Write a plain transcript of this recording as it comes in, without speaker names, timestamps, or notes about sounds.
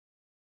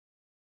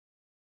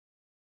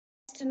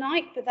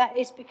tonight, but that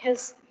is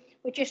because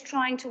we're just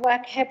trying to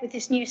work ahead with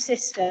this new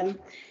system.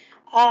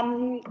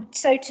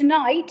 So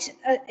tonight,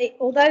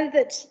 although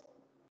that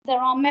there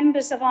are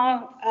members of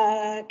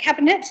our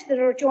cabinet that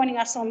are joining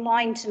us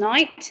online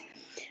tonight,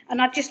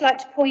 and I'd just like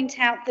to point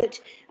out that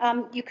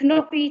you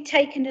cannot be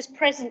taken as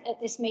present at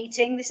this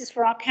meeting. This is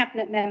for our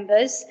cabinet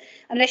members,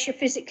 unless you're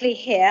physically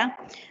here.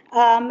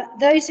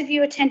 Those of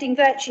you attending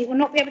virtually will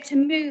not be able to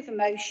move a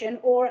motion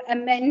or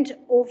amend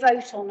or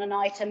vote on an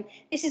item.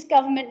 This is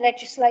government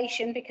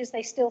legislation because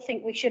they still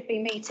think we should be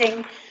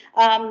meeting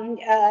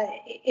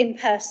in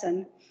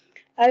person.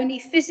 Only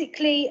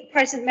physically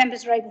present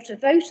members are able to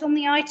vote on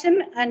the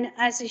item, and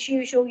as is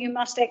usual, you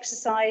must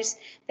exercise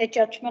their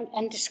judgment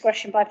and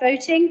discretion by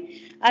voting.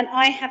 And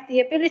I have the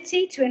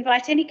ability to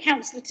invite any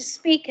councillor to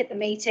speak at the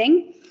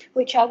meeting,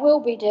 which I will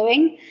be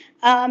doing,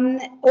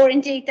 or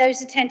indeed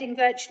those attending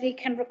virtually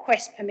can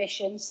request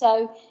permission.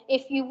 So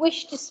if you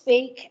wish to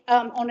speak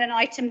on an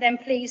item, then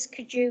please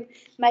could you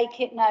make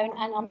it known,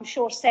 and I'm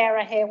sure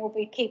Sarah here will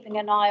be keeping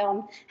an eye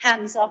on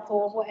hands up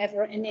or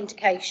whatever in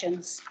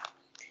indications.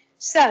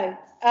 So,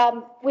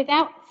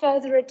 without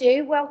further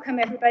ado, welcome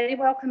everybody,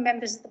 welcome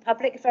members of the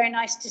public. Very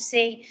nice to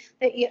see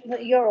that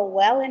you're all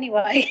well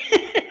anyway,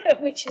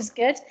 which is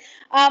good.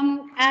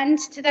 And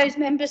to those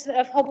members that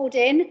have hobbled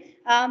in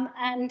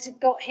and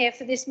got here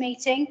for this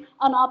meeting,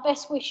 and our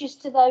best wishes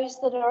to those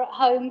that are at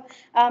home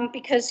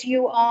because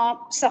you are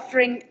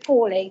suffering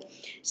poorly.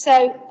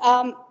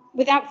 So,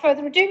 without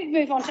further ado, we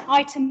move on to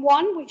item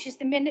 1, which is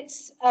the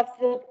minutes of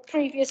the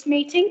previous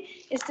meeting.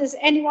 Does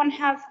anyone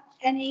have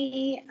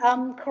any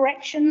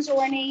corrections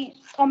or any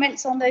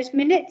comments on those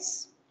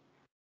minutes?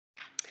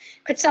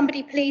 Could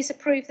somebody please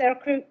approve their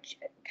approved?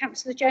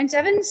 Councillor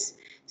Jones-Evans,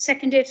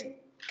 seconded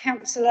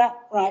Councillor,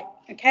 right,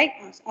 okay,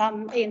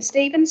 Ian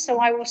Stevens, so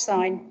I will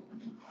sign.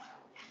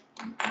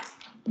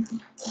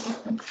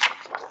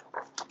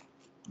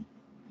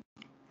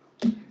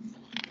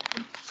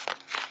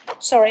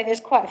 Sorry, there's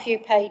quite a few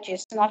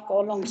pages and I've got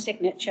a long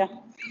signature.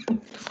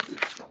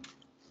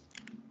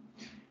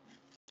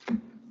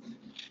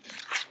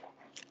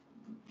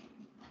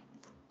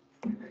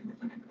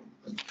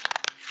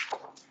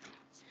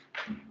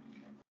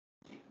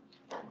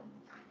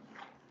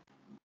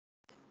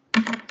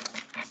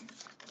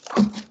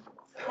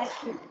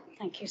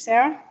 Thank you,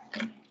 Sarah.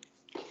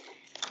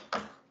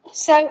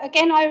 So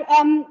again, I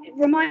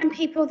remind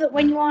people that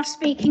when you are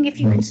speaking, if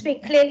you can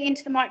speak clearly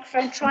into the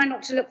microphone, try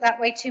not to look that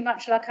way too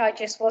much like I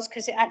just was,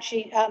 because it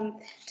actually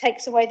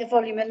takes away the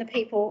volume and the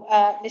people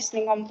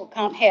listening on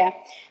can't hear.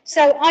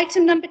 So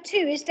item number 2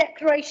 is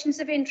declarations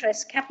of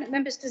interest. Cabinet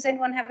members, does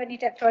anyone have any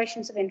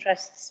declarations of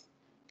interests?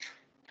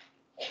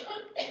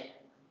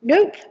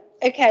 Nope.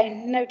 Okay,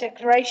 no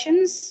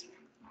declarations.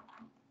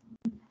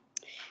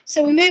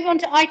 So we move on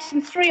to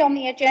item 3 on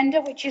the agenda,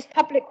 which is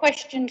public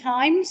question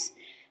times.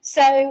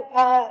 So,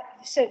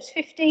 so it's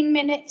 15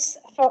 minutes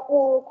for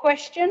oral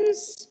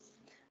questions.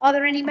 Are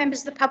there any members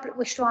of the public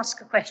wish to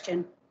ask a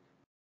question?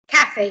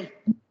 Kathy.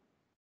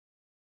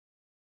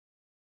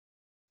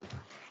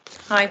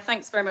 Hi,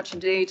 thanks very much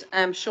indeed.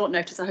 Short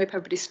notice, I hope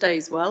everybody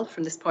stays well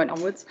from this point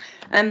onwards.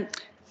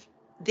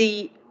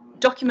 The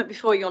document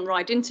before you on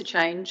Ryde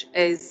Interchange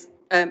is,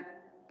 it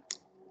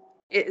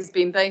has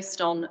been based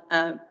on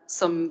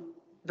some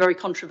very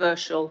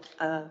controversial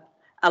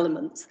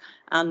elements,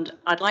 and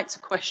I'd like to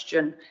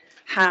question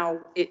how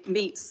it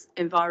meets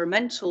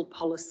environmental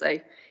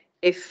policy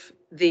if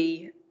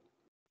the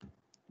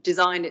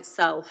design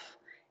itself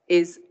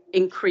is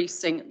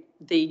increasing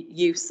the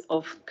use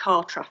of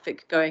car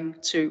traffic going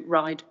to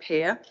Ryde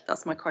Pier.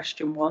 That's my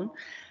question 1.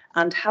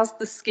 And has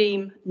the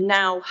scheme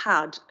now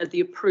had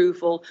the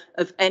approval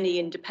of any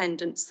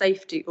independent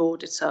safety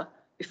auditor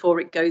before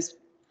it goes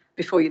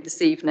before you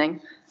this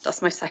evening?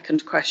 That's my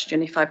second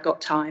question, if I've got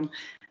time.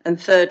 And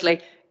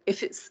thirdly,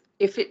 if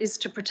it is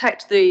to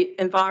protect the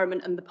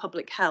environment and the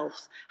public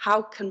health,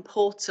 how can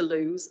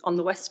Portaloos on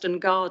the Western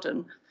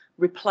Garden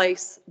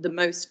replace the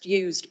most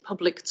used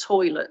public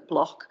toilet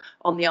block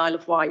on the Isle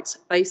of Wight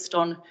based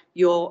on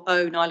your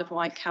own Isle of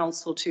Wight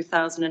Council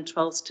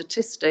 2012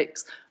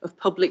 statistics of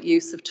public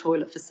use of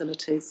toilet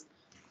facilities?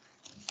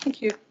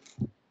 Thank you.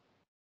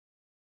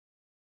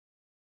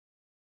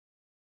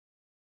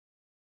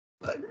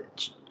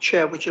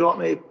 Chair, would you like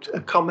me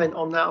to comment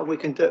on that? Or we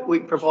can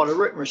provide a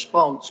written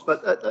response,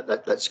 but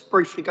let's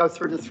briefly go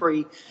through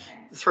the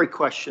three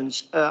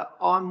questions.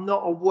 I'm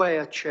not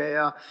aware,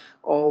 Chair,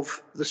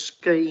 of the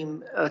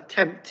scheme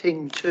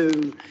attempting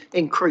to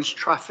increase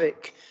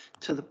traffic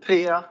to the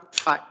pier. In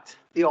fact,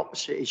 the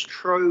opposite is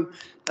true.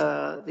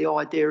 The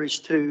idea is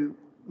to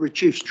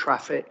reduce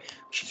traffic,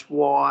 which is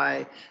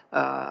why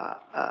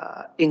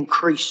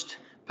increased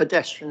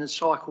pedestrian and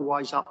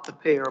cycleways up the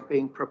pier are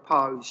being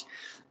proposed.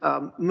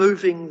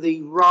 Moving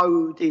the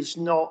road is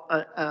not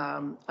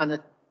an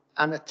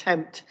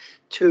attempt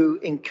to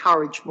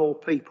encourage more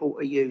people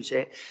to use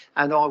it,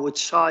 and I would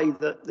say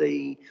that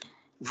the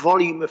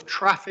volume of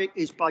traffic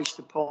is based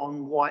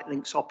upon Wight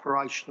Link's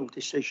operational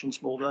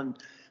decisions more than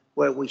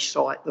where we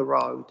site the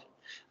road.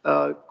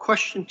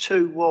 Question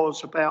 2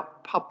 was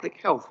about public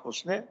health,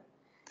 wasn't it?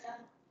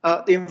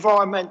 The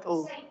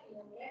environmental,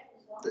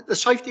 the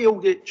safety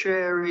audit,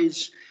 Chair,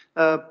 is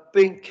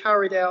being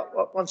carried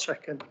out. One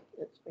second,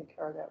 it's been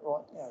carried out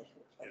right now.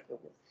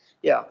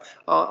 Yeah,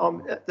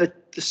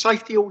 the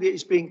safety audit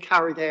is being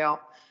carried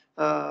out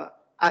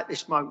at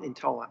this moment in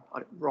time,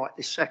 right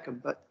this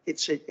second, but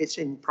it's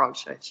in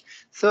process.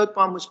 Third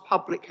one was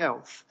public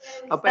health,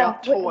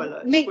 about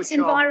toilets. Meets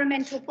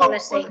environmental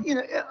policy. Well, you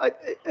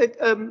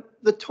know,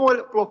 the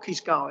toilet block is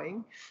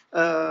going.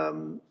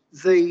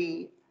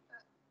 The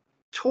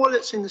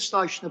toilets in the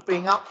station are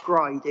being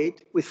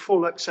upgraded with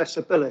full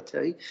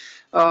accessibility.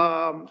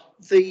 I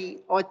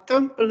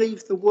don't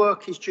believe the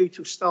work is due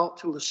to start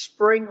till the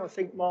spring, I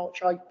think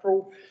March,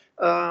 April.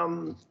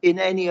 In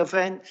any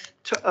event,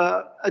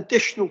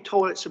 additional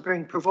toilets are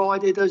being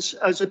provided as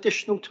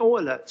additional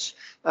toilets.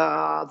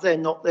 They're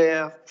not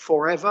there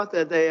forever.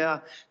 They're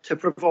there to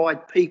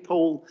provide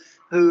people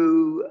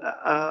who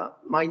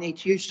may need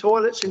to use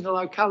toilets in the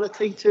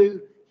locality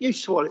to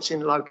use toilets in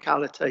the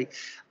locality.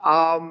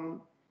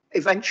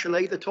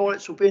 Eventually, the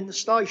toilets will be in the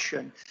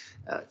station.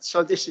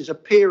 So this is a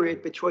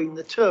period between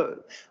the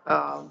two.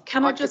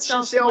 Can I just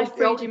ask my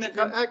freedom of...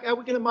 How are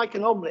we going to make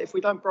an omelette if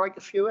we don't break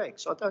a few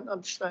eggs? I don't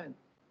understand.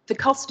 The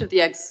cost of the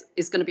eggs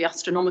is going to be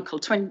astronomical.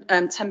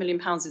 £10 million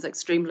is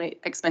extremely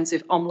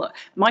expensive omelette.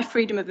 My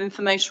freedom of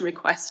information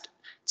request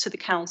to the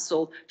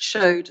council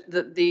showed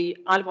that the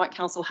Isle of Wight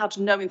Council had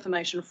no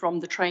information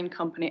from the train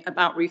company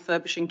about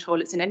refurbishing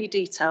toilets in any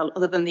detail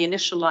other than the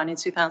initial line in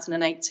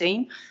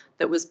 2018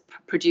 that was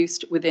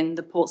produced within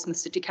the Portsmouth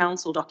City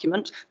Council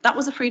document. That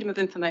was a freedom of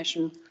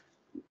information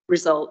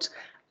result.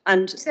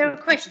 And is there a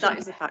question? That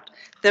is a fact.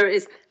 There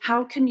is.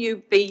 How can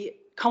you be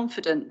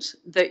confident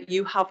that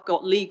you have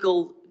got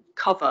legal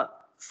cover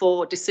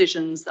for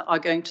decisions that are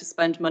going to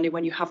spend money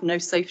when you have no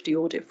safety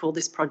audit for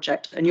this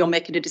project and you're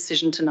making a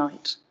decision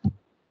tonight?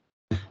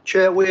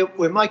 Chair,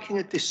 we're making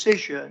a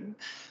decision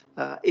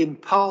in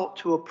part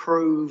to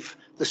approve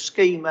the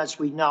scheme as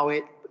we know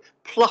it,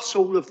 plus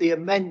all of the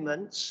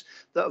amendments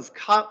that have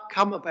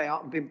come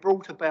about and been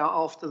brought about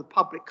after the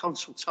public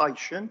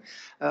consultation,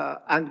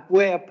 and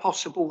where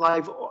possible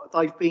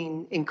they've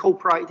been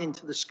incorporated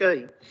into the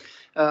scheme.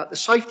 The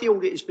safety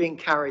audit is being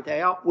carried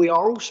out. We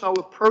are also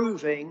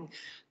approving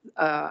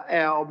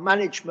our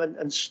management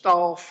and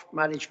staff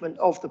management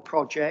of the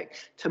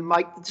project to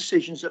make the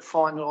decisions that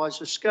finalise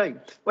the scheme.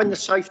 When the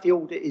safety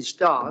audit is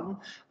done,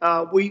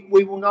 we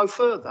will know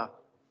further.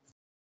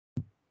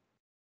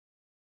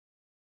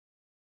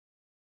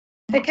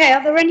 Okay,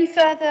 are there any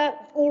further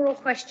oral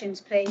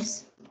questions,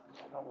 please?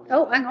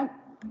 Oh, hang on.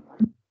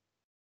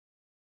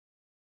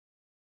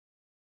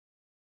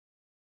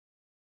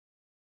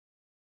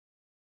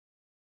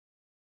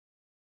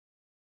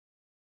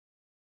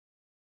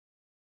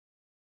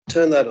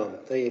 Turn that on.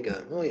 There you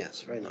go. Oh,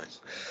 yes, very nice.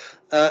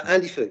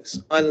 Andy Fuchs,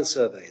 Island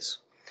Surveys.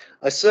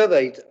 I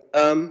surveyed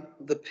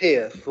the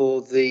pier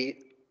for the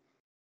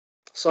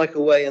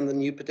cycleway and the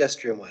new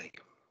pedestrian way.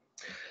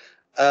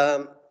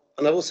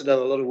 And I've also done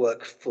a lot of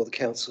work for the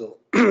council.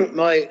 And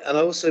I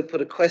also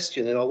put a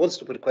question, and I wanted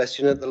to put a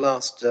question at the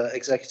last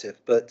executive,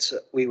 but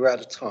we were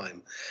out of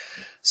time.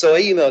 So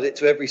I emailed it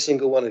to every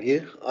single one of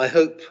you. I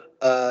hope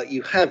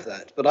you have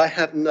that, but I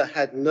have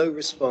had no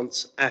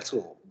response at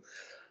all.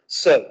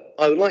 So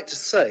I would like to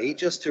say,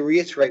 just to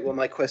reiterate what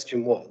my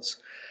question was,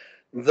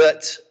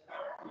 that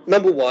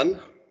number one,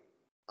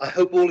 I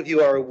hope all of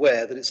you are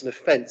aware that it's an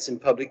offence in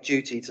public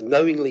duty to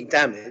knowingly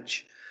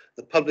damage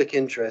the public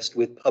interest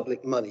with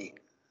public money,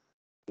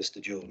 Mr.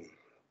 Jordan.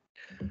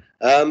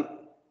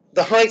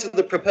 The height of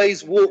the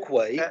proposed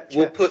walkway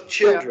will put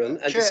children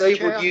and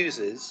disabled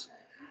users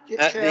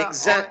at the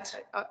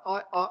exact...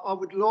 I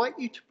would like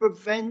you to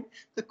prevent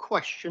the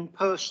question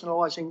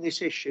personalising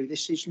this issue.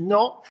 This is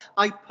not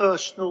a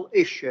personal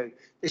issue.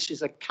 This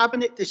is a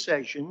cabinet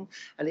decision,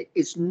 and it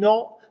is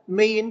not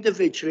me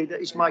individually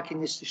that is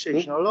making this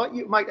decision. I'd like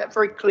you to make that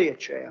very clear,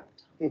 Chair.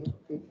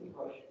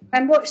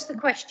 And what's the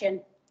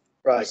question,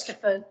 right, Mr.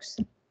 Fuchs?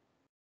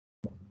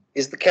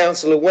 Is the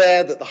council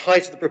aware that the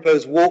height of the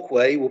proposed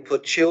walkway will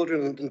put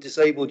children and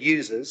disabled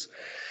users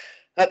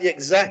at the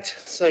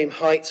exact same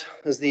height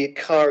as the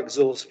car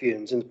exhaust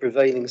fumes in the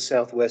prevailing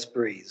southwest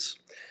breeze,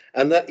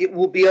 and that it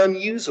will be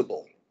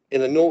unusable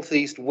in a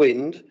northeast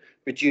wind,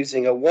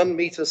 producing a 1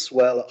 metre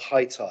swell at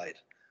high tide?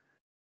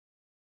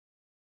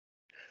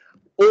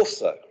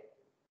 Also,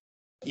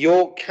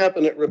 your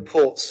cabinet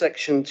report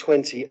section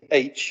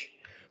 20H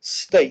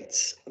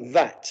states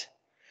that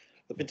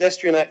the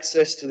pedestrian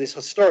access to this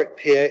historic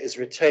pier is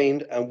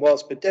retained, and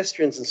whilst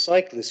pedestrians and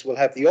cyclists will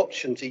have the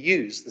option to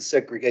use the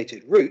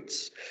segregated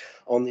routes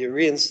on the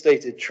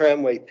reinstated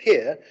tramway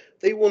pier,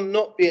 they will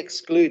not be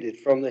excluded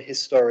from the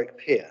historic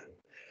pier.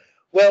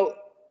 Well,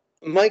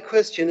 my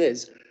question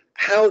is,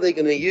 how are they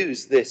going to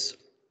use this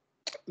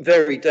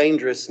very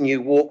dangerous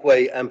new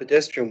walkway and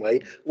pedestrian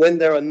way when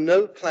there are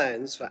no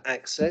plans for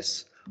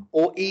access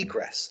or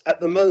egress? At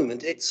the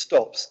moment, it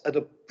stops at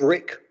a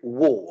brick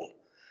wall,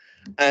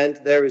 and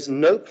there is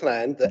no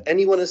plan that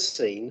anyone has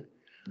seen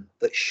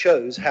that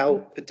shows how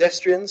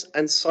pedestrians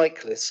and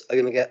cyclists are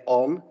going to get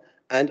on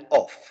and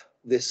off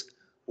this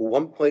or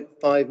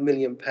 £1.5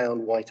 million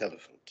white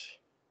elephant?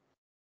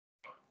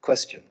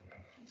 Question.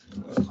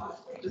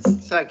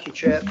 Thank you,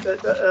 Chair.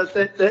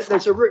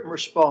 There's a written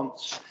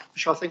response,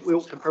 which I think we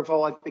ought to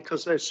provide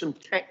because there's some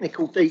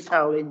technical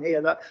detail in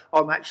here that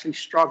I'm actually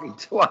struggling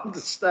to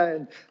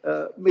understand.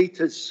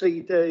 Meters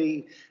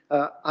CD,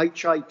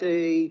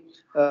 HAD,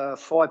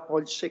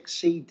 5.6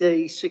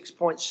 CD,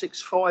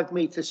 6.65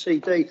 meter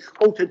CD,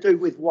 all to do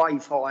with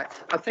wave height.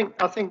 I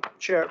think,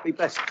 Chair, it'd be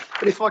best.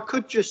 But if I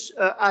could just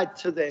add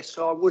to this,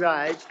 I would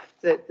add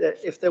that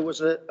if there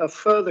was a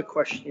further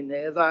question in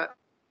there, that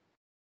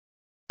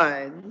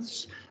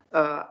plans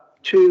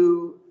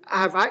to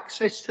have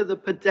access to the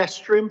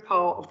pedestrian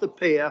part of the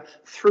pier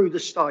through the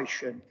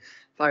station.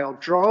 They are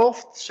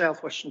draft.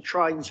 South Western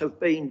Trains have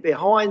been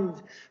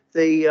behind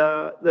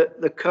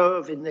the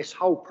curve in this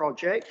whole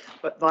project,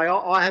 but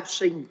I have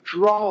seen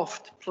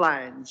draft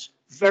plans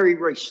very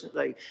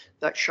recently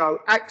that show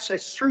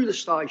access through the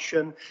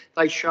station.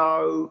 They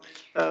show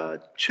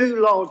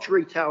 2 large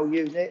retail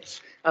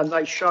units, and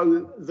they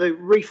show the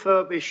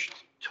refurbished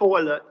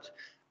toilet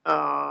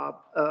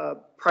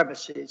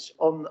premises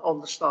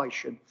on the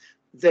station.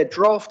 They're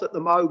draft at the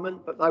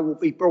moment, but they will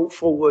be brought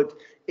forward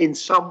in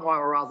some way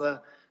or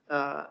other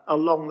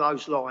along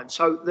those lines.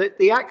 So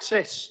the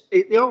access,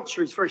 the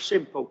answer is very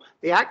simple.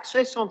 The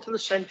access onto the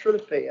centre of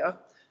the pier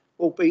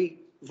will be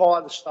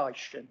via the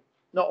station,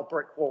 not a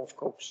brick wall, of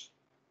course.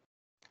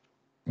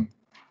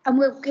 And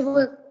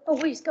oh,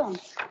 he's gone.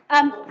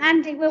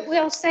 Andy,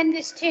 we'll send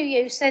this to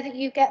you so that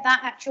you get that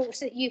actual,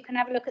 so that you can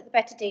have a look at the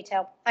better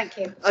detail. Thank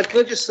you. Can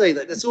I just say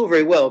that that's all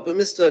very well, but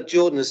Mr.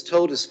 Jordan has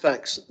told us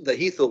facts that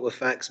he thought were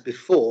facts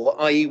before,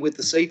 i.e. with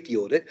the safety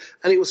audit,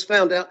 and it was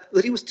found out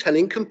that he was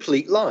telling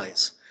complete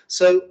lies.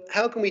 So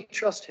how can we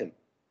trust him?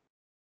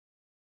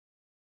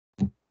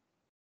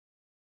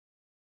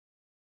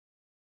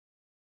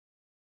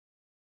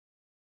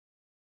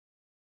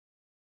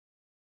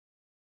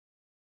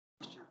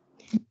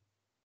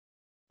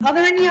 Are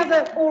there any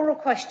other oral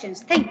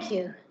questions? Thank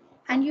you.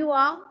 And you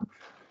are?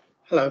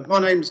 Hello, my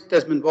name's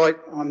Desmond Wight.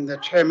 I'm the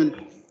chairman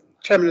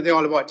of the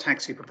Isle of Wight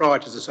Taxi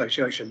Proprietors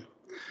Association.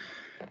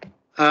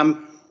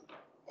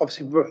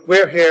 Obviously,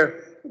 we're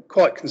here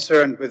quite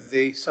concerned with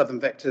the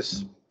Southern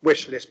Vectors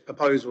wish list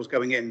proposals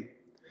going in.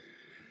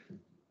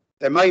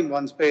 Their main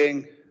ones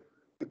being,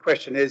 the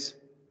question is,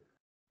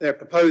 their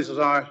proposals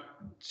are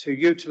to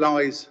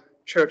utilise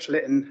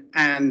Chillerton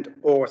and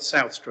or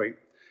South Street.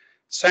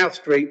 South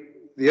Street,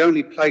 the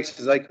only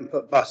places they can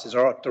put buses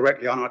are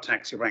directly on our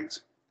taxi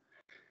ranks.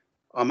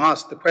 I'm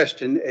asked the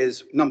question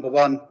is, number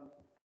one,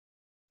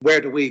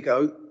 where do we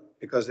go?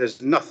 Because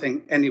there's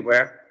nothing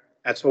anywhere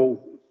at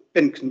all.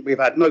 We've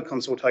had no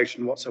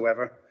consultation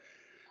whatsoever.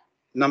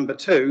 Number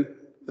two,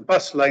 the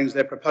bus lanes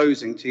they're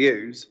proposing to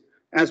use,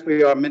 as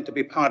we are meant to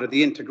be part of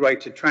the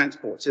integrated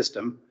transport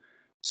system,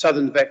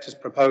 Southern Vectors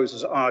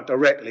proposals are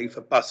directly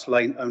for bus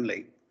lane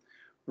only.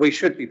 We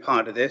should be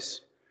part of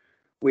this.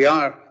 We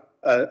are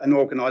an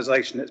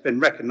organisation that's been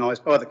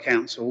recognised by the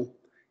council,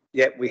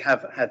 yet we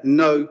have had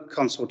no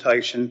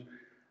consultation.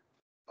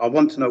 I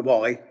want to know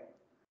why,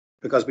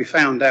 because we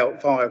found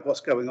out via what's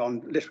going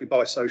on literally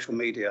by social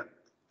media.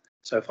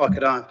 So if I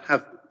could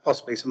have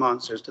possibly some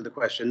answers to the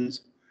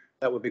questions,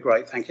 that would be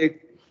great. Thank you.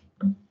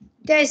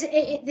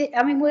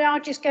 I mean, we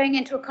are just going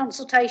into a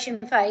consultation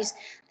phase.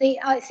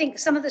 I think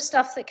some of the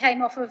stuff that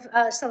came off of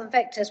Southern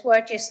Vectors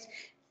were just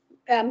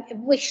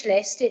wish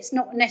list. It's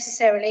not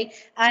necessarily,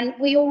 and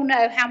we all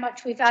know how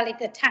much we value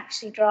the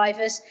taxi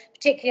drivers,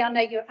 particularly. I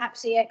know you're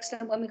absolutely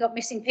excellent when we got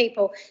missing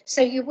people.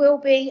 So you will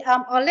be,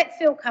 I'll let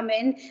Phil come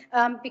in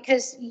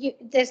because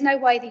there's no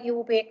way that you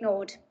will be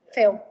ignored.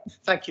 Phil.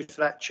 Thank you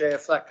for that, Chair,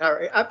 for that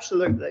clarity.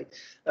 Absolutely.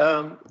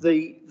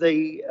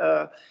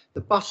 The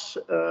bus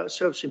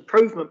service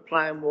improvement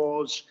plan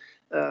was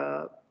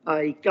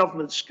a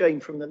government scheme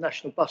from the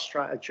National Bus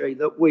Strategy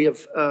that we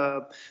have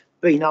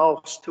been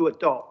asked to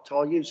adopt.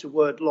 I'll use the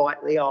word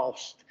lightly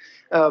asked.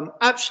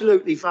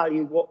 Absolutely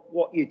value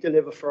what you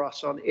deliver for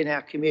us in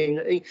our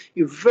community.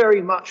 You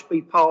very much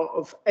be part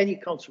of any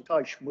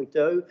consultation we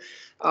do.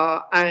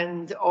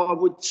 And I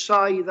would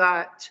say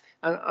that,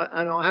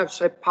 and I have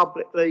said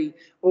publicly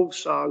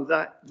also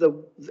that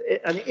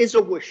and it is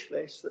a wish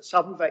list that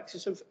Southern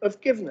Vectors have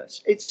given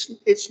us.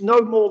 It's no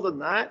more than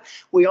that.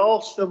 We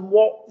asked them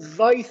what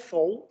they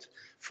thought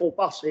for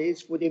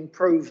buses would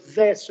improve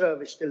their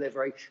service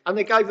delivery, and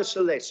they gave us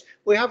a list.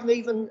 We haven't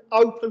even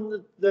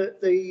opened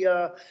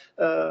the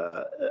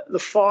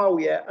file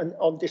yet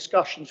on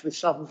discussions with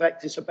Southern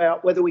Vectors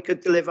about whether we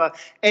could deliver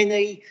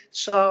any,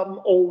 some,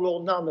 all,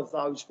 or none of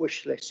those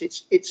wish lists.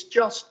 It's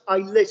just a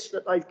list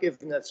that they've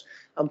given us,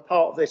 and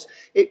part of this.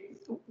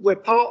 We're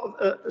part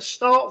of the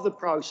start of the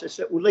process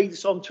that will lead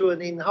us on to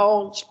an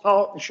enhanced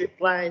partnership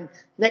plan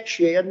next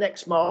year,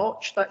 next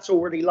March. That's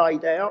already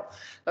laid out.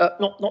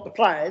 Not the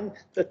plan,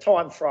 the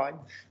time frame.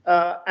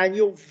 And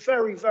you'll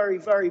very, very,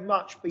 very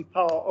much be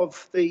part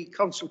of the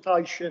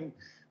consultation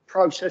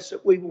process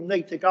that we will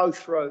need to go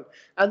through.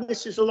 And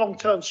this is a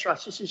long-term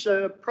strategy. This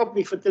is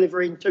probably for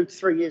delivery in 2 to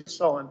 3 years'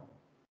 time.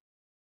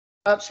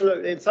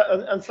 Absolutely,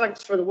 and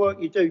thanks for the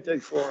work you do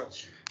for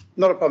us.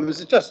 Not a problem.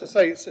 It's just to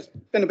say it's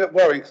been a bit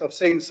worrying because I've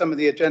seen some of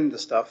the agenda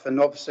stuff,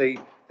 and obviously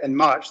in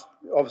March,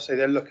 obviously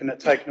they're looking at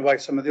taking away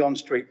some of the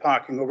on-street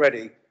parking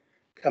already,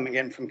 coming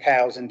in from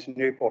Cowes into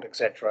Newport,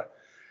 etc.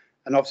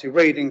 And obviously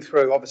reading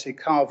through, obviously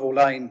Carville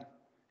Lane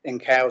in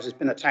Cowes has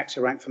been a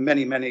taxi rank for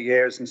many, many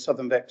years, and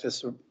Southern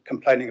Vectors are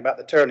complaining about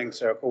the turning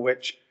circle,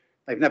 which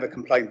they've never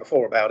complained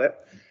before about it.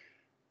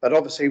 But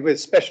obviously,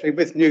 especially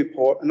with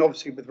Newport and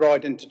obviously with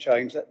Ryde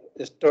Interchange, that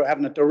is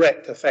having a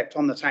direct effect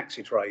on the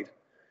taxi trade.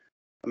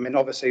 I mean,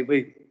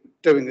 obviously,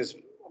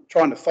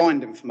 trying to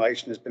find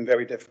information has been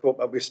very difficult,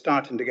 but we're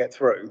starting to get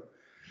through.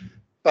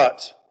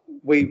 But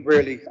we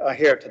really are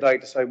here today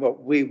to say, well,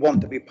 we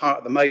want to be part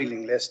of the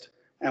mailing list,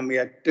 and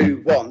we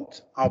do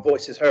want our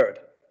voices heard,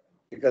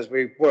 because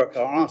we work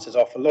our asses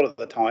off a lot of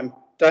the time,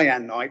 day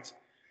and night.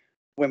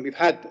 When we've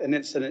had an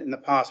incident in the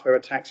past where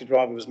a taxi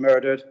driver was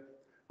murdered,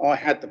 I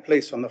had the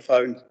police on the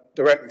phone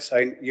directly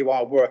saying, you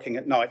are working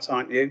at nights,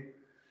 aren't you?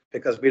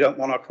 Because we don't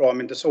want our crime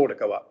and disorder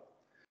go up.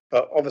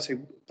 But obviously,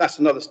 that's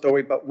another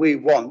story, but we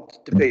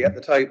want to be at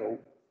the table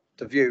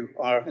to view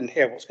and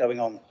hear what's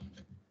going on.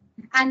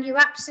 And you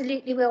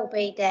absolutely will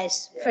be, Des,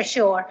 for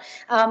sure.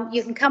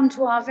 You can come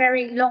to our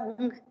very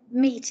long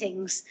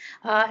meetings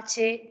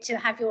to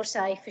have your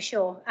say, for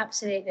sure.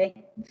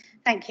 Absolutely.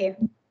 Thank you.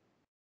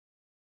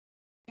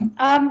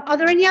 Are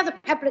there any other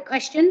public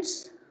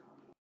questions?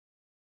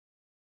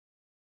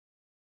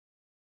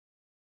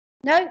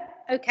 No?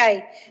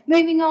 Okay.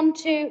 Moving on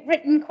to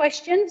written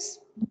questions.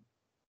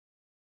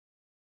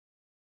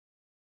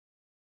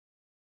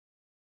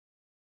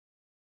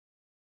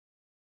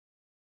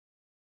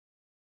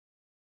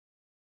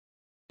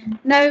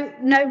 No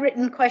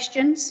written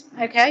questions.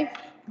 Okay.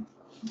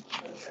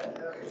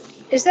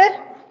 Is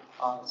there?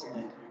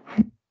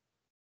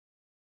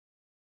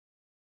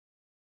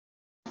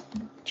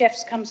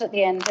 Jeff's comes at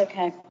the end.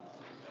 Okay.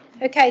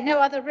 Okay. No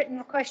other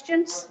written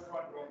questions.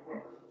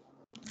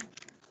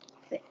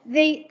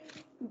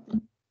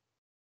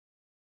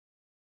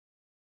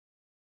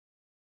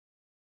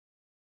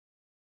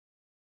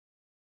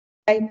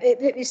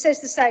 It says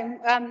the same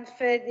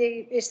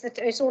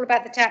it's all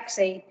about the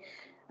taxi.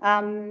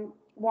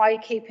 Why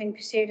keeping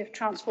pursuit of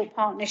transport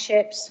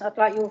partnerships? I'd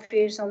like your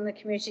views on the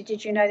community.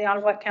 Did you know the Isle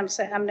of Wight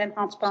Council have an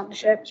enhanced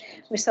partnership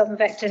with Southern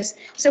Vectors?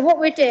 So what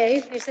we'll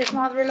do is there's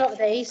rather a lot of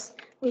these.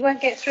 We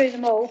won't get through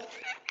them all,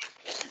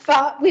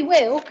 but we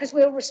will, because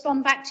we'll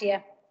respond back to you.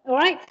 All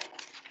right?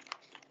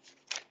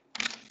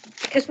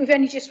 Because we've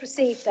only just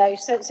received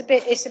those, so it's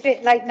a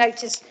bit late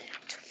notice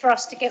for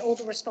us to get all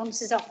the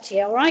responses up to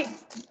you. All right?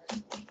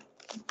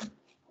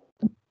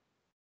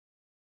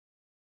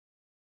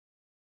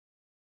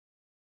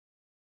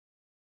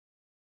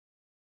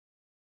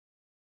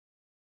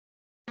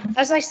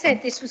 As I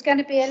said, this was going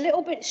to be a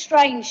little bit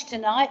strange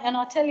tonight, and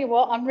I'll tell you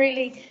what, I'm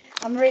really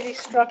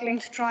struggling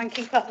to try and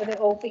keep up with it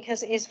all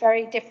because it is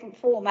very different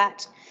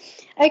format.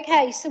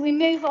 Okay, so we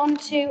move on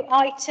to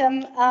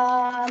item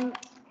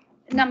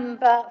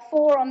number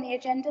 4 on the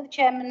agenda, the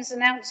chairman's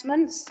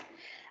announcements.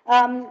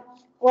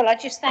 Well, I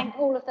just thank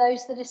all of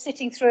those that are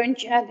sitting through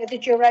the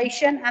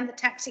duration, and the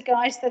taxi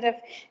guys that have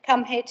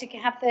come here to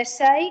have their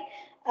say.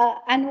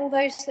 And all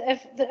those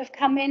that have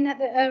come in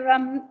that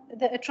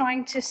are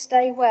trying to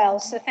stay well.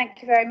 So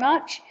thank you very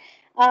much.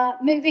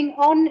 Moving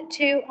on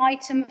to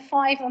item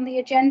 5 on the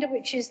agenda,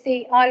 which is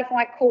the Isle of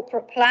Wight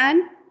corporate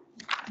plan.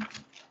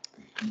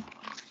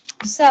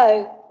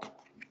 So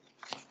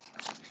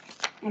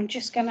I'm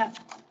just going to,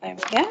 there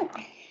we go.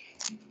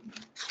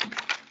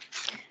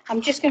 I'm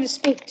just going to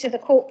speak to the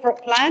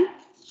corporate plan.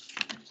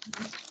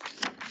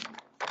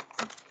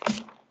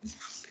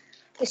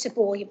 This will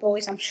bore you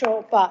boys, I'm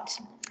sure, but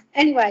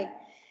anyway,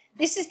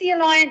 this is the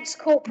Alliance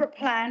corporate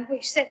plan,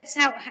 which sets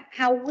out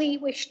how we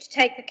wish to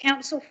take the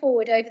council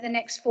forward over the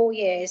next 4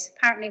 years.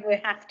 Apparently, we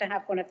have to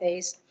have one of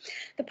these.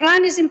 The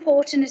plan is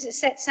important as it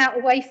sets out a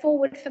way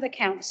forward for the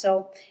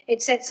council.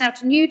 It sets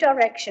out a new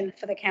direction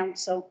for the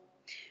council.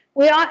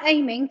 We are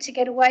aiming to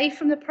get away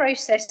from the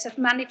process of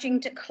managing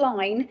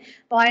decline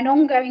by an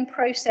ongoing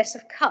process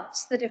of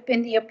cuts that have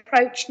been the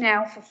approach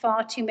now for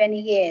far too many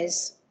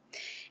years.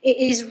 It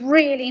is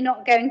really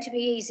not going to be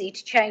easy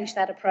to change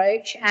that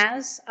approach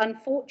as,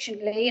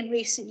 unfortunately, in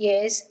recent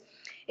years,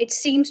 it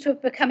seems to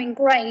have become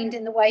ingrained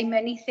in the way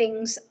many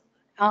things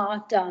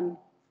are done.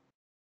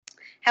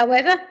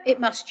 However, it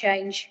must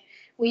change.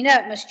 We know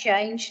it must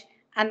change,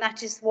 and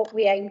that is what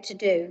we aim to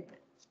do.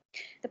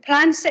 The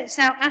plan sets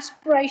out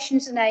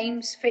aspirations and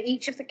aims for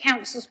each of the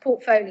council's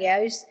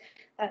portfolios,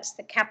 that's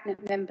the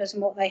cabinet members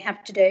and what they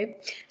have to do,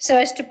 so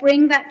as to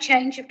bring that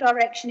change of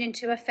direction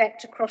into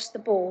effect across the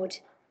board.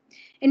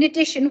 In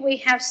addition, we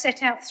have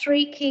set out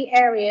 3 key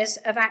areas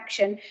of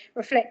action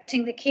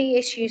reflecting the key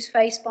issues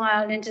faced by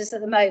islanders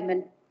at the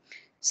moment.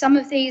 Some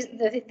of these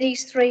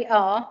 3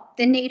 are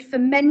the need for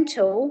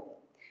mental,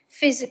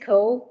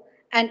 physical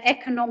and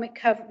economic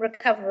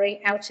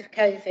recovery out of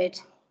COVID,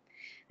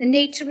 the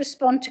need to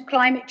respond to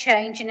climate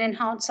change and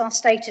enhance our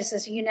status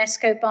as a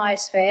UNESCO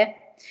biosphere,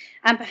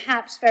 and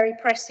perhaps very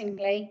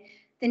pressingly,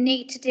 the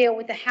need to deal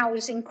with the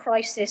housing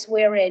crisis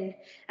we're in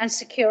and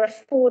secure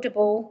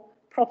affordable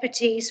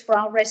properties for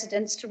our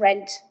residents to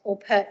rent or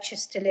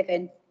purchase to live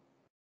in.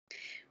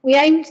 We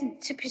aim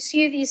to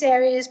pursue these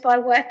areas by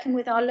working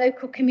with our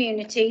local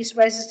communities,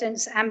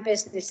 residents and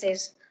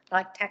businesses,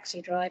 like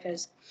taxi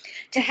drivers.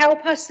 To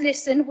help us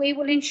listen, we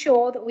will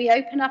ensure that we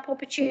open up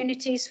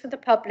opportunities for the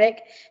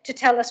public to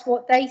tell us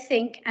what they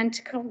think and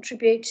to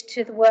contribute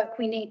to the work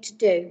we need to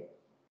do.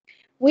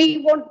 We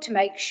want to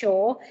make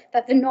sure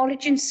that the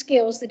knowledge and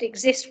skills that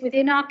exist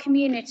within our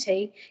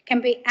community can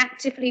be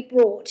actively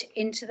brought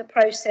into the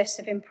process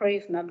of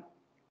improvement.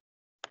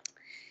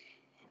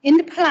 In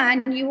the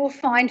plan, you will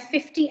find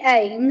 50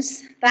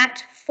 aims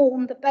that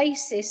form the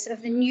basis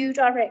of the new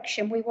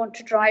direction we want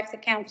to drive the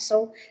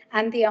council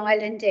and the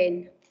island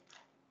in.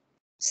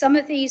 Some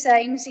of these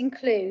aims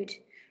include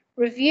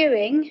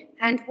reviewing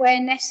and,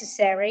 where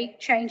necessary,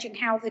 changing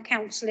how the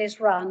council is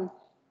run,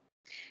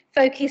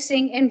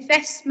 focusing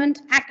investment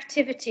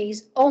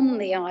activities on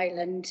the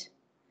island,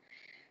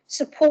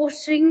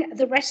 supporting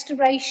the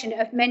restoration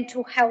of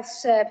mental health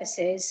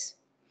services,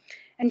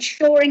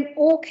 ensuring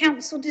all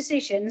council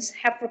decisions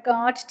have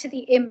regard to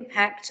the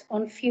impact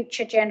on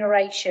future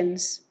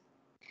generations,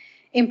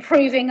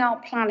 improving our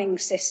planning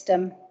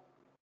system,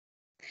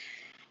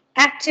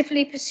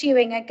 actively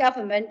pursuing a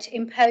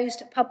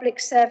government-imposed public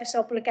service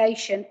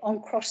obligation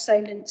on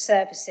cross-solent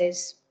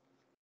services.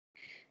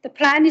 The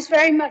plan is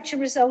very much a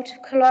result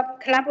of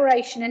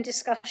collaboration and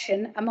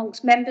discussion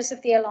amongst members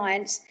of the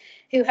Alliance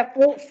who have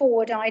brought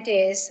forward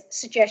ideas,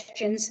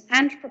 suggestions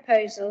and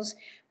proposals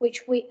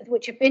which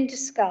have been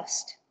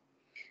discussed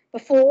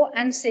before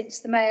and since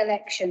the May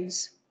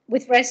elections,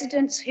 with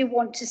residents who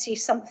want to see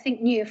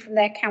something new from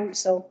their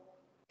council.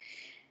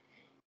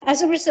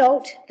 As a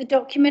result, the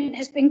document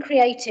has been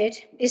created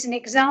is an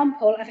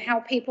example of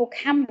how people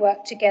can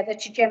work together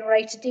to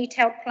generate a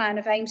detailed plan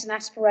of aims and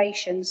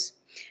aspirations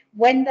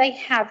when they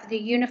have the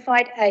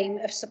unified aim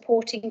of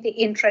supporting the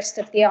interest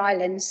of the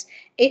islands,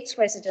 its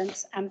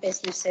residents and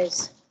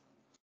businesses.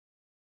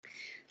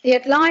 The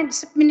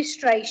Alliance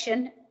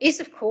administration is,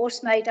 of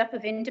course, made up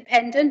of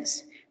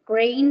independents,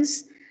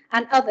 Greens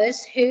and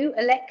others who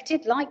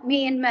elected, like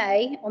me in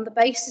May, on the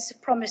basis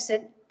of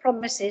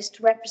promises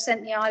to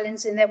represent the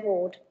islands in their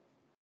ward.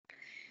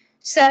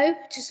 So,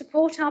 to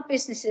support our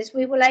businesses,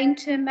 we will aim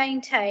to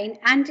maintain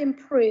and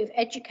improve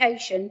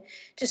education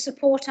to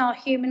support our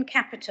human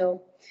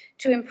capital,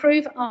 to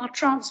improve our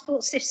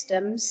transport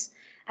systems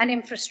and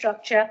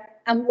infrastructure,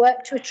 and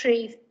work to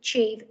achieve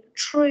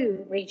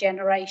true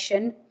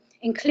regeneration,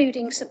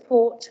 including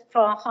support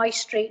for our high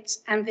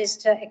streets and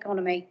visitor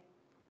economy.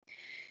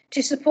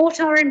 To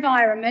support our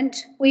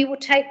environment, we will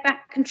take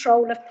back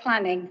control of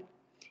planning,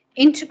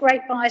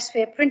 integrate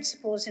biosphere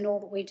principles in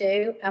all that we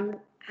do,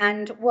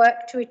 and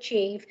work to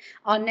achieve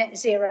our net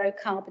zero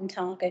carbon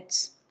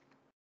targets.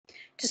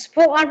 To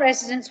support our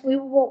residents, we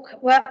will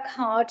work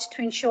hard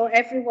to ensure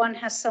everyone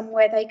has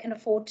somewhere they can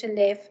afford to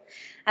live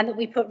and that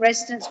we put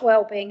residents'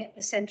 wellbeing at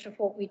the centre of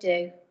what we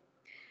do.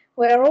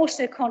 We are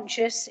also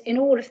conscious in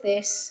all of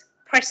this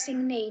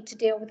pressing need to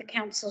deal with the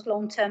council's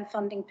long-term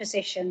funding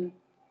position.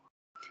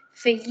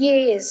 For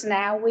years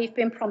now, we've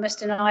been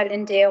promised an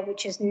island deal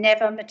which has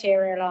never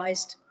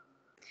materialised.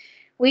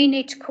 We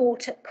need to call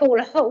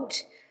a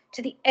halt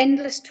to the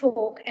endless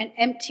talk and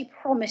empty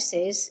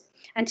promises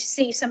and to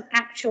see some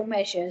actual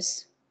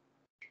measures.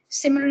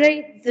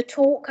 Similarly, the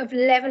talk of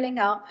levelling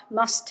up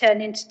must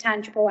turn into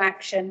tangible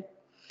action.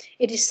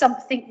 It is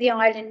something the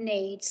island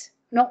needs,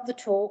 not the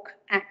talk,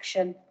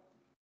 action.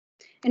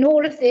 In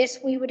all of this,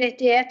 we would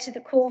adhere to the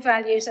core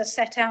values as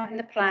set out in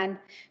the plan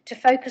to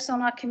focus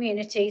on our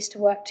communities to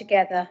work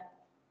together.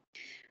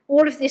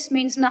 All of this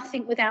means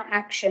nothing without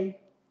action.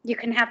 You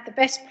can have the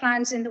best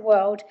plans in the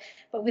world,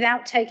 but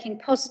without taking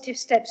positive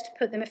steps to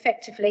put them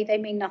effectively, they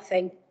mean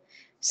nothing.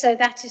 So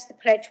that is the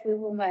pledge we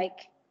will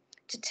make,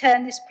 to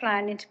turn this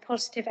plan into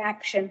positive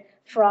action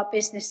for our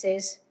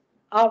businesses,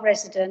 our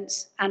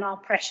residents and our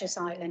precious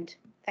island.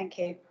 Thank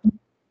you.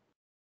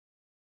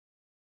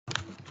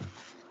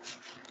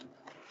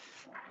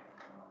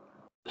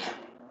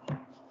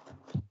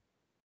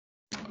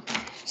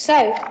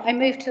 So I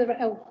move to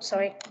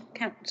the,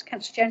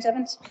 Councillor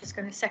Jones-Evans. Just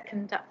going to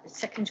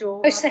second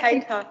your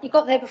paper. You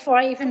got there before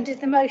I even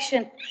did the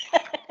motion.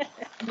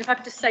 If I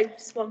could just say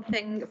just one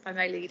thing, if I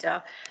may,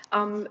 Leader.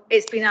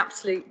 It's been an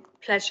absolute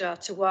pleasure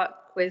to work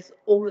with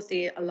all of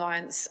the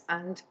Alliance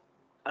and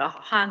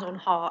hand on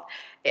heart.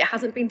 It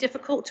hasn't been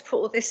difficult to put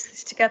all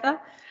this together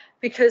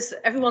because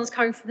everyone's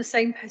coming from the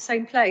same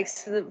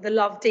place,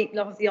 the deep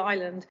love of the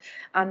island,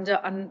 and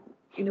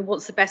you know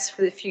what's the best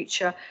for the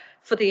future,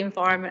 for the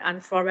environment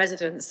and for our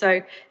residents.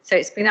 So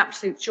it's been an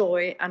absolute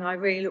joy, and I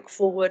really look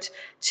forward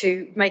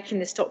to making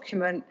this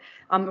document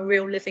a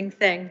real living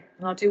thing,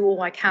 and I'll do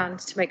all I can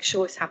to make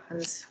sure it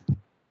happens.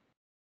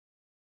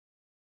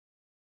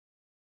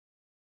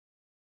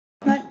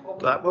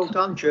 Well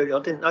done, Julie. I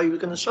didn't know you were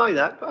going to say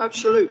that, but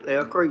absolutely,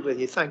 I agree with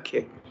you. Thank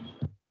you.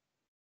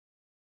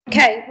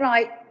 Okay,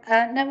 right.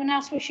 No one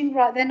else wishing?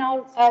 Right, then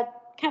I'll,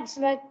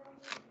 Councillor.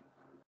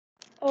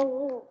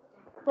 Oh,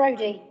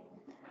 Brodie,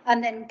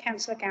 and then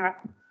Councillor Garrett.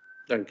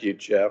 Thank you,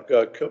 Chair. I've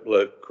got a couple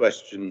of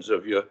questions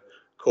of your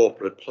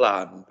corporate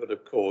plan, but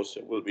of course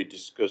it will be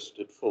discussed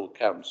at full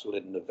council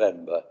in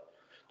November.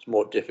 It's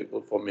more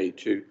difficult for me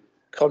to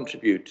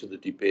contribute to the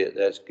debate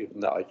there, given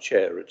that I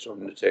chair it, so I'm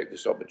going to take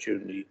this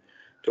opportunity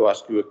to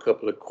ask you a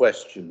couple of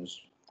questions.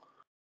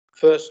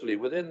 Firstly,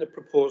 within the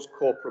proposed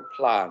corporate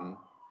plan,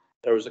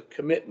 there is a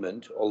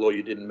commitment, although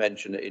you didn't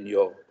mention it in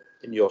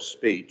your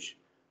speech,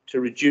 to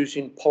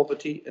reducing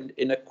poverty and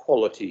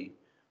inequality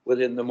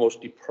within the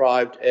most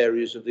deprived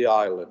areas of the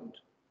island.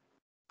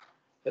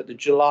 At the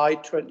July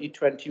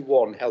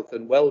 2021 Health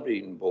and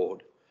Wellbeing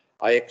Board,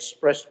 I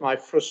expressed my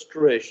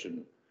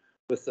frustration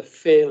with the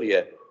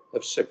failure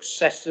of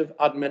successive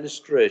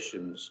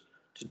administrations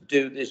to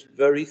do this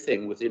very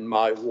thing within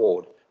my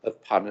ward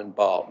of Pan and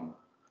Barton,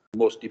 the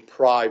most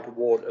deprived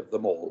ward of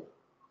them all.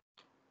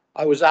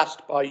 I was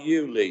asked by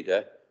you,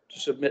 Leader, to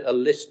submit a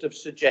list of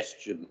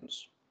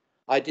suggestions.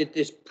 I did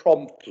this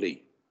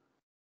promptly.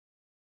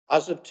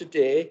 As of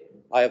today,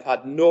 I have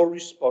had no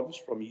response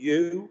from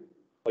you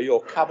or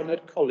your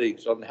Cabinet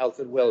colleagues on the Health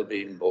and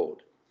Wellbeing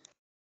Board.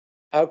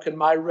 How can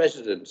my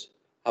residents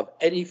have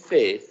any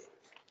faith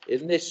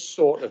in this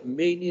sort of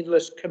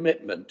meaningless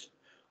commitment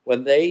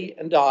when they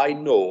and I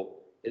know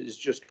it is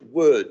just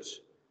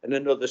words and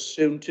another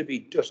soon-to-be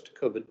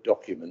dust-covered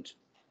document?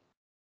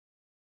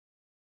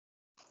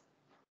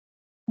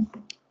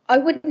 I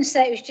wouldn't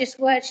say it was just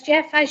words,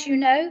 Jeff. As you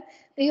know,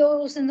 the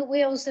oils and the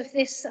wheels of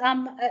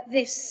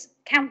this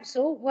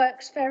council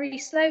works very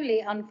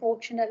slowly,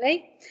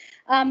 unfortunately,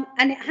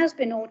 and it has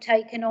been all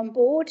taken on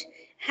board.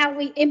 How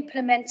we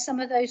implement some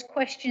of those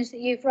questions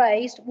that you've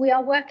raised, we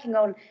are working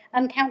on,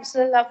 and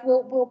Councillor Love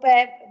will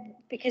bear,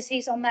 because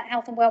he's on that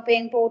Health and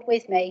Wellbeing Board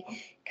with me.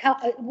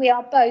 We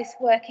are both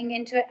working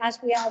into it, as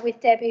we are with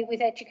Debbie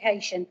with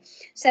education.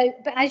 So,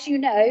 but as you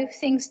know,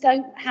 things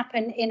don't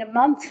happen in a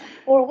month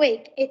or a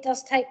week. It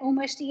does take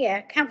almost a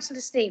year. Councillor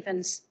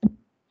Stevens.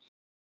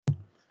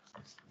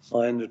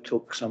 I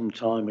undertook some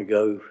time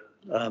ago,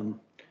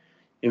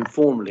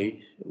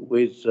 informally,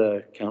 with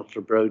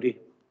Councillor Brodie,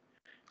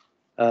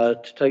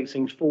 to take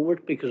things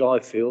forward, because I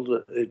feel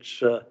that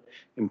it's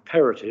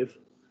imperative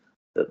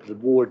that the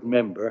ward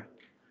member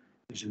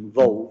is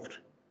involved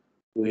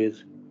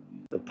with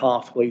the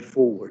pathway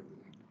forward.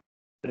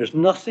 There's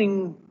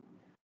nothing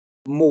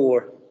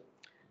more,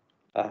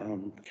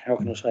 how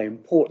can I say,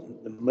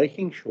 important than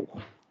making sure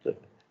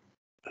that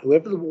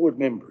whoever the ward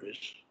member is,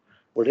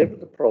 whatever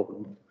the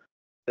problem,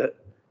 that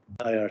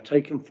they are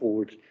taken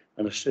forward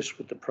and assist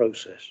with the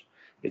process.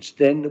 It's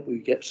then that we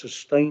get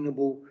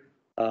sustainable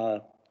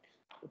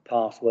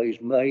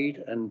pathways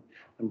made and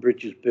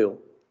bridges built.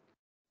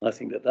 I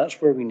think that that's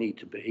where we need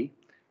to be.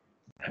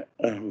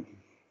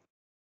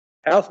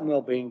 Health and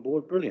Wellbeing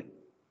Board, brilliant.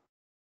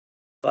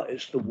 But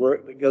it's the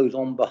work that goes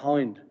on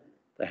behind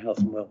the Health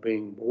and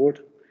Wellbeing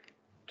Board.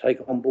 Take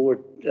on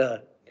board,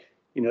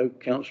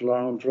 Councillor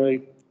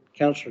Andre,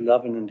 Councillor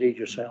Love, and indeed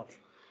yourself.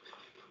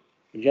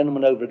 The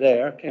gentleman over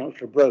there,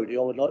 Councillor Brodie,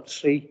 I would like to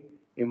see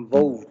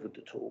involved with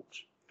the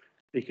talks,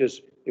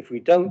 because if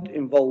we don't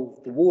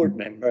involve the ward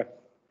member,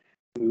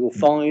 we will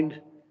find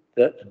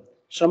that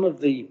some of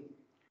the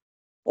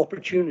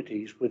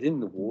opportunities within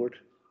the ward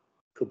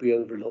could be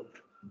overlooked.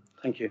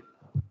 Thank you.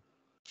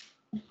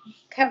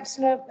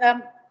 Councillor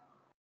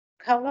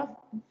Kohler.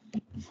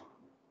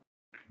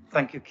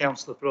 Thank you,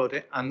 Councillor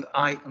Brodie, and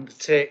I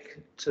undertake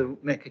to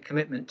make a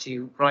commitment to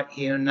you right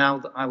here and now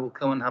that I will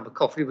come and have a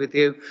coffee with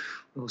you.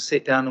 We will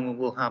sit down and we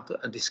will have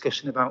a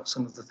discussion about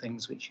some of the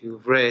things which you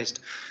have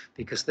raised,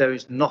 because there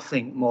is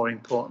nothing more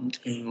important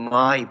in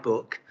my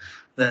book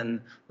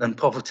than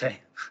poverty,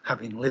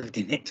 having lived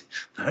in it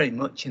very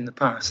much in the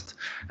past,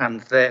 and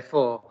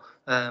therefore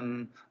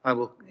I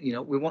will,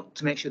 we want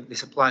to make sure that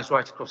this applies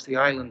right across the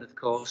island, of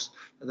course,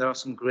 but there are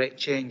some great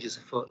changes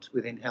afoot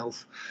within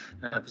health,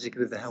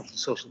 particularly the Health and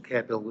Social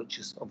Care Bill, which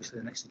is obviously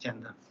the next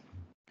agenda.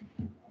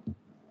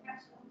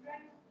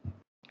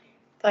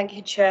 Thank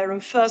you, Chair.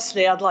 And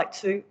firstly, I'd like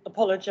to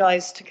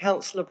apologise to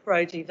Councillor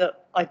Brodie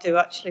that I do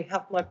actually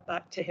have my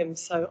back to him,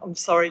 so I'm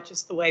sorry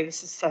just the way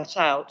this is set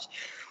out.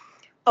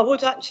 I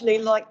would actually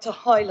like to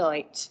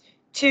highlight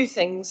two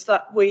things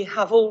that we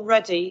have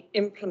already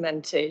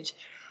implemented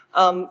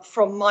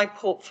from my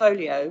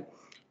portfolio,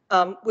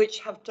 which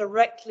have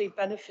directly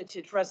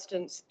benefited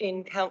residents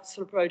in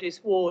Councillor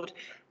Brodie's ward,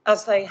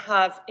 as they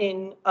have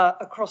in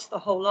across the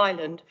whole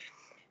island.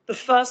 The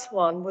first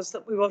one was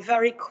that we were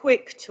very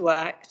quick to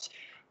act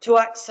to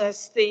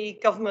access the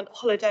Government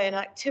Holiday and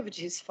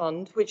Activities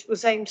Fund, which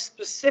was aimed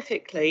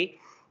specifically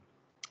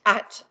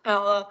at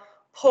our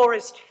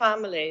poorest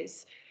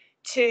families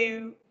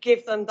to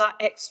give them that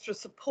extra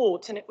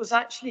support. And it was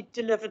actually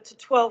delivered to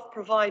 12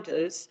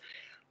 providers,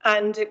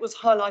 and it was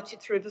highlighted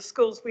through the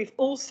schools. We've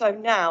also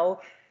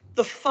now,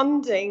 the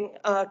funding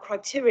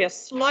criteria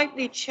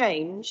slightly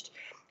changed.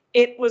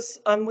 It was,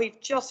 we've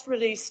just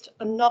released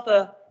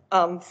another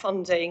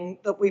funding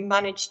that we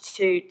managed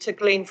to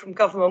glean from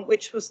government,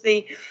 which was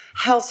the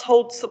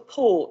Household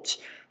Support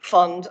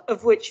Fund,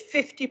 of which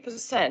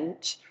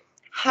 50%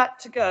 had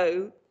to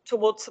go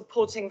towards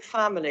supporting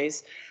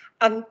families.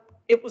 And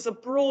it was a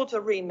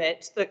broader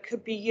remit that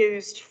could be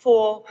used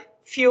for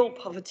fuel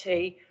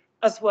poverty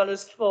as well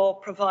as for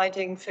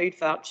providing food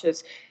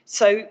vouchers.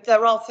 So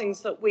there are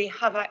things that we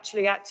have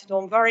actually acted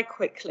on very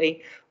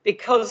quickly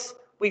because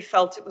we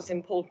felt it was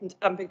important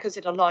and because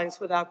it aligns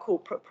with our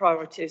corporate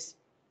priorities.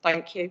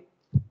 Thank you.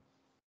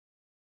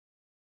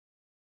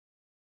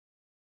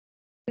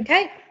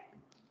 Okay,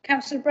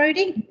 Councillor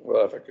Brodie.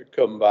 Well, if I could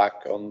come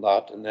back on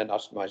that and then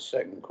ask my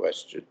second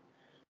question.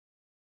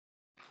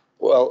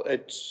 Well,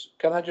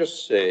 can I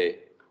just say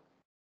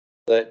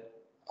that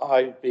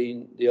I've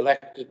been the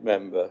elected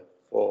member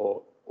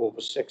for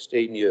over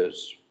 16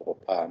 years for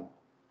Pan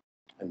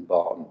and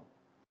Barton.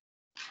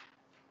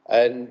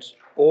 And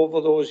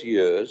over those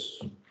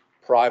years,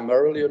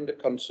 primarily under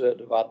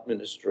Conservative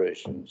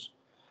administrations,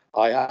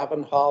 I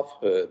haven't half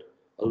heard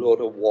a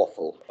load of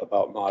waffle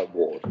about my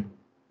ward.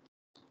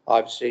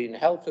 I've seen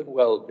health and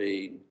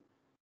well-being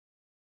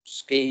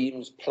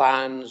schemes,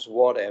 plans,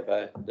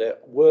 whatever,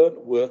 that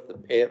weren't worth the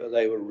paper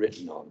they were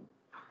written on.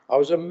 I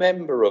was a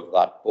member of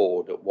that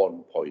board at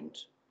one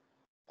point,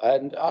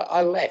 and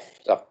I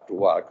left after a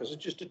while because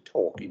it's just a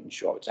talking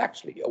shop. It's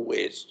actually a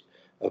waste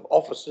of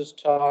officers'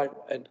 time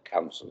and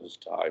councillors'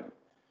 time.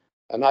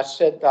 And I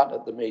said that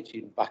at the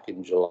meeting back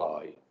in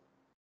July.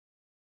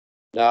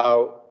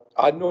 Now,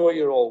 I know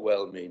you're all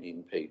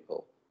well-meaning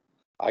people.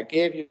 I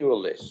gave you a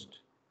list.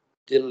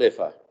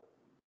 Deliver.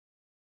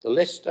 The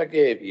list I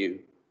gave you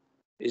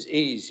is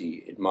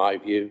easy, in my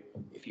view,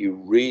 if you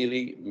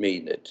really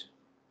mean it.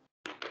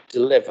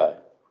 Deliver.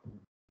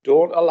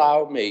 Don't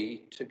allow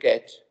me to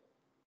get,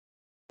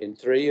 in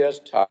 3 years'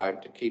 time,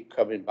 to keep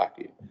coming back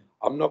in.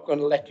 I'm not going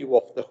to let you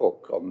off the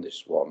hook on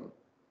this one,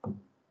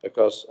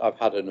 because I've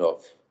had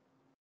enough.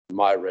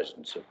 My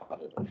residents have had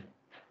enough.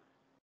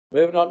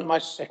 Moving on to my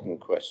second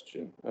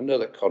question,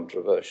 another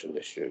controversial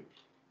issue.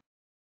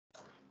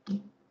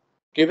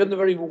 Given the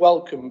very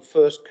welcome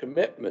first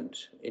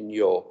commitment in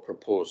your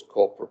proposed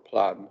corporate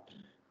plan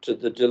to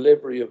the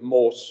delivery of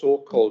more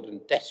so-called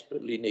and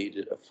desperately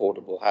needed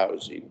affordable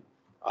housing,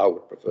 I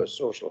would prefer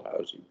social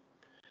housing,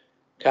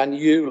 can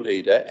you,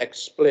 Leader,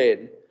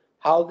 explain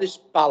how this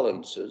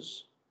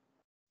balances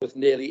with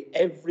nearly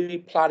every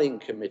planning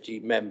committee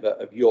member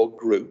of your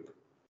group,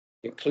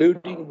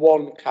 including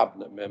one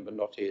cabinet member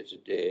not here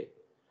today,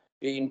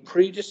 being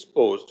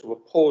predisposed to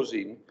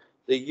opposing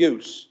the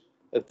use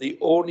of the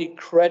only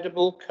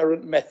credible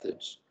current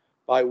methods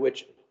by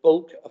which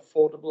bulk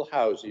affordable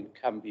housing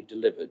can be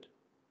delivered?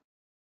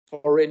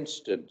 For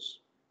instance,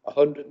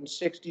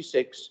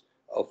 166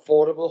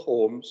 affordable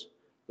homes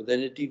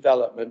within a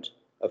development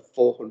of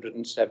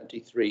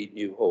 473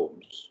 new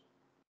homes.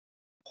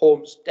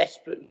 Homes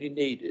desperately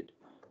needed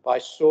by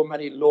so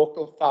many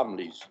local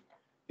families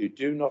who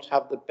do not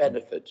have the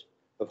benefit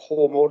of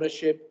home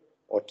ownership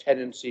or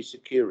tenancy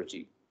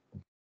security.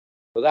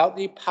 Without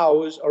the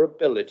powers or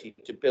ability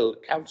to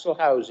build council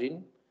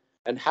housing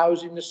and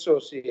housing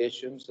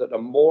associations that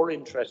are more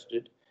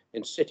interested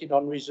in sitting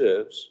on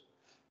reserves,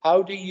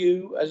 how do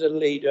you, as a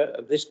leader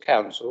of this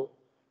council,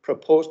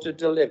 propose to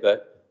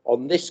deliver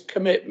on this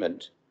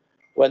commitment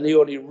when the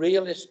only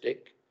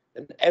realistic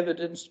and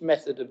evidenced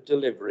method of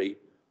delivery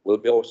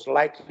will most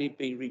likely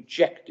be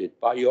rejected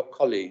by your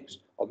colleagues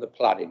on the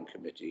planning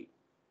committee?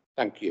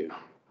 Thank you.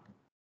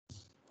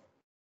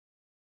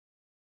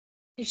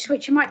 Could you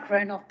switch your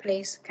microphone off,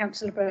 please,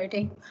 Councillor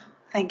Brodie?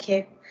 Thank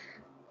you.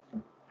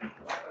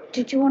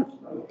 Did you want?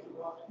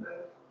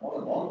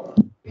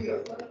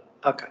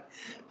 Okay.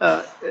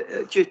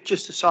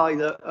 Just to say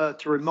that,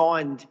 to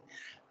remind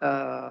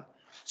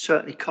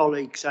certainly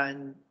colleagues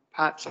and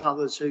perhaps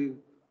others who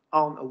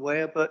aren't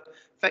aware, but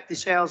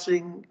Vectis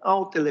Housing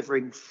are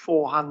delivering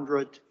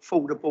 400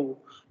 affordable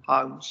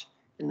homes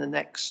in the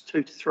next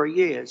 2 to 3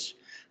 years,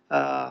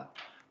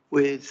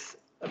 with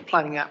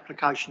planning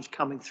applications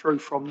coming through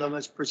from them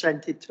as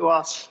presented to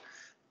us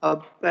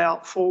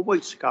about 4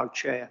 weeks ago,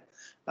 Chair.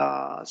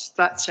 So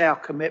that's our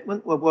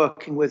commitment. We're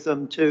working with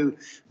them to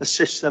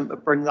assist them to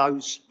bring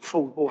those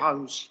affordable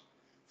homes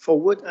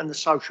forward, and the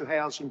social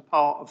housing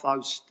part of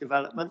those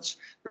developments.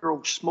 They're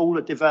all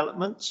smaller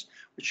developments,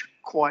 which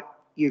are quite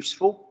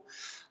useful.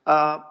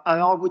 And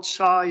I would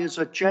say, as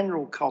a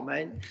general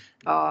comment,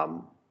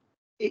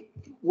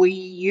 we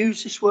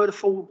use this word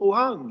affordable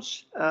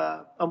homes,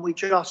 and we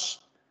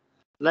just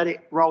let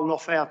it roll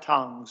off our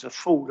tongues,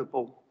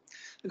 affordable.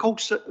 Of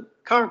course, at the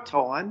current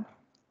time,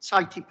 it's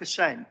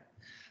 80%.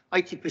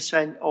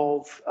 80%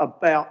 of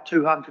about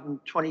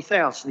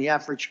 220,000, the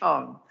average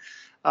home.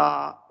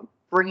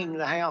 Bringing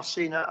the house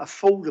in at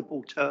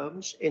affordable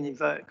terms, in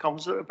inverted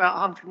commas, at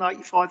about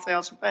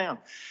 £185,000.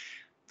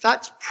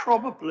 That's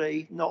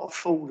probably not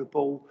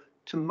affordable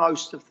to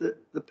most of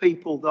the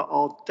people that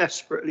are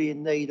desperately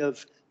in need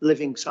of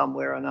living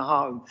somewhere in a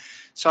home.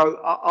 So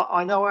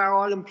I know our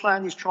island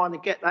plan is trying to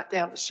get that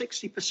down to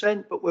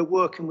 60%, but we're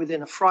working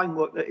within a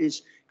framework that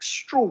is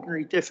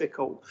extraordinarily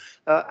difficult.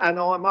 And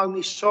I'm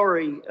only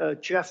sorry,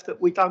 Jeff, that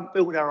we don't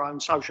build our own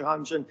social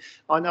homes. And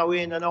I know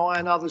Ian and I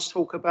and others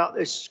talk about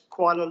this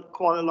quite a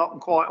lot and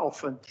quite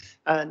often.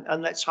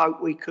 And let's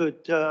hope we could,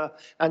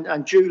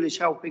 and Julie's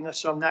helping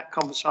us on that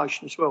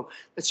conversation as well.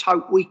 Let's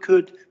hope we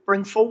could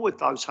bring forward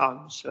those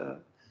homes,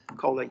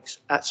 colleagues,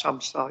 at some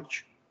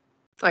stage.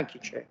 Thank you,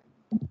 Chair.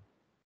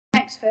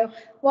 Thanks, Phil.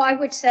 What I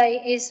would say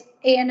is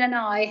Ian and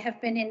I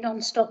have been in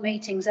non-stop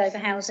meetings over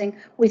housing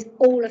with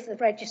all of the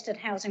registered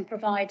housing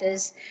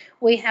providers.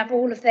 We have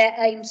all of their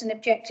aims and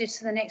objectives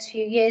for the next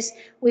few years.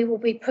 We will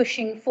be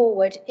pushing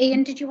forward.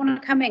 Ian, did you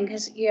want to come in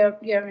because you're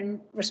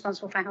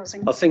responsible for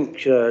housing? I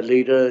think,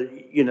 Leader,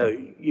 you know,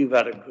 you've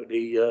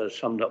adequately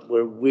summed up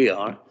where we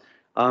are.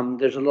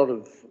 There's a lot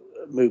of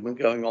movement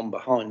going on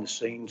behind the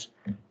scenes.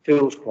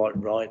 Phil's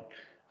quite right,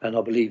 and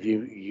I believe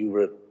you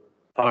were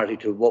party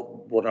to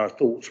what our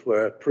thoughts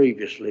were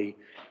previously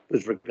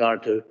with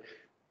regard to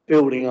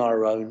building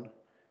our own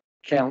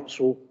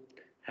council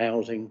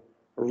housing,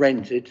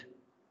 rented,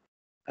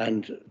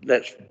 and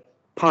let's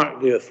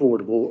park the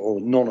affordable or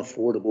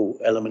non-affordable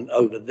element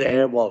over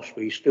there whilst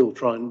we still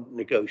try and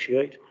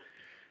negotiate.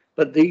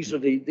 But these are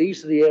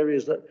the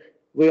areas that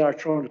we are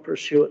trying to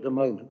pursue at the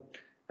moment,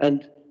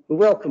 and we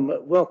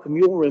welcome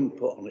your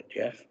input on it,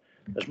 Jeff,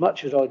 as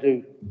much as I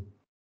do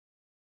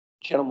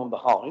gentlemen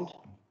behind.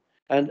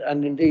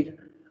 And indeed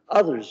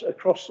others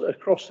across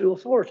the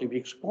authority,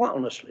 because quite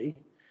honestly,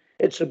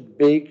 it's a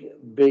big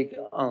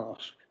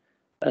ask.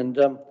 And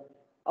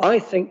I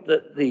think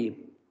that the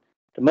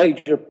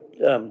major,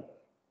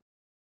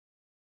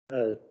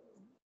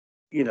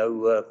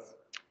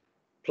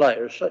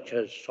 players such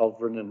as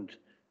Sovereign and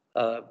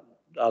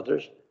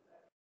others,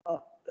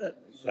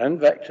 and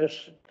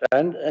Vectus,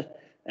 and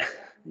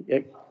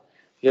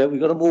yeah, we've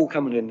got them all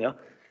coming in now,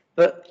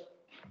 but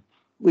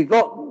we've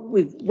got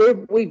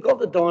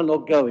the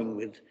dialogue going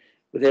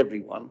with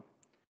everyone.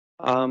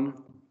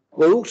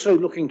 We're also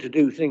looking to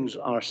do things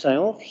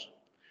ourselves.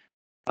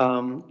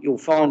 You'll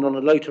find on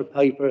a later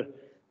paper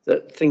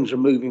that things are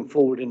moving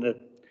forward in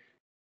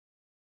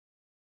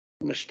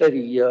a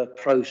steady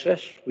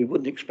process. We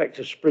wouldn't expect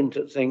to sprint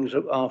at things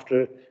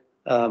after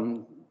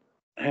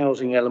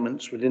housing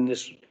elements within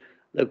this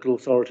local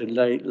authority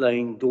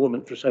laying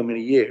dormant for so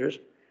many years,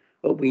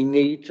 but we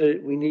need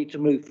to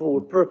move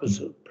forward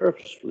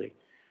purposefully.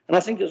 And I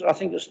think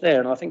it's there,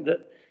 and I think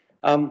that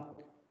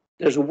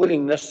there's a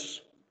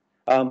willingness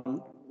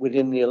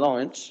within the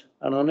alliance,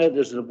 and I know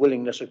there's a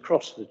willingness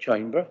across the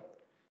chamber,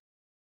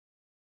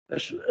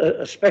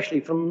 especially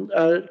from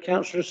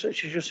councillors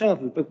such as yourself,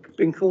 who've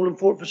been calling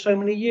for it for so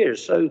many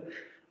years. So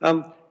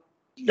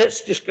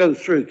let's just go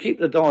through, keep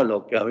the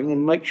dialogue going,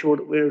 and make sure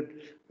that we're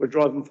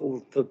driving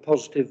forward for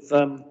positive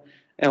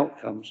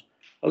outcomes.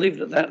 I'll leave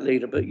it at that,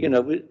 Leader. But you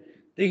know,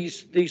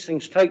 these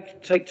things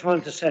take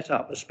time to set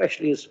up,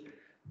 especially as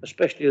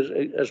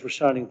we're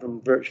starting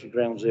from virtually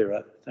ground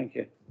zero. Thank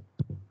you.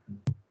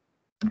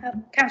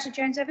 Councillor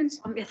Jones-Evans.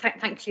 Yeah,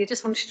 thank you.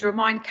 Just wanted to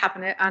remind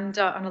Cabinet and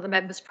other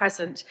members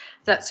present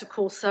that, of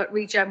course,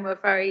 Regen were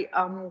very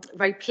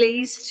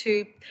pleased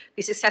to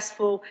be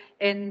successful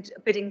in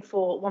bidding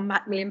for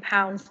 £1 million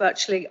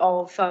virtually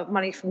of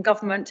money from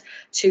government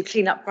to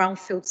clean up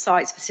brownfield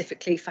sites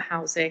specifically for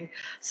housing.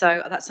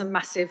 So that's a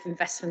massive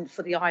investment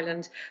for the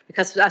island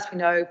because, as we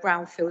know,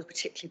 brownfield is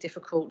particularly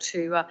difficult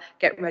to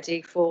get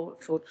ready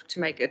to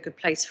make a good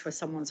place for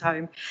someone's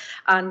home.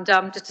 And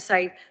just to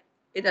say,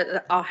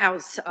 our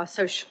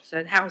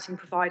social housing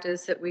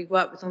providers that we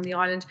work with on the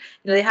island,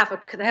 they have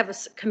a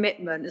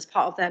commitment as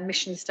part of their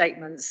mission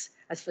statements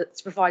to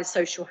provide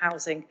social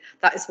housing.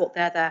 That is what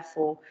they're there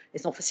for.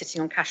 It's not for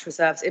sitting on cash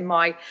reserves, in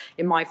my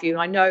view.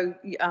 And I know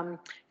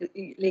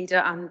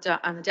Leader and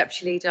the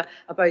Deputy Leader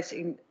are both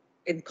in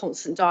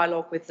constant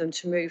dialogue with them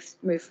to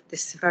move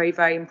this very,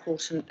 very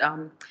important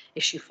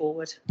issue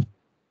forward.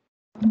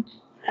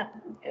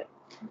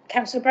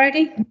 Councillor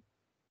Brodie.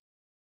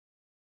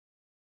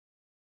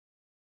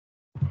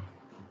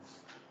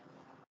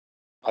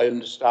 I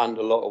understand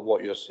a lot of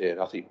what you're saying,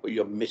 I think, but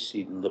you're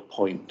missing the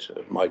point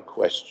of my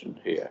question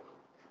here.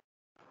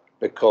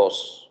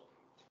 Because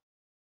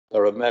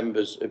there are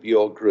members of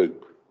your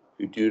group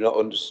who do not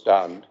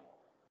understand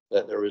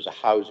that there is a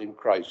housing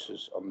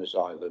crisis on this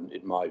island,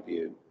 in my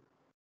view.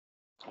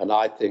 And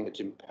I think it's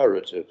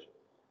imperative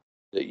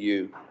that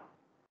you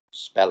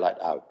spell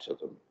it out to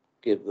them,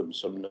 give them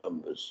some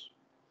numbers.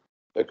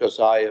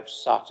 Because I have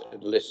sat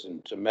and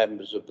listened to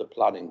members of the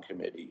planning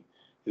committee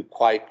who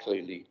quite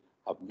clearly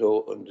have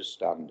no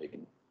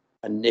understanding,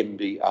 a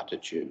NIMBY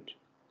attitude,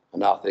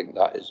 and I think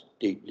that is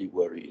deeply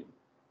worrying.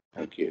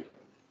 Thank you.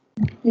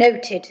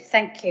 Noted,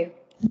 thank you.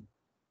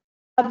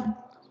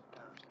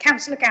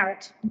 Councillor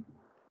Garrett.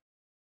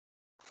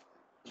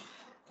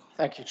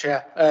 Thank you,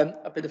 Chair.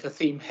 A bit of a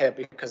theme here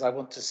because I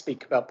want to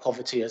speak about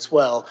poverty as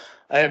well.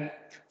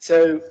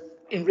 So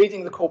in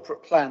reading the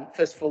corporate plan,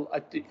 first of all,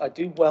 I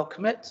do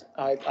welcome it.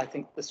 I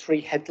think the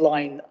three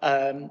headline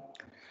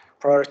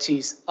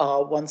priorities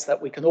are ones that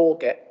we can all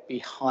get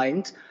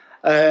behind.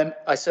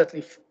 I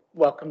certainly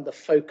welcome the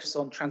focus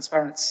on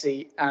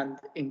transparency and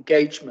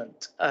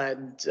engagement.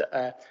 And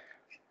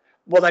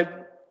what I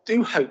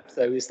do hope,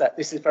 though, is that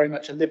this is very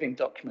much a living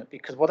document,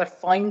 because what I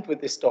find with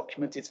this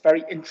document, it's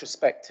very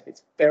introspective,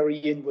 it's very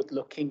inward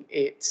looking.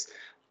 It's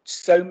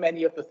so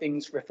many of the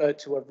things referred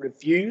to are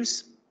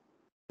reviews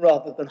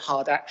rather than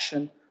hard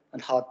action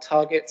and hard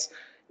targets.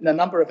 In a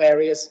number of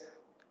areas,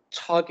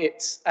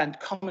 targets and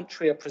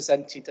commentary are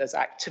presented as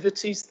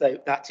activities, though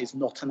that is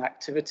not an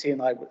activity,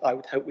 and I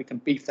would hope we can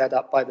beef that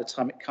up by the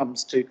time it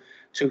comes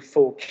to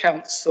full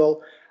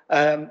council.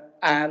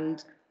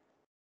 And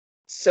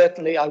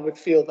certainly I would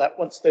feel that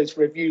once those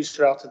reviews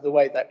are out of the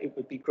way, that it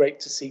would be great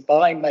to see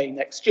by May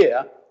next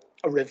year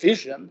a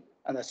revision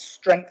and a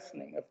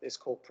strengthening of this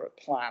corporate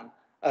plan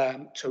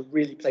to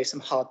really place some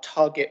hard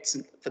targets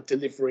for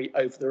delivery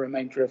over the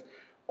remainder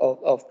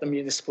of the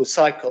municipal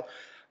cycle.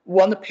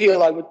 One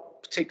appeal I would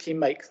particularly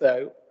make,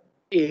 though,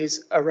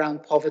 is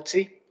around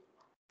poverty,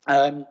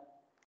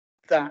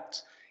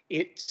 that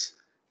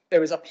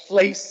there is a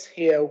place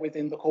here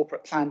within the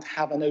corporate plan to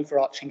have an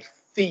overarching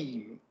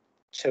theme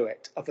to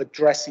it of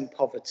addressing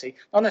poverty,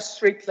 not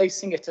necessarily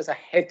placing it as a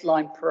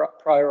headline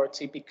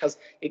priority because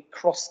it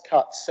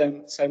cross-cuts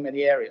so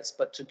many areas,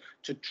 but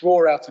to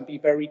draw out and be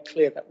very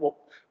clear that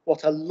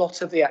what a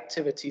lot of the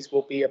activities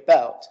will be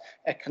about: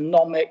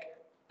 economic,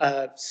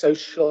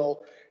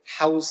 social,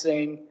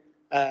 housing,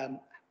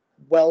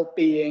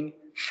 well-being,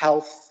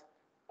 health.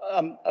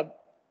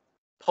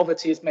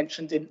 Poverty is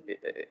mentioned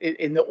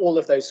in all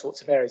of those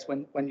sorts of areas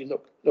when you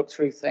look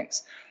through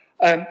things.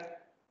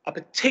 A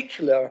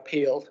particular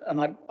appeal,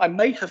 and I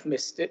may have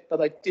missed it,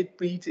 but I did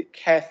read it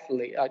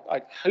carefully.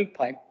 I hope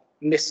I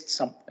missed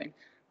something,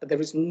 but there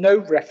was no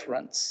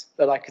reference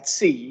that I could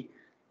see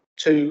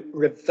to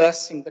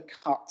reversing the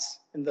cuts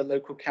in the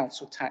local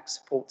council tax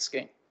support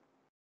scheme.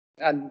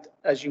 And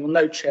as you will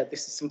know, Chair,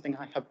 this is something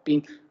I have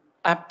been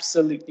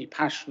absolutely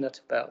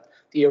passionate about.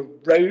 The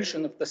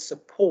erosion of the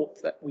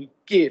support that we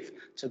give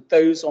to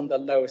those on the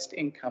lowest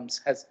incomes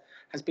has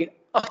been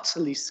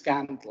utterly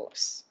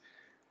scandalous.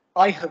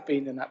 I have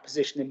been in that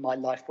position in my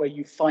life where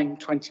you find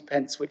 20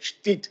 pence,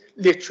 which did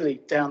literally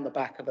down the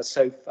back of a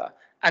sofa,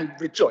 and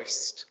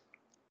rejoiced,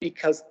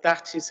 because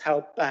that is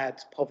how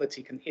bad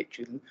poverty can hit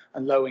you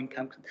and low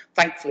income.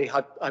 Thankfully,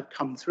 I've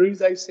come through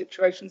those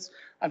situations.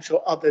 I'm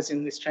sure others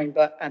in this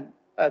chamber and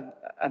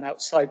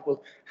outside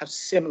will have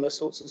similar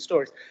sorts of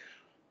stories.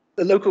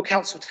 The local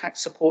council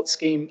tax support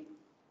scheme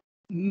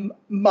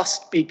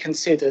must be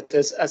considered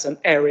as an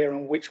area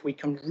in which we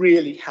can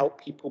really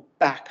help people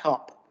back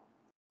up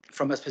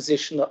from a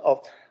position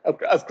of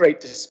great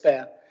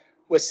despair.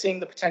 We're seeing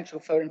the potential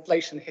for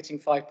inflation hitting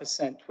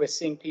 5%. We're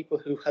seeing people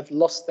who have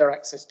lost their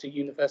access to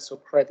universal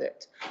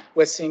credit.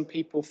 We're seeing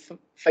people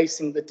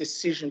facing the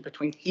decision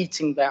between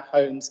heating their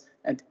homes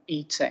and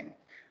eating.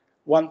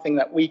 One thing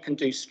that we can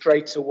do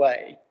straight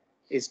away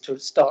is to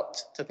start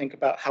to think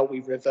about how we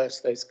reverse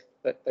those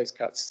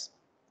cuts.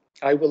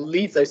 I will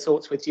leave those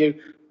thoughts with you,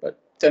 but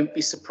don't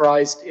be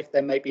surprised if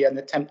there may be an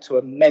attempt to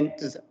amend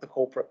the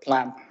corporate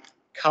plan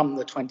come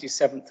the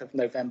 27th of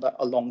November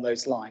along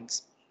those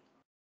lines.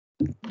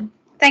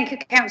 Thank you,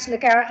 Councillor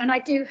Garrett, and I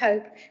do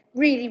hope,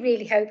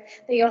 really hope,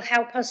 that you'll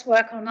help us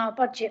work on our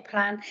budget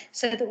plan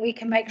so that we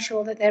can make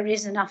sure that there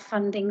is enough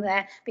funding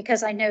there,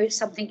 because I know it's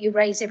something you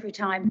raise every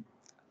time.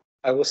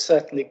 I will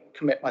certainly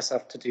commit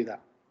myself to do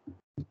that.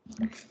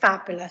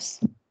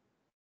 Fabulous.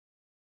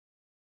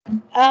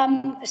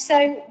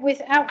 So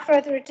without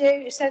further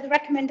ado, so the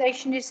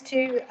recommendation is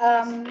to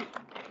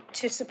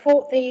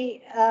support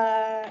the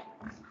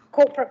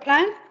corporate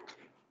plan.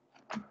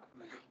 I'm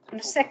going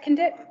to second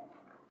it.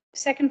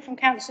 Second from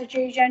Councillor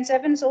Julie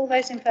Jones-Evans. All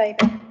those in favour?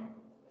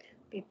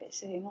 Be a bit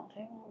silly not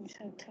to. It's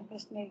going to take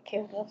us, nearly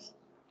killed us.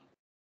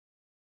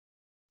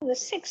 Well,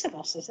 there's 6 of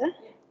us, is there?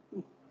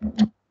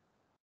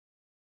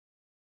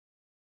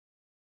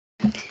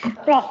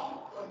 Right.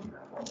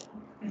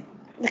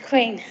 The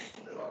Queen.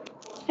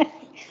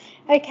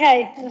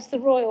 Okay, that's the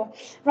Royal.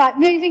 Right,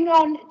 moving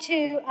on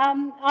to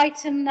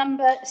item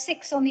number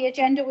 6 on the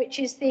agenda, which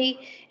is the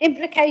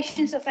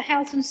implications of the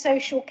Health and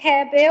Social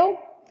Care Bill.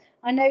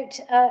 I note,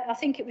 I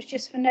think it was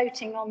just for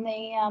noting on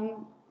the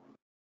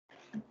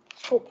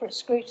corporate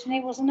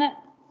scrutiny, wasn't it?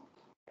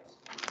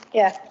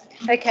 Yeah,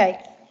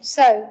 okay.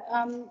 So,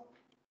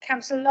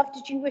 Councillor Love,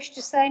 did you wish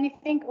to say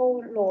anything,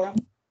 or Laura?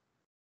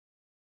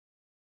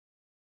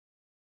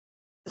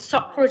 So,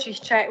 apologies,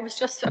 Chair. It was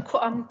just a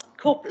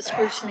corporate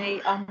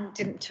scrutiny.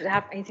 Didn't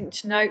have anything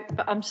to note,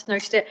 but just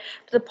noted it.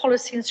 But the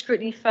policy and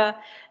scrutiny for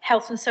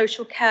health and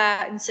social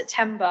care in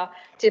September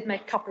did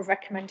make a couple of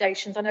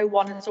recommendations. I know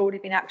one has already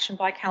been actioned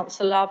by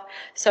Councillor Love,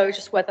 so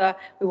just whether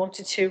we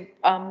wanted to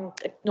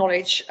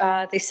acknowledge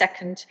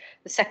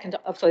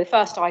the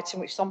first item,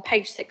 which is on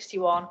page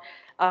 61.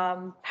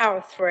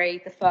 Para 3,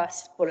 the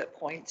first bullet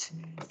point.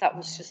 That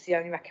was just the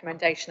only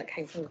recommendation that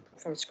came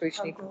from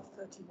scrutiny.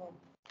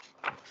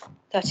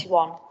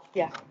 31,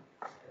 yeah.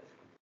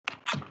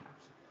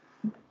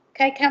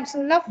 Okay,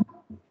 Councillor Love.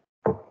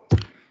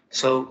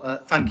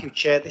 Thank you,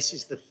 Chair. This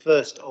is the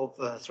first of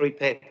three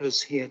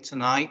papers here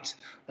tonight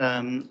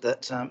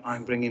that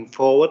I'm bringing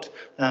forward,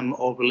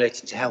 all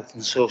related to health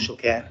and social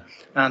care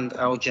and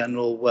our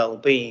general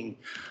well-being.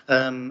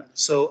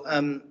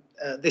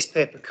 This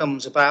paper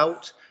comes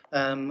about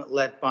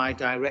led by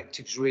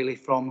directives really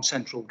from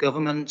central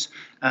government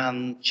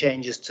and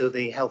changes to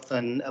the health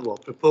and,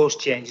 proposed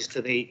changes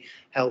to the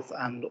health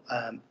and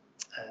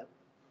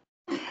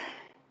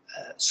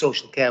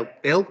social care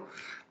bill.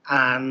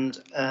 And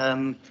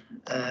there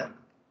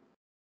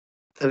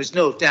is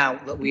no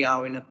doubt that we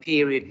are in a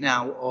period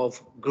now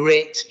of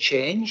great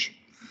change.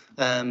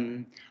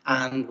 And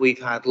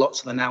we've had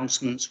lots of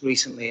announcements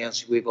recently,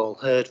 as we've all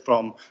heard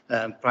from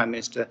Prime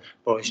Minister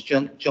Boris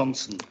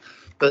Johnson.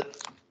 But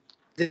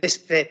this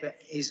paper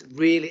is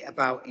really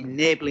about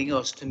enabling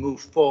us to move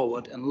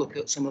forward and look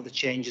at some of the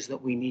changes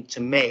that we need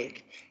to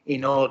make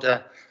in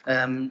order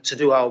to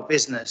do our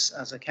business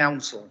as a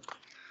council.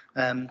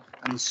 And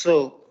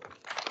so,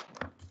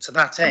 to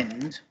that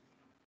end,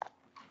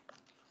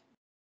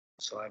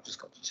 so I've just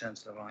got to turn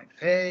to the right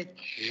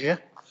page.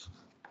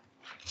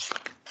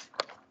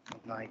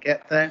 When I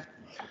get there,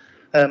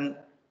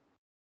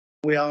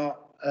 we are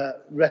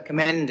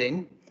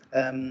recommending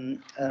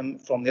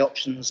from the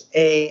options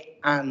A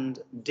and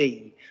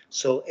D.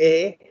 So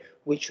A,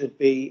 which would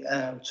be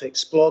to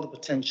explore the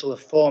potential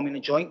of forming a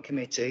joint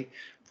committee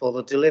for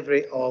the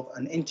delivery of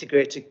an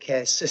integrated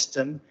care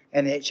system,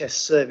 NHS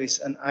service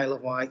and Isle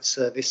of Wight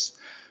service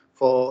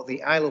for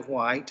the Isle of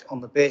Wight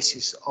on the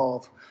basis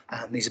of,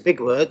 and these are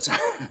big words,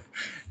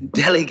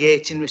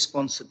 delegating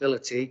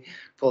responsibility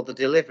for the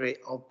delivery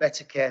of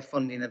better care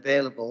funding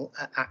available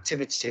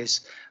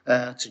activities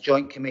to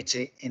joint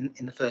committee in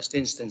the first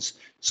instance.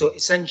 So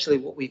essentially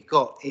what we've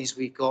got is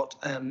we've got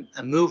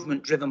a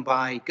movement driven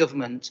by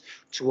government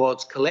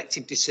towards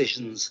collective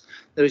decisions.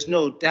 There is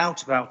no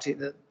doubt about it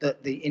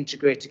that the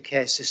integrated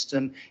care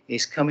system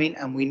is coming,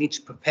 and we need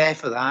to prepare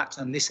for that,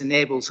 and this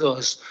enables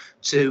us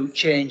to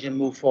change and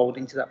move forward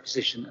into that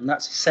position, and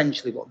that's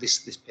essentially what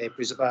this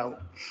paper is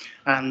about.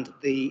 And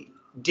the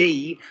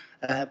D,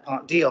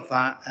 part D of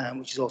that,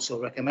 which is also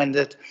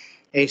recommended,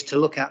 is to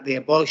look at the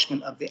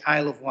abolishment of the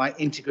Isle of Wight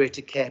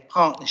Integrated Care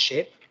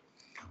Partnership,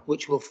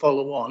 which will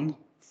follow on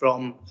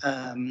from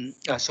the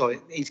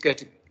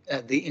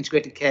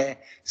integrated care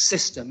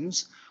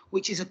systems,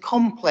 which is a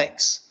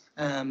complex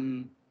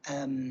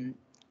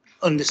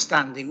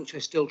understanding which we're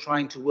still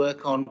trying to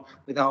work on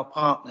with our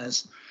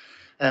partners,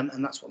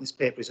 and that's what this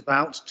paper is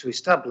about, to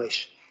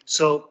establish.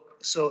 So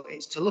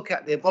it's to look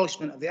at the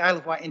abolishment of the Isle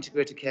of Wight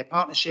Integrated Care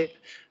Partnership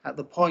at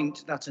the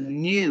point that a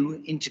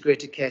new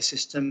integrated care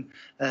system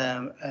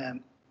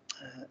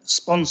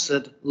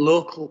sponsored,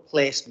 local,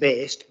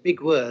 place-based,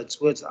 big words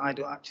that I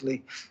don't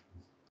actually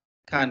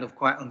kind of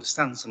quite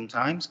understand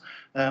sometimes,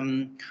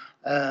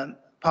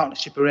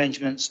 partnership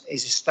arrangements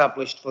is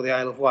established for the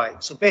Isle of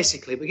Wight. So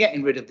basically we're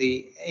getting rid of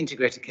the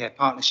integrated care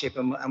partnership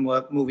and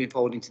we're moving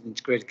forward into the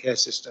integrated care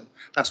system.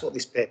 That's what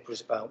this paper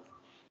is about.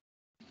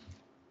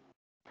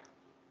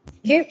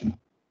 Thank you.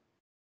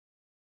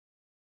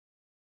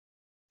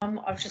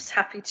 I was just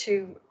happy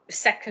to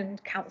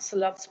second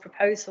Councillor Love's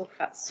proposal, if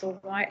that's all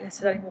right, unless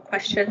there's any more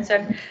questions,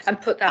 and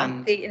put that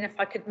and if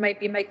I could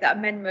maybe make that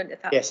amendment,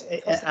 if that's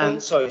possible.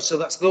 And sorry, so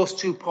that's those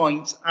 2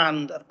 points,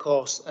 and of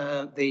course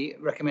the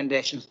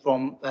recommendations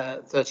from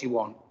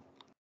 31.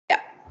 Yeah,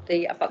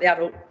 I've got the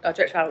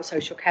Director of Adult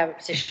Social Care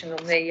position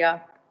on the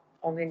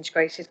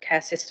integrated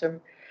care system,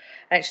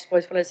 and as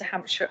well as the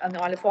Hampshire and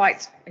the Isle of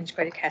Wight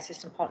integrated care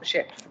system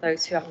partnership, for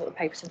those who haven't got the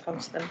papers in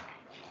front of them.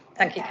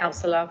 Thank you,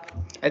 Councillor Love.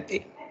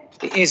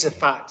 It is a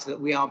fact that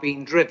we are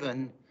being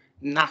driven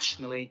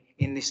nationally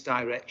in this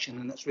direction,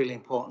 and that's really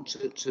important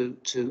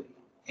to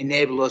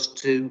enable us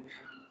to,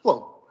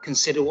 well,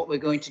 consider what we're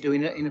going to do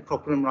in a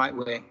proper and right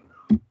way.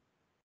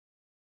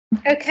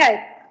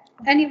 Okay.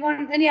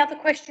 Any other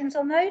questions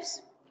on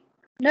those?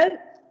 No?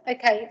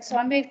 Okay, so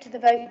I move to the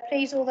vote,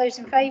 please. All those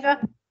in favour?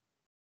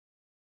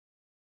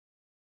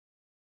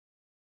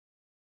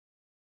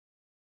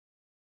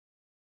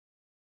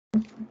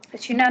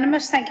 It's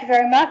unanimous. Thank you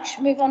very much.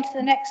 Move on to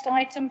the next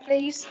item,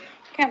 please.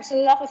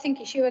 Councillor Love, I think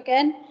it's you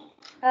again.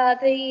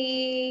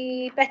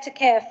 The Better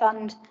Care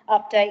Fund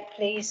update,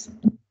 please.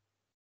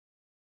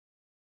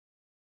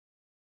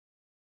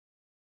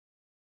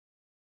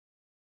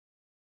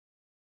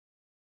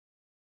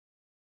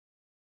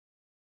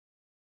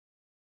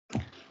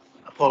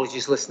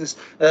 Apologies, listeners.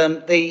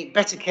 The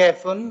Better Care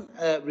Fund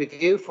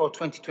review for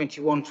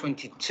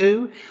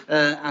 2021-22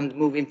 and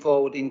moving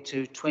forward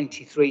into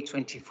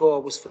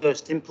 23-24 was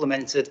first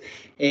implemented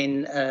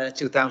in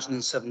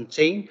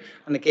 2017.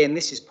 And again,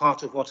 this is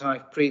part of what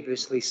I've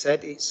previously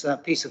said. It's a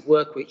piece of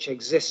work which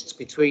exists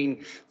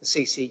between the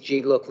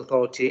CCG, local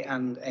authority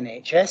and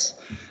NHS.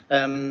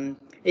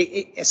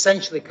 It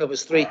essentially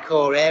covers 3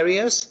 core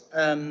areas,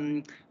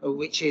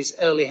 which is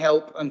early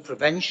help and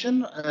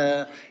prevention,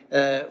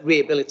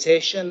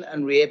 rehabilitation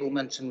and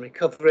reablement and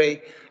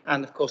recovery.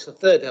 And of course, the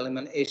third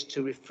element is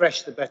to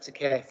refresh the Better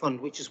Care Fund,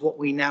 which is what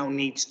we now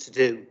need to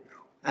do.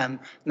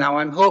 Now,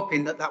 I'm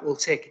hoping that will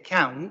take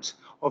account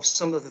of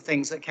some of the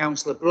things that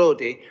Councillor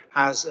Brodie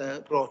has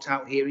brought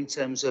out here in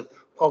terms of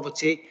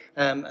poverty,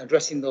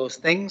 addressing those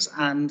things,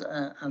 and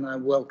I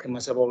welcome,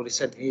 as I've already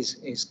said,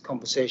 his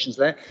conversations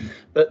there.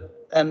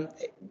 But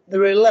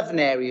there are 11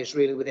 areas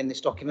really within this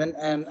document,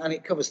 and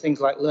it covers things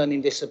like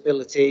learning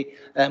disability,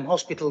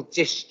 hospital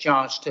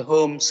discharge to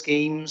home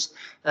schemes,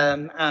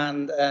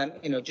 and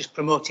just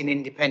promoting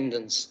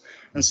independence.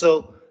 And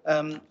so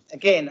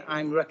again,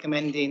 I'm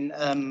recommending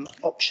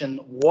option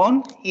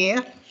 1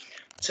 here,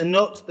 to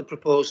note the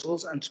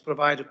proposals and to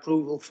provide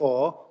approval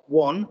for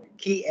 1,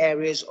 key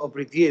areas of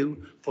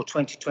review for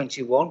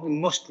 2021. We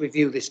must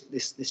review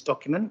this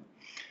document.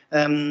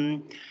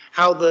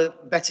 How the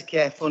Better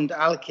Care Fund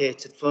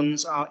allocated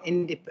funds are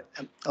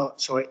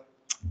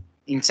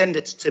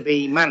intended to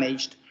be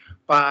managed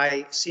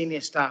by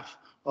senior staff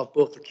of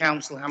both the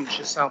Council,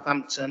 Hampshire,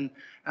 Southampton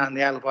and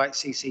the Isle of Wight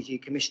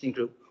CCG Commissioning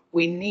Group.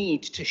 We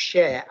need to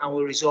share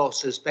our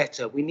resources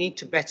better. We need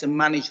to better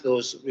manage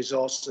those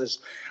resources,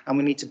 and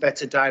we need to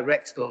better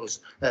direct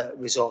those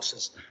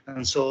resources.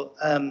 And so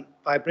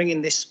by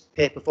bringing this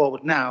paper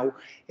forward now,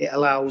 it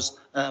allows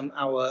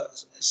our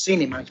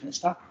senior management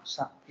staff,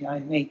 sat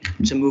behind me,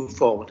 to move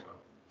forward.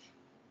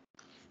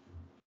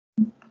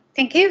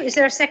 Thank you. Is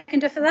there a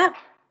seconder for that?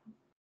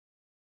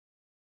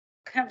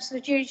 Councillor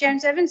Julie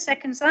Jones-Evans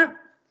seconds that.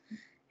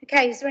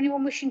 Okay, is there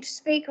anyone wishing to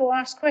speak or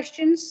ask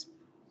questions?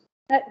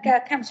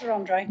 Councillor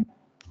Andre.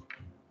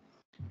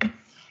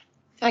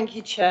 Thank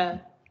you,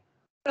 Chair.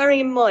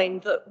 Bearing in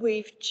mind that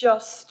we've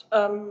just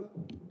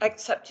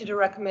accepted a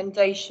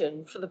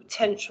recommendation for the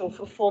potential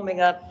for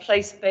forming a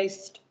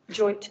place-based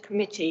joint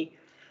committee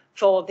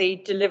for the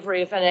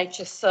delivery of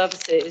NHS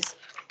services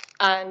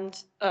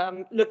and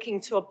looking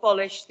to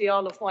abolish the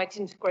Isle of Wight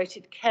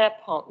Integrated Care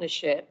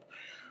Partnership,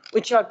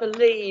 which I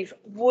believe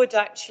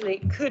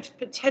could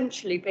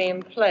potentially be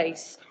in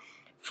place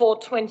for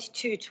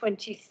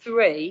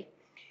 22-23.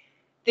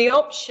 The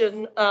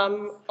option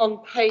on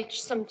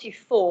page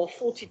 74,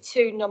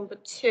 42, number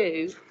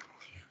 2,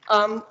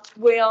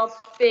 we are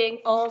being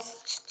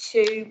asked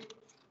to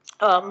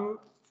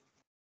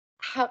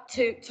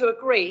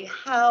agree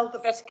how the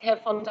Better Care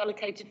Fund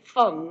allocated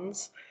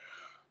funds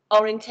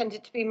are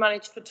intended to be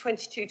managed for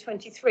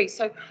 22-23.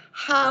 So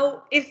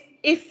how,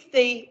 if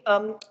the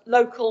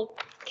local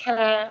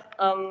care,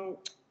 the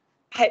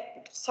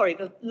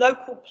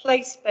local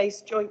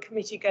place-based joint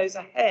committee goes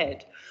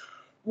ahead,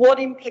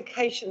 what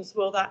implications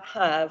will that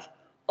have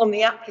on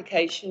the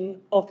application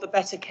of the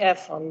Better Care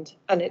Fund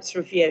and its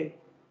review?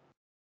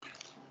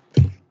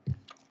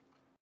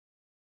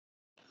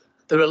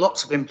 There are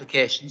lots of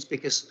implications,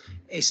 because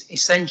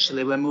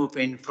essentially we're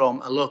moving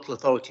from a local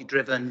authority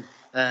driven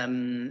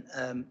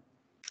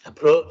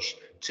approach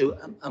to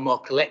a more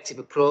collective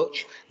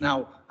approach.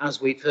 Now, as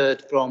we've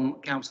heard from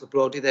Councillor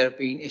Brodie, there have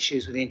been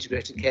issues with the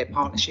Integrated Care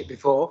Partnership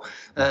before.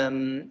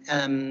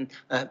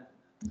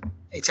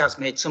 It has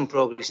made some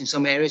progress in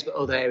some areas, but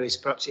other areas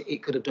perhaps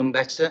it could have done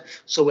better.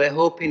 So we're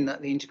hoping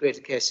that the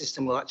integrated care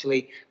system will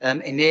actually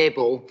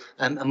enable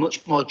a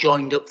much more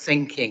joined up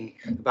thinking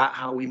about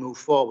how we move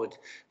forward.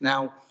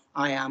 Now,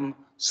 I am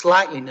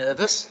slightly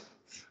nervous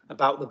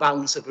about the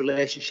balance of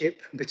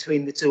relationship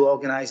between the two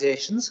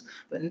organisations,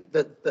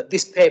 but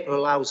this paper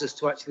allows us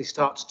to actually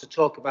start to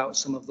talk about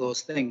some of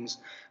those things,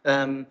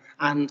 and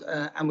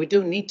we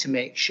do need to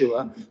make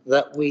sure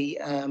that we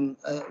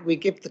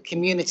give the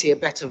community a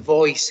better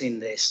voice in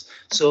this.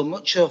 So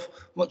much of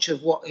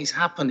what is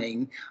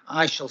happening,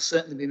 I shall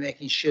certainly be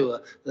making sure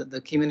that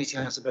the community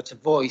has a better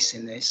voice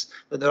in this,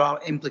 but there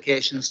are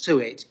implications to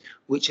it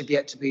which have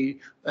yet to be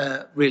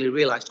really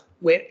realised.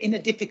 We're in a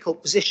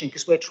difficult position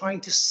because we're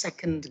trying to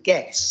second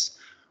guess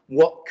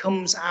what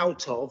comes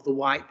out of the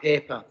white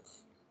paper.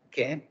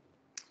 Okay,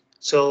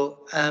 so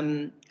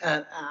and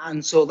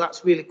so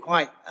that's really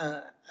quite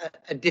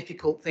a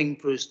difficult thing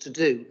for us to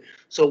do.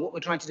 So what we're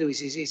trying to do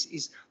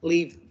is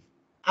leave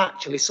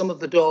actually some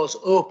of the doors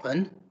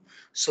open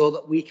so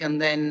that we can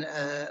then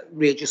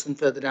readjust them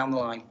further down the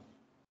line.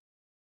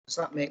 Does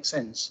that make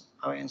sense?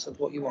 I answered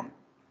what you want.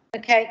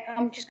 Okay,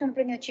 I'm just going to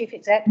bring the Chief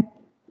Exec.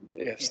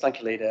 Yes, thank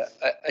you, Leader.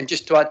 And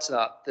just to add to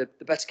that,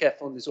 the Better Care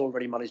Fund is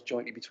already managed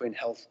jointly between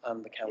Health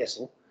and the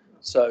Council.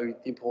 Yes. So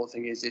the important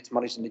thing is it's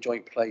managed in a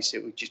joint place.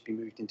 It would just be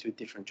moved into a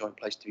different joint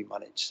place to be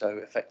managed. So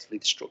effectively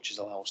the structures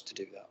allow us to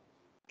do that.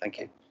 Thank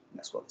you.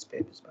 That's what this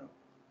paper is about.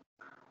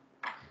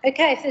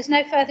 Okay, if there's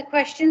no further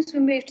questions,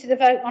 we'll move to the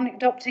vote on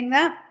adopting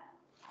that.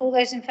 All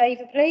those in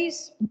favour,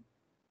 please.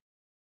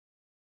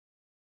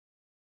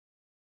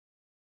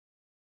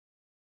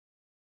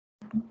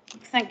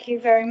 Thank you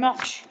very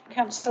much,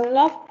 Councillor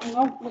Love. Hang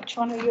on, which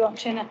one are you up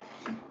to now?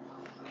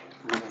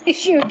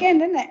 It's you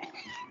again, isn't it?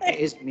 It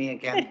is me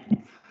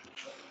again.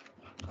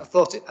 I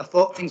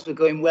thought things were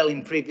going well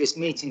in previous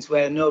meetings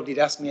where nobody had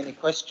asked me any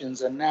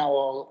questions, and now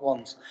all at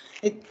once.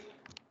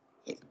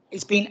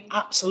 It's been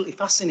absolutely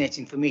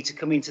fascinating for me to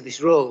come into this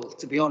role,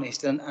 to be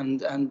honest, and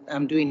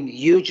I'm doing a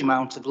huge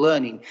amount of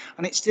learning,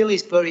 and it still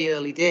is very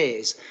early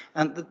days.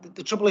 And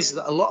the trouble is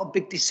that a lot of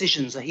big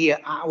decisions are here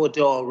at our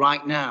door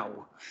right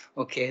now.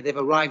 Okay, they've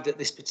arrived at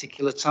this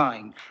particular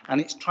time, and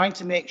it's trying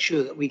to make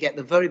sure that we get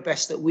the very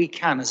best that we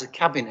can as a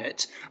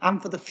cabinet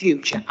and for the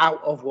future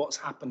out of what's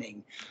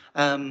happening.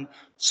 The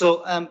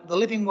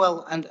Living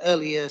Well and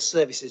Early Years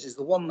Services is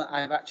the one that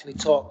I've actually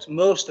talked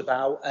most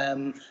about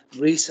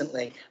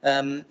recently.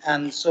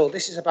 And so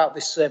this is about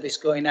this service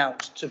going out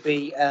to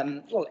be,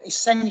 well,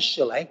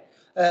 essentially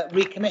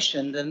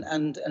recommissioned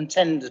and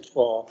tendered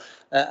for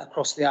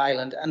across the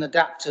island and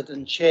adapted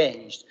and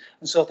changed.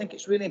 And so I think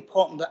it's really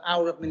important that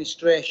our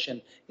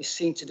administration is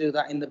seen to do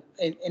that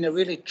in a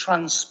really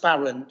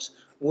transparent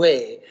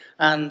way.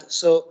 And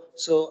so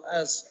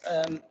as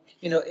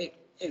you know,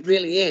 it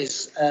really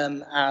is,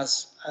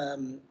 as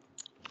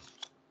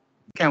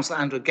Councillor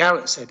Andrew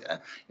Garrett said,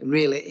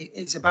 really,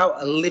 it's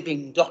about a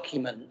living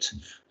document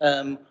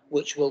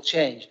which will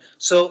change.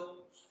 So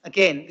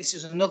again, this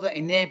is another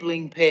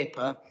enabling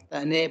paper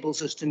that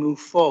enables us to move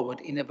forward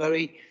in a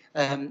very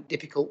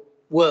difficult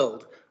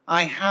world.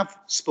 I have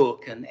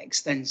spoken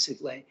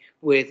extensively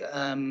with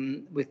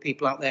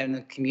people out there in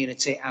the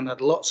community and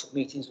had lots of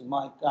meetings with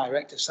my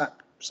director sat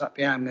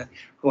behind me,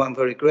 who I'm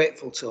very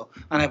grateful to.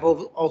 And I've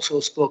also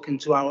spoken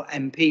to our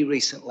MP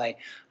recently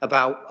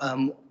about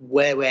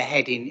where we're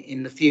heading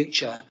in the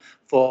future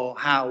for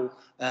how,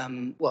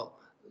 well,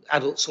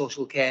 adult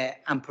social care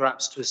and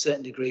perhaps to a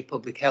certain degree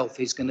public health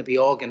is going to be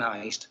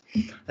organised.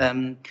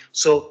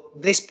 So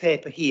this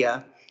paper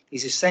here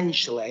is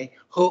essentially,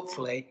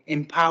 hopefully,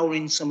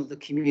 empowering some of the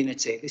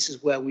community. This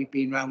is where we've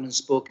been round and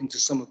spoken to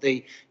some of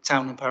the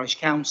town and parish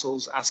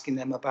councils, asking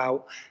them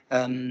about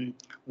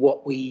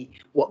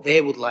what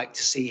they would like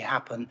to see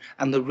happen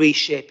and the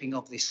reshaping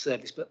of this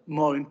service. But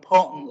more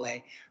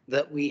importantly,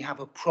 that we have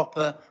a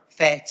proper,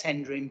 fair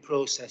tendering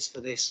process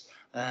for this,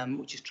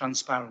 which is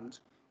transparent.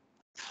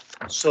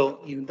 So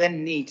you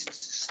then need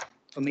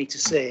for me to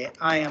say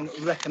I am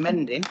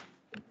recommending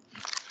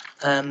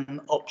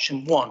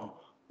option 1,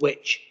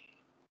 which.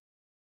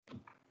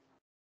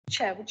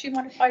 Chair, would you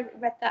mind if I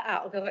read that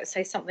out? I'm going to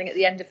say something at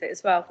the end of it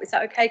as well. Is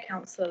that okay,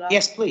 Councillor?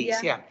 Yes, please.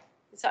 Yeah.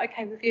 Is that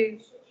okay with you?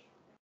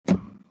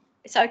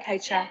 Is that okay,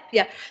 Chair?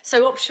 Yeah.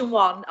 So option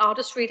 1, I'll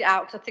just read it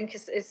out because I think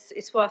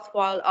it's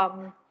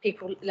worthwhile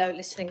people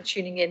listening,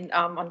 tuning in,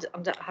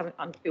 having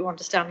a bit more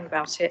understanding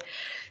about it.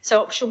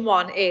 So option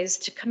 1 is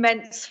to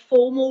commence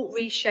formal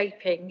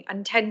reshaping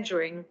and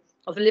tendering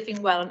of the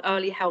Living Well and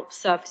Early Help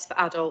Service for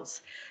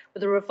adults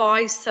with a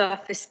revised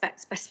service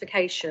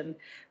specification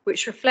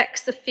which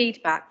reflects the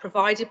feedback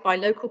provided by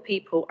local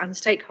people and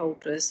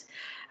stakeholders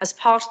as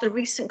part of the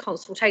recent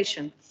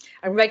consultation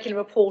and regular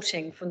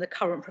reporting from the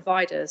current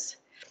providers.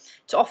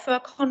 To offer a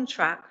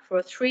contract for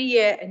a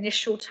 3-year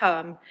initial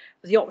term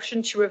with the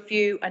option to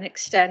review and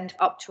extend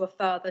up to a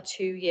further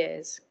 2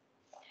 years.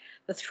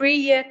 The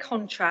 3-year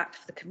contract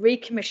for the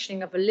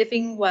recommissioning of a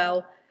Living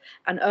Well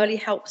and Early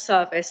Help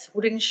service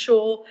would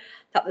ensure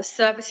that the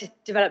service is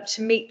developed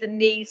to meet the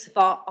needs of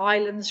our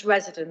island's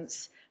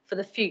residents for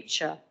the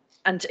future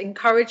and to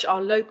encourage our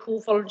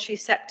local voluntary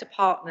sector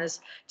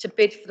partners to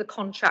bid for the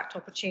contract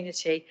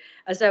opportunity,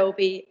 as there will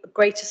be a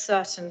greater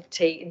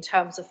certainty in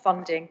terms of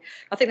funding.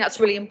 I think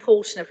that's really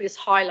important. If we just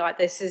highlight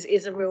this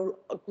is a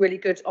really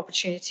good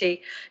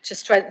opportunity to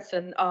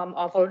strengthen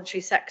our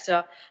voluntary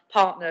sector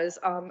partners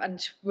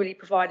and really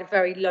provide a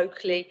very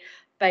locally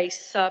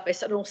based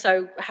service, and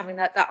also having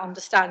that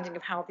understanding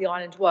of how the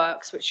island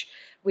works, which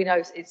we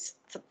know it's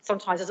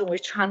sometimes doesn't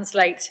always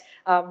translate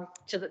to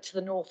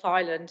the North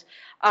Island.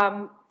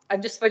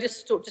 And if I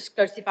just go to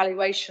the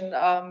evaluation,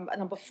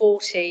 number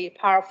 40,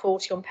 para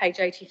 40 on page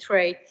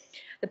 83,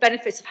 the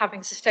benefits of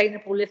having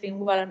sustainable living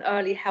well and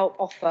early help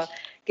offer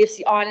gives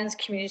the island's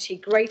community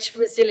greater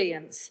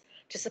resilience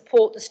to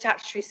support the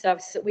statutory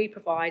services that we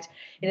provide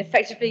in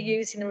effectively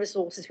using the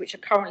resources which are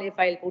currently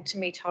available to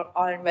meet our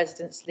island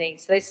residents'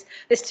 needs. So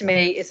this to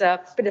me is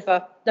a bit of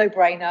a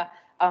no-brainer,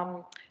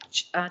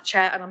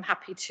 Chair, and I'm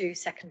happy to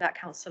second that,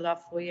 Councillor,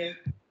 for you.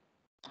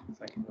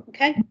 Thank you.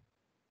 Okay.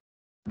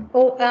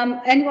 Or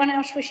anyone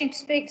else wishing to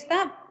speak to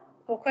that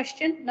or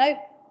question? No?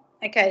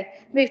 Okay,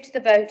 move to the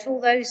vote. All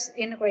those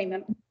in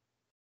agreement?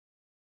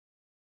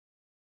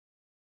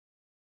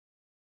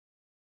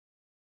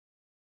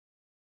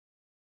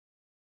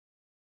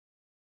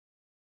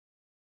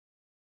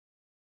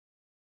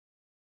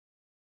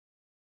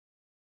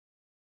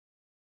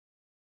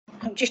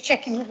 I'm just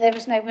checking that there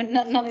was none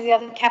of the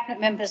other cabinet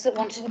members that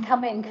wanted to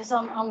come in, because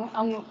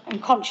I'm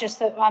conscious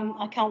that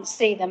I can't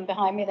see them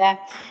behind me there.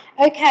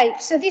 Okay,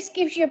 so this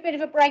gives you a bit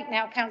of a break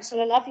now,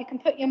 Councillor Love. You can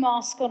put your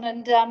mask on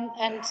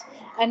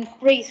and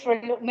breathe for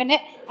a little minute.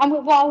 And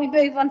while we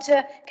move on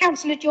to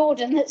Councillor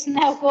Jordan, that's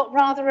now got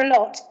rather a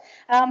lot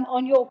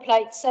on your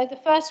plate. So the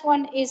first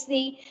one is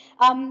the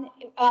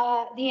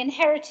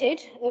inherited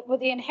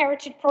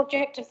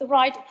project of the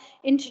Ryde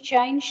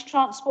Interchange,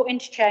 transport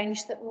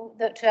interchange that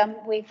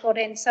we've got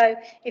in. So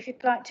if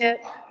you'd like to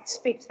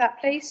speak to that,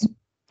 please.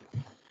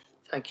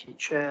 Thank you,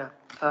 Chair.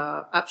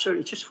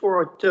 Absolutely. Just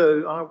before I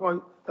do,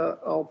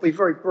 I'll be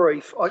very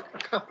brief. A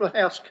couple of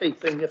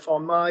housekeeping, if I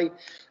may.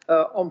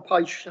 On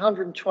page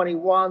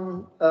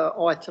 121,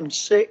 item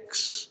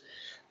 6,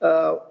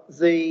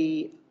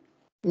 The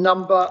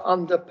number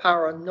under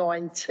para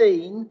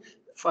 19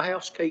 for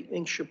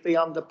housekeeping should be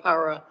under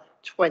para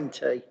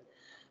 20.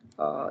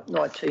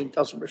 19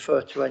 doesn't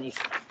refer to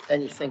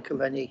anything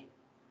of any.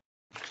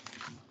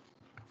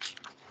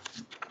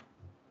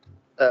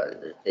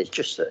 It's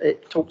just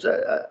it talks.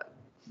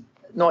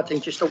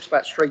 19 just talks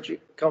about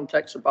strategic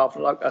context above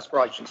and local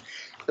aspirations.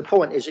 The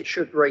point is it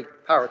should read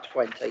para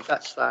 20.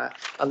 That's that.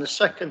 And the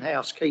second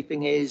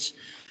housekeeping is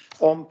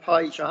on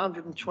page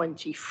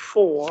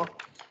 124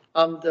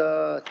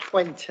 under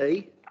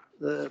 20.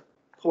 The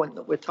point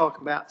that we're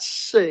talking about,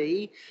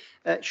 C.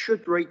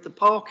 Should read the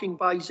parking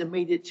bays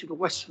immediate to the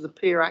west of the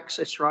pier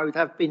access road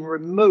have been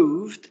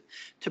removed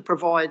to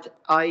provide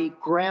a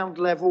ground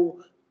level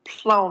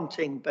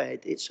planting bed.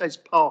 It says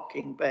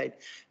parking bed.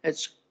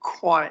 It's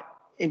quite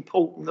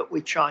important that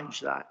we change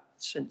that,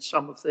 since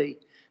some of the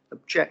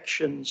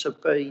objections have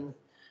been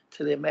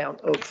to the amount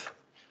of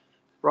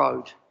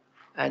road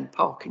and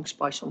parking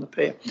space on the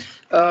pier.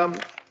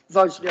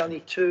 Those are the only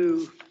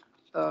two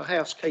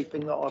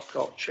housekeeping that I've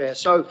got, Chair.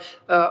 So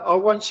I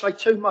won't say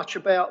too much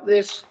about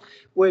this.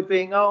 We're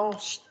being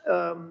asked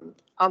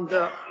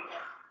under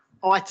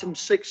item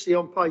 60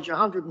 on page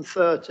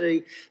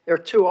 130, there are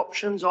two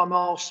options. I'm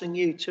asking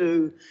you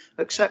to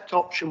accept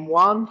option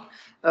 1.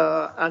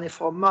 And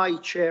if I may,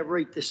 Chair,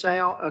 read this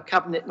out.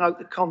 Cabinet note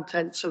the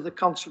contents of the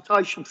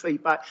consultation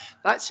feedback.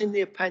 That's in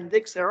the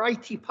appendix. There are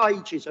 80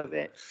 pages of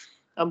it.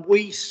 And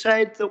we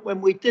said that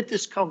when we did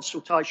this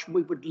consultation,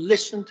 we would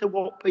listen to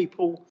what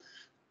people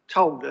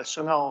told us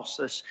and asked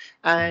us,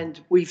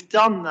 and we've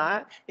done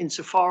that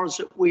insofar as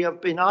that we have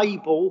been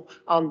able,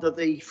 under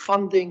the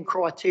funding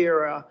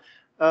criteria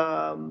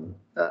and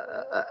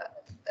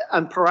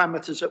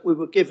parameters that we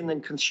were given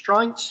and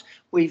constraints,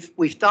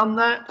 we've done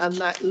that, and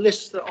that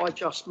list that I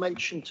just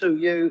mentioned to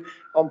you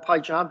on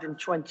page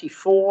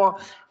 124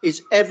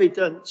 is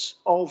evidence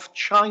of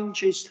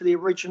changes to the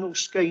original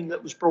scheme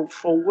that was brought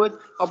forward.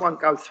 I won't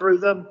go through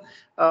them,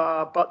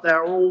 but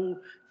they're all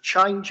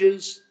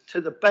changes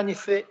to the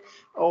benefit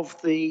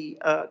of the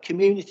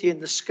community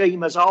and the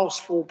scheme as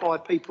asked for by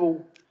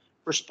people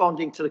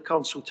responding to the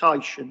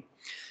consultation.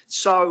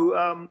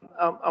 So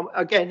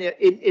again,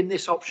 in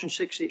this option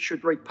 60, it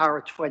should read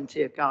para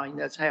 20 again.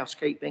 That's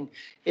housekeeping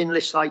in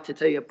list A to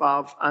D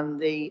above, and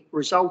the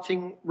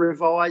resulting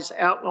revised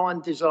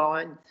outline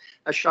design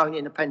as shown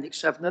in appendix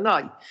 7 and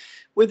 8.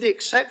 With the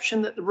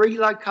exception that the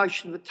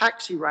relocation of the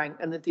taxi rank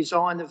and the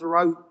design of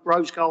the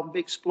rose garden be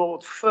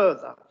explored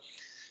further.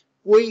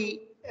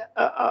 We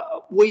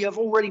have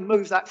already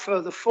moved that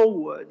further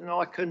forward, and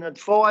I can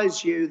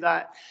advise you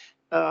that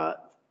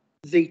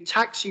the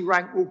taxi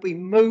rank will be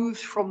moved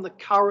from the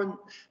current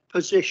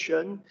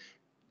position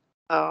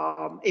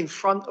in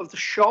front of the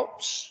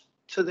shops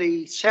to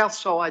the south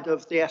side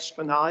of the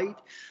esplanade.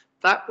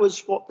 That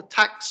was what the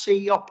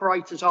taxi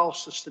operators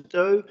asked us to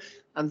do,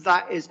 and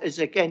that is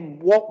again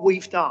what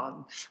we've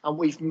done, and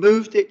we've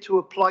moved it to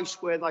a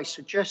place where they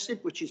suggested,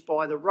 which is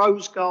by the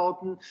rose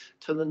garden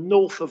to the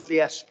north of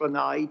the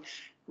esplanade,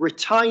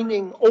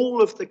 retaining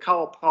all of the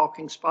car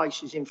parking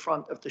spaces in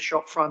front of the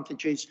shop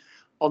frontages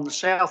on the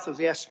south of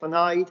the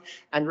esplanade,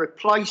 and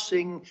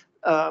replacing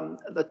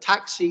the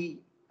taxi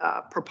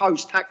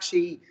proposed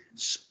taxi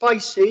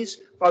spaces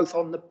both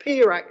on the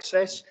pier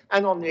access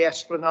and on the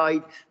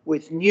esplanade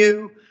with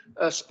new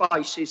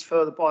spaces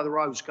further by the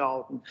rose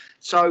garden.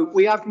 So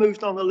we have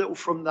moved on a little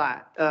from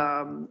that,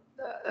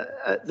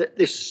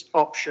 this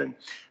option,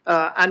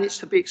 and it's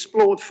to be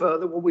explored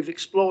further. Well, we've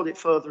explored it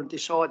further and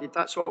decided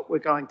that's what we're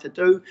going to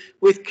do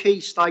with key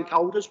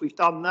stakeholders. We've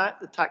done that,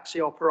 the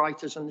taxi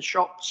operators and the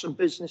shops and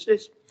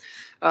businesses,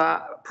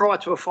 prior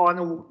to a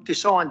final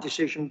design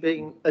decision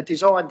being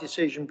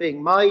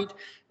made,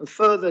 and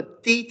further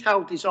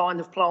detailed design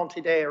of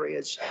planted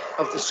areas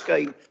of the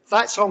scheme.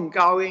 That's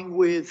ongoing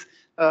with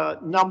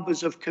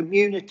numbers of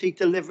community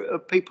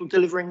people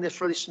delivering this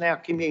for this in our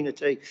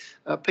community.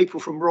 People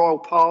from Royal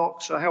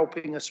Parks are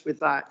helping us with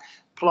that,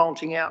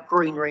 planting out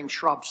greenery and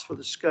shrubs for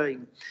the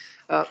scheme.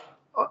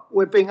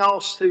 We're being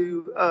asked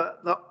to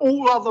that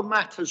all other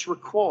matters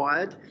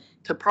required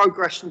to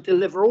progress and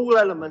deliver all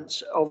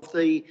elements of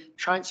the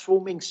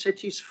Transforming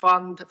Cities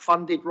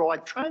funded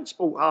Ryde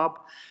Transport Hub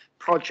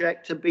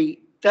project to be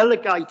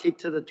delegated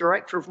to the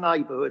Director of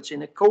Neighbourhoods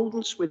in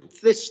accordance with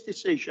this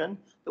decision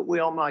that we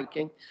are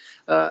making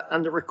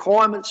and the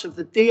requirements of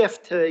the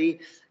DFT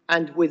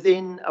and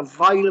within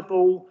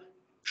available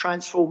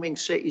Transforming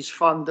Cities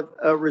Fund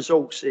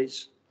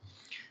resources.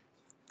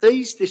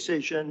 These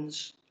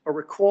decisions are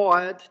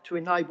required to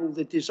enable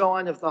the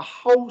design of the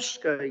whole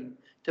scheme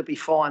to be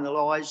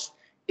finalised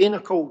in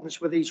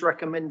accordance with these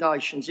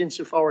recommendations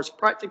insofar as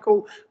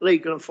practical,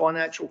 legal and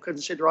financial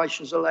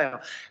considerations allow.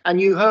 And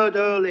you heard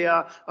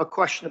earlier a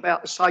question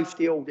about the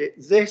safety audit.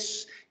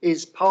 This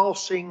is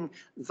passing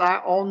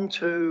that on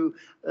to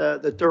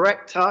the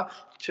director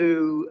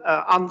to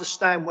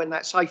understand when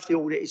that safety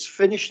audit is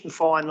finished and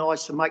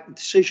finalised, to make the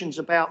decisions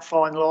about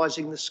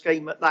finalising the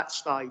scheme at that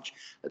stage.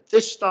 At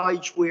this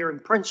stage, we're in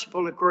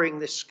principle agreeing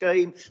this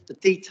scheme. The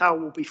detail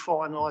will be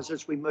finalised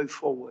as we move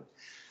forward.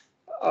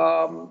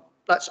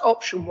 That's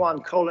option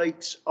one,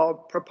 colleagues. I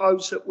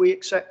propose that we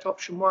accept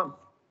option one.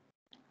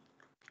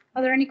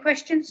 Are there any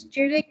questions,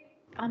 Julie?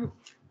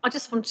 I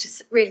just wanted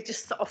to really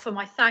just offer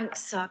my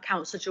thanks,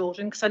 Councillor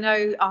Jordan, because I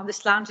know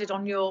this landed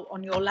on your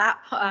lap,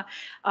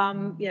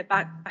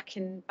 back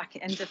in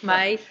end of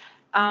May,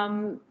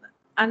 and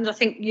I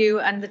think you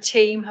and the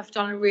team have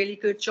done a really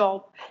good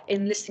job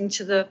in listening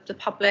to the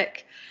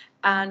public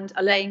and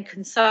allaying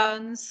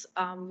concerns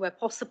where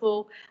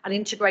possible and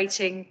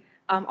integrating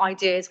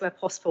ideas where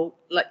possible,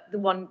 like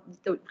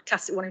the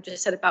classic one you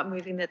just said about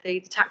moving the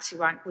taxi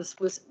rank was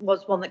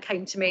one that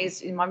came to me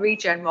as in my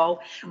regen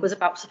role, was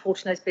about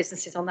supporting those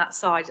businesses on that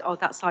side of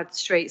the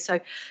street. So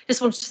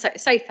just wanted to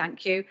say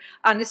thank you.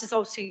 And this is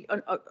obviously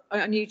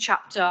a new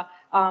chapter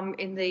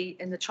in the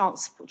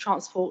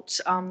transport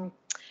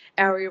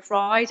area of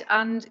Ryde,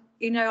 and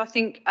I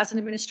think as an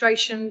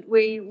administration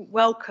we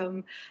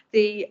welcome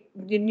the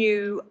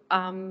new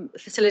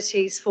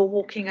facilities for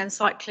walking and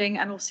cycling,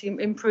 and also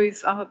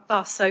improve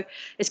bus. So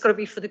it's got to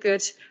be for the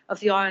good of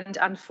the island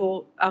and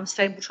for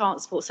sustainable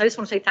transport. So I just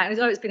want to say thank you.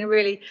 I know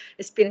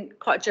it's been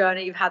quite a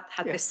journey you've had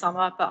this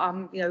summer, but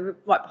we're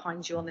right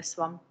behind you on this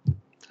one.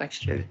 Thanks,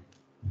 Julie.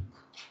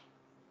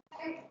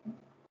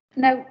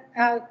 No,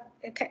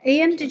 okay.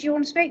 Ian, did you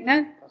want to speak?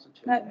 No,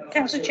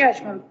 Councillor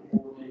Churchman.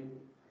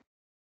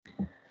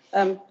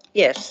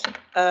 Yes,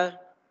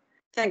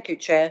 thank you,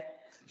 Chair.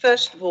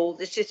 First of all,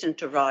 this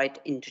isn't a Ryde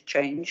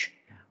interchange.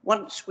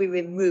 Once we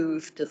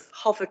removed the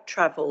hover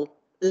travel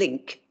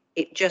link,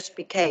 it just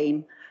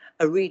became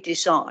a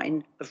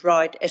redesign of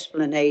Ryde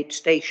Esplanade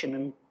station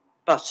and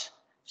bus.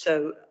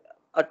 So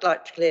I'd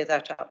like to clear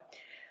that up.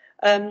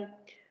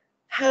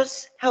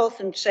 Has health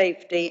and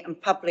safety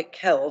and public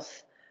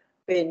health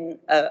been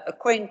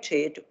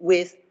acquainted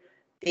with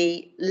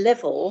the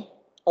level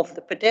of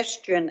the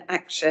pedestrian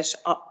access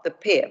up the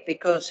pier?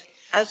 Because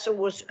as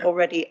was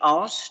already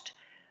asked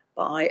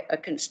by a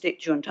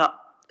constituent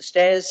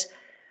upstairs,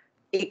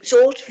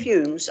 exhaust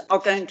fumes are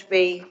going to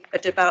be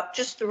at about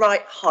just the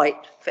right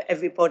height for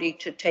everybody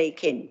to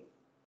take in,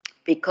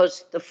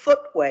 because the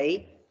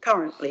footway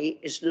currently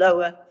is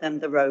lower than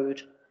the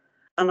road.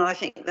 And I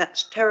think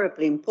that's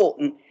terribly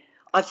important.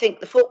 I think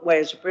the footway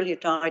is a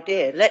brilliant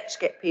idea. Let's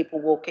get people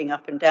walking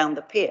up and down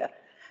the pier.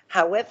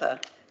 However,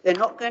 they're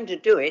not going to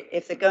do it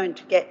if they're going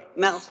to get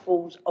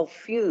mouthfuls of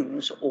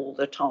fumes all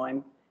the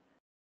time.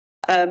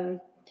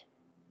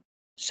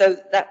 So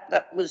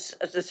that was,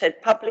 as I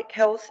said, public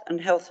health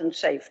and health and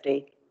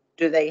safety.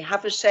 Do they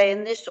have a say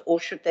in this, or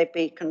should they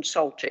be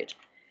consulted?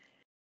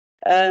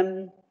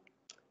 The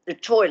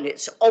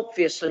toilets,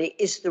 obviously,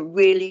 is the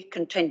really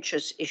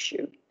contentious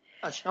issue.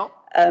 That's not.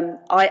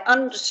 I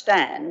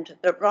understand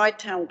that Ryde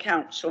Town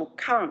Council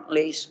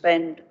currently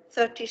spend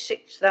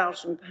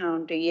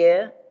 £36,000 a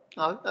year.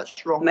 No,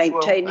 that's wrong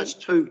Maintaining. as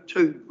well. That's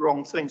two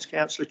wrong things,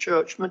 Councillor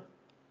Churchman.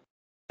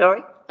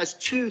 Sorry? There's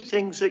two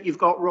things that you've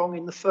got wrong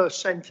in the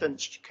first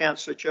sentence,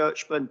 Councillor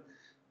Churchman.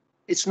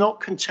 It's not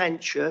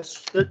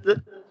contentious.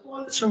 The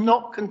toilets are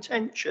not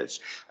contentious,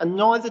 and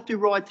neither do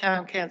Ryde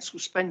Town Council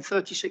spend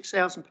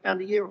 £36,000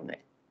 a year on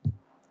it.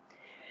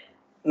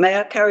 May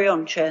I carry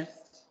on, Chair?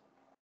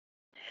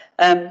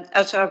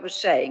 As I was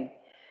saying,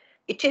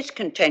 it is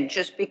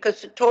contentious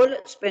because the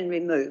toilet's been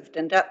removed,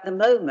 and at the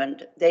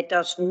moment there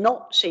does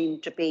not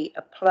seem to be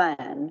a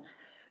plan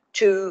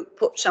to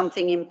put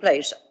something in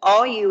place.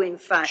 Are you in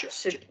fact,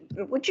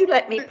 would you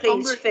let me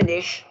please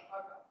finish?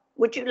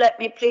 Would you let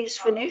me please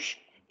finish?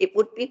 It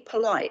would be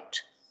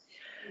polite.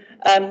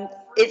 I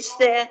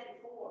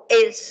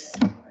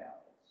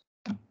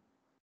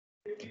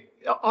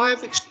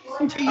have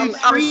explained to you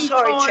three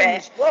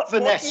times,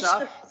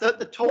 Vanessa, that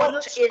the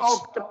toilets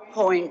are the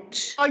point.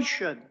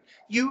 Station.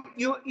 You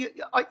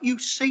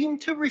seem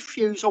to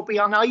refuse or be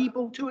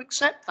unable to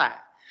accept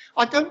that.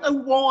 I don't know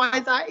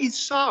why that is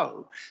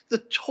so. The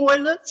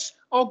toilets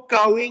are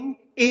going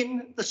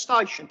in the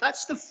station.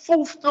 That's the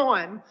fourth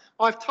time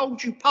I've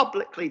told you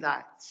publicly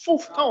that.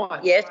 Fourth time.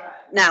 Yes.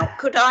 Now,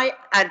 could I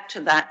add to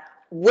that?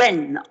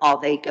 When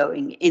are they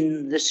going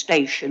in the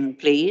station,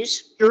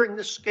 please? During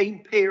the scheme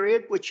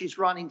period, which is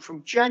running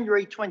from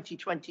January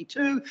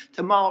 2022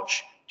 to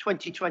March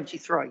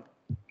 2023.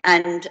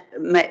 And,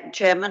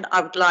 Chairman,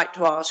 I would like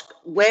to ask,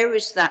 where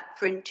is that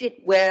printed?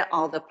 Where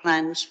are the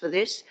plans for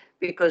this?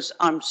 Because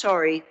I'm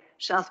sorry,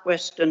 South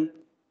Western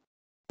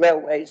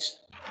Railways.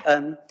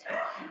 And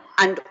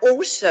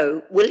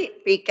also, will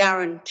it be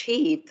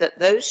guaranteed that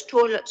those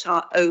toilets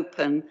are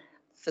open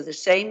for the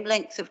same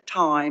length of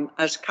time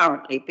as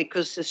currently?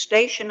 Because the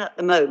station at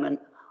the moment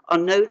are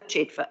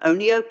noted for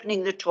only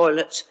opening the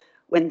toilets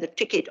when the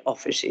ticket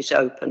office is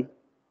open.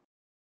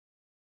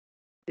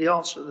 The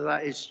answer to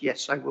that is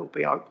yes, they will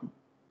be open.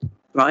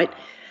 Right.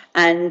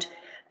 And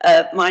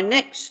my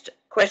next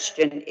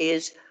question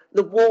is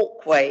the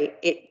walkway.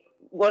 It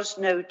was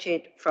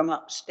noted from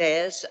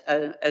upstairs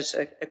as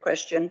a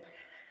question.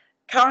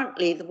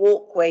 Currently, the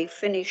walkway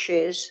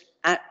finishes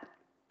at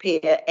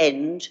pier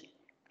end,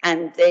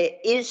 and there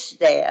is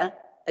a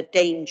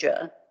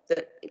danger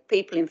that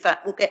people, in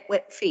fact, will get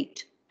wet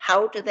feet.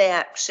 How do they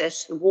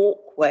access the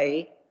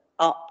walkway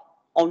up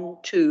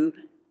onto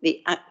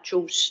the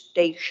actual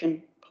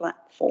station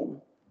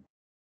platform?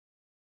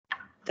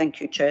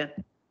 Thank you, Chair.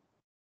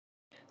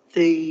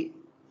 The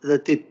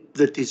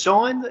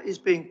design that is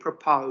being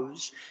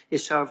proposed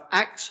is to have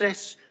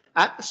access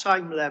at the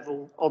same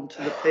level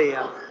onto the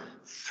pier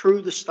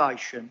through the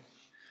station.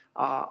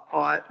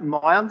 My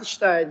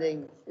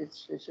understanding,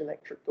 it's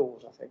electric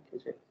doors, I think,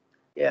 is it?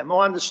 Yeah,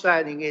 my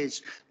understanding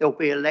is there'll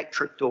be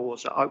electric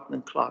doors that open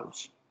and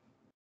close.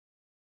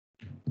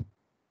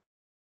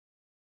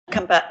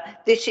 Come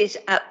back. This is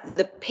at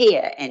the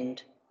pier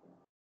end.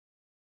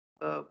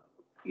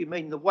 You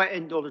mean the wet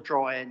end or the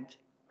dry end?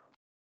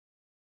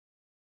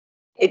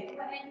 Do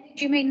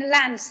you mean the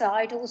land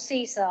side or the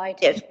seaside?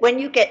 Yes, when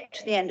you get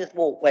to the end of the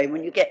walkway,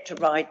 when you get to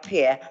Ryde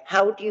Pier,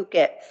 how do you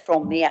get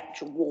from the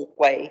actual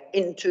walkway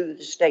into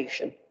the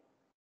station?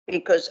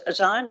 Because as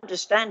I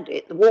understand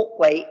it, the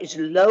walkway is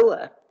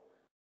lower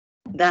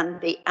than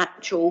the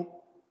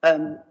actual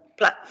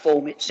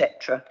platform,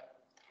 etc.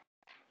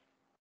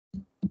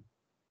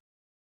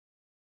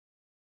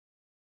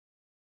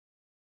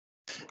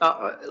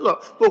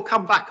 Look, we'll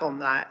come back on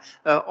that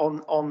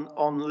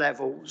on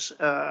levels.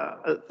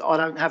 I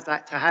don't have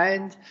that to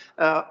hand.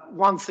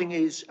 One thing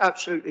is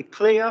absolutely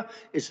clear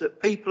is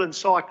that people and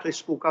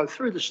cyclists will go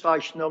through the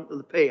station onto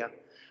the pier.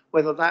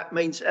 Whether that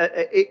means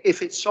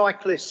if it's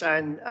cyclists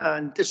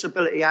and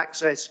disability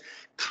access,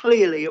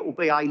 clearly it will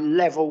be a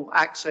level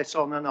access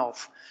on and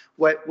off.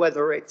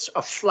 Whether it's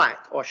a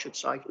flat, I should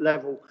say,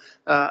 level,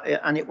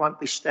 and it won't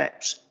be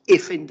steps.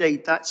 If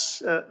indeed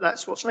that's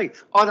what's needed.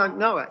 I don't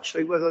know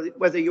actually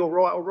whether you're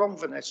right or wrong,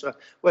 Vanessa,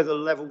 whether the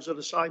levels are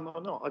the same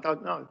or not. I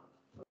don't know.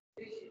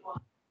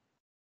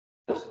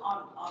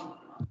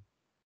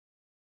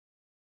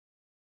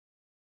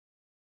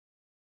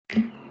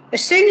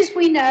 As soon as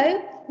we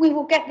know, we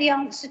will get the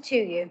answer to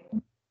you.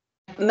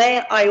 May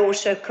I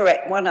also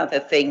correct one other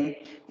thing?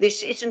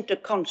 This isn't a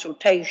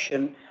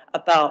consultation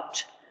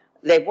about,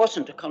 there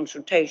wasn't a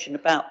consultation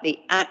about the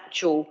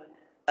actual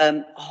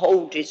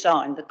whole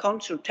design. The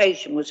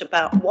consultation was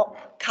about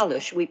what colour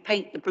should we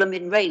paint the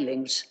blooming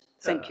railings?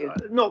 Thank you.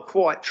 Not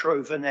quite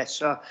true,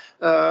 Vanessa.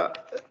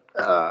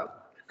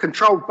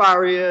 Controlled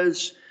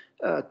barriers,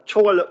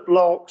 toilet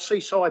blocks,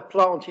 seaside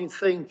planting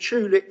thing,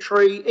 tulip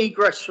tree,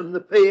 egress from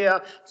the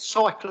pier,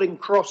 cycling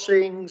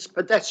crossings,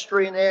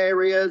 pedestrian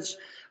areas,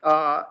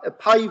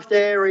 paved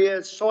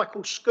areas,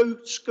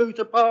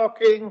 scooter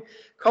parking,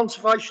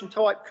 conservation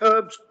type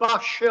curbs,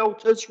 bus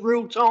shelters,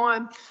 real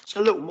time. It's a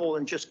little more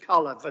than just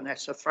colour,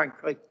 Vanessa,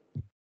 frankly.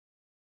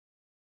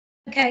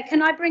 Okay,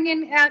 can I bring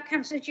in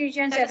Councillor Judy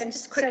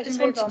Jones-Evans?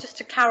 Just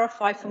to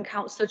clarify from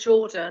Councillor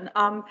Jordan,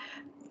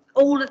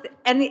 all of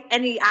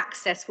any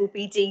access will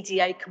be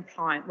DDA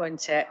compliant,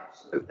 won't it?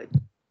 Absolutely.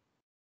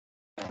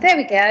 There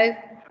we go.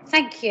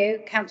 Thank you,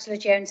 Councillor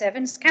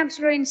Jones-Evans.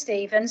 Councillor Ian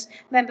Stevens,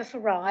 member for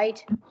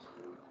Ryde.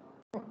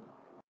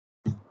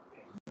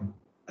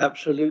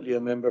 Absolutely a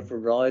member for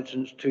Ryde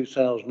since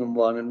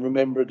 2001, and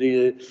remember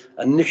the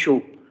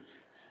initial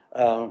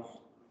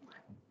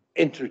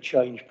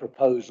interchange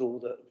proposal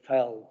that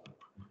fell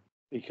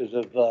because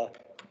of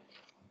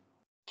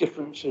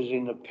differences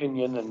in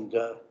opinion and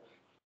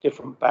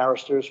different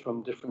barristers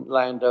from different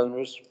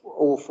landowners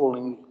all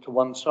falling to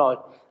one side.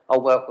 I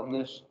welcome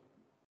this.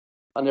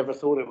 I never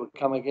thought it would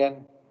come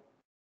again.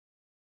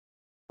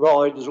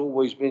 Ryde has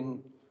always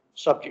been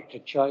subject to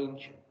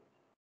change.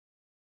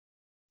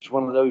 It's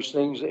one of those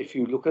things that if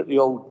you look at the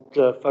old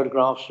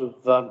photographs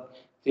of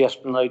the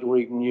Esplanade or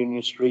even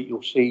Union Street,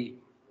 you'll see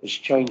it's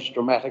changed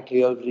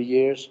dramatically over the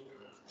years.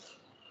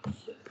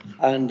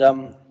 And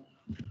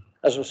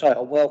as I say, I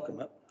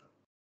welcome it.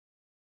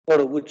 What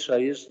I would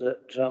say is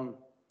that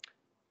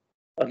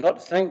I'd like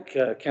to thank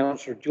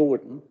Councillor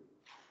Jordan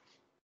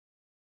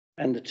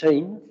and the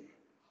team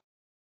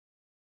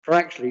for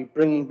actually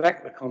bringing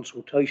back the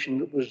consultation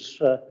that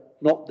was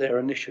not there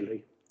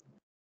initially.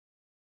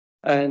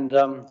 And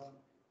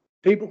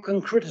people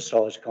can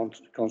criticise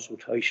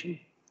consultation.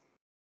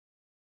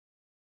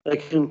 They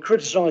can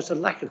criticise the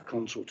lack of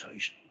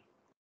consultation.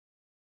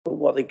 But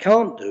what they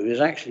can't do is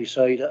actually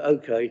say that,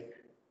 okay,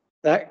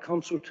 that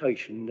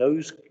consultation,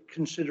 those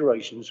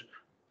considerations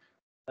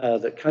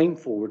that came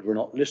forward were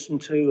not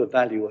listened to,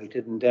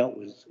 evaluated and dealt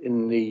with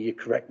in the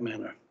correct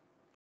manner.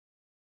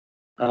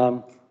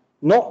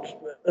 Not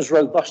as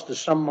robust as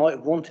some might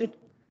have wanted,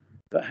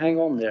 but hang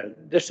on there.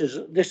 This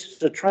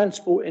is a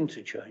transport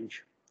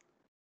interchange.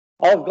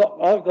 I've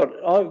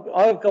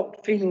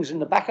got feelings in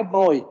the back of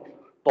my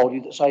body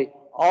that say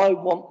I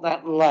want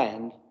that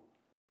land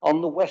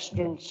on the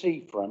western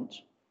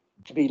seafront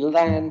to be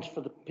land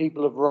for the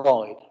people of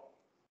Ryde.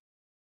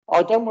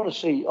 I don't want to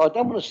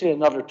see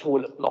another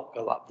toilet block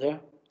go up there.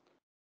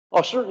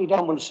 I certainly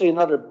don't want to see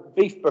another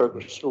beef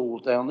burger stall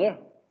down there.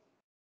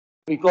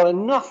 We've got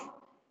enough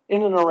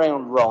in and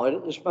around Ryde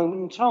at this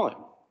moment in time.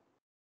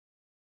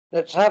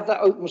 Let's have that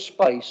open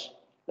space.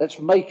 Let's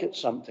make it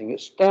something.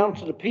 It's down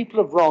to the people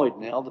of Ryde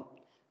now, the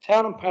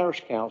town and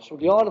parish council,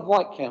 the Isle of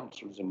Wight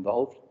council is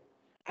involved,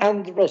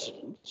 and the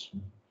residents,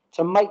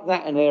 to make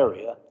that an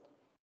area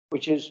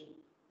which is,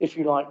 if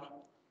you like,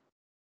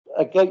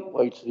 a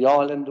gateway to the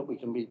island that we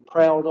can be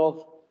proud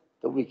of,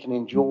 that we can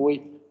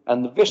enjoy,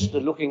 and the vista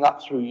looking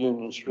up through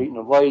Union Street and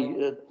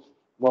away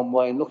one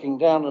way and looking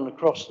down and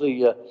across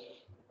the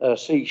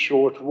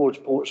seashore towards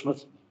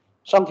Portsmouth,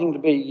 something to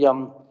be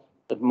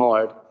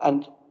admired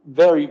and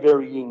very,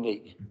 very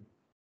unique.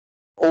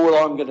 All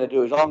I'm going to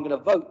do is I'm going to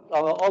vote.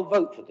 I'll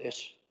vote for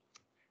this,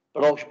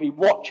 but I should be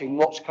watching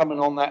what's coming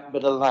on that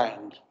bit of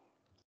land.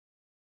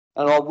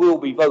 And I will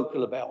be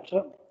vocal about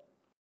it,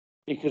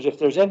 because if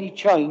there's any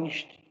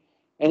changes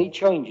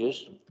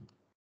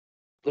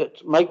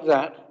that make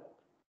that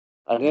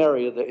an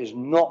area that is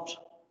not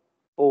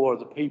for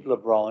the people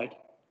of Ryde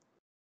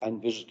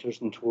and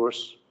visitors and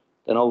tourists,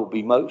 then I will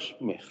be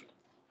most miffed.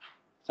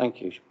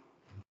 Thank you.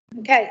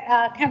 Okay,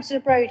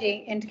 Councillor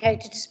Brodie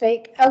indicated to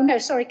speak. Oh no,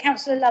 sorry,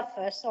 Councillor Love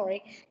first.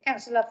 Sorry,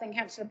 Councillor Love, then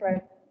Councillor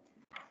Brodie.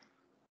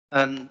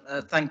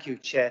 Thank you,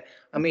 Chair.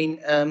 I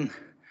mean,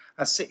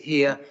 I sit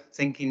here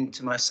thinking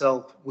to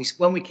myself,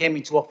 when we came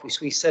into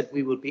office, we said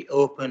we would be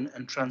open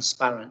and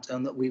transparent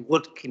and that we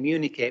would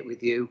communicate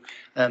with you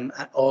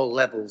at all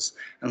levels.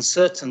 And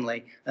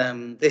certainly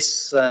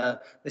this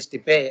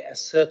debate has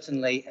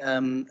certainly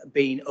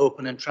been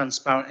open and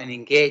transparent and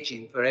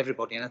engaging for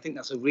everybody. And I think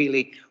that's a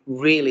really,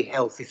 really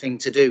healthy thing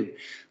to do.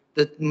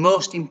 The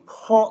most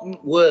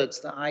important words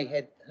that I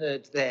had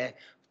heard there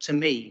to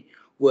me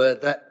were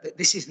that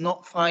this is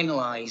not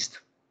finalised,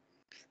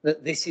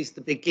 that this is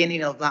the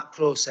beginning of that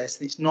process,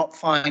 that it's not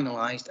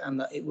finalised and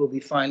that it will be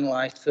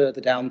finalised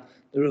further down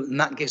the route, and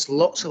that gives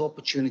lots of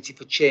opportunity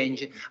for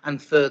change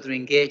and further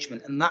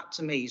engagement, and that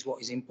to me is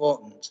what is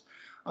important.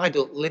 I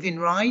don't live in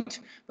Ryde,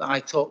 but I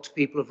talk to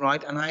people of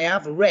Ryde, and I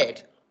have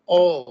read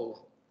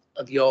all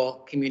of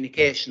your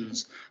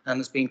communications, and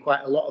there's been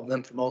quite a lot of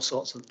them from all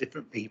sorts of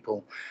different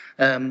people.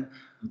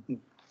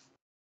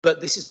 But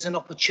this is an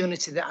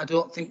opportunity that I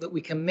don't think that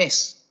we can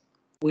miss.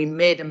 We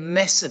made a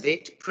mess of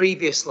it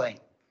previously,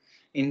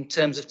 in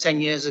terms of 10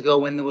 years ago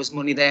when there was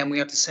money there and we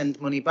had to send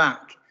money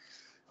back.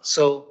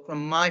 So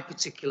from my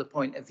particular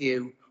point of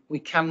view, we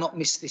cannot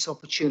miss this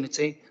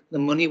opportunity. The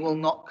money will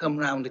not come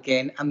round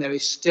again, and there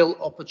is still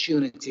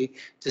opportunity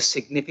to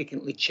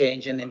significantly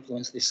change and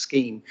influence this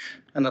scheme.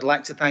 And I'd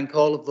like to thank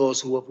all of those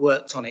who have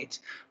worked on it,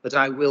 but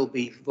I will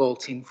be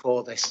voting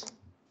for this.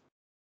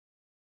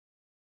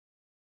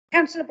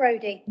 Councillor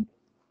Brodie.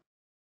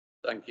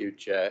 Thank you,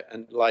 Chair.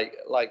 And like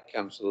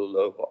Councillor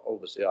Love,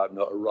 obviously I'm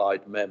not a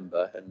Ryde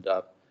member, and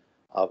I've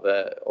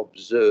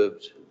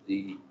observed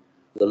the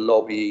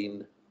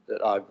lobbying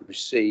that I've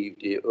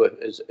received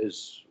as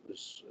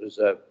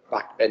a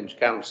backbench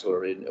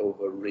councillor in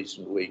over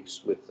recent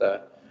weeks with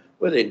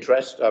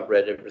interest. I've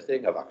read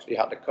everything. I've actually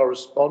had to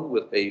correspond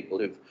with people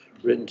who've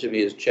written to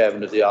me as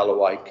chairman of the Isle of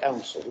Wight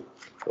Council,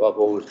 so I've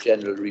always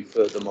generally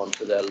referred them on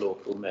to their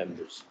local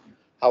members.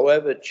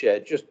 However, Chair,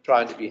 just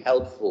trying to be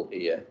helpful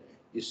here,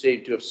 you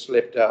seem to have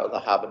slipped out of the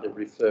habit of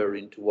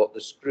referring to what the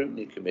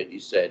Scrutiny Committee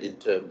said in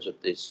terms of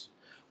this,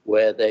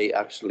 where they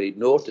actually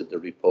noted the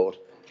report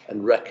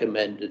and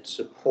recommended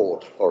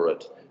support for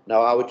it.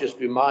 Now, I would just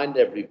remind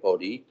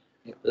everybody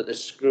that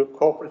the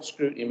Corporate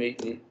Scrutiny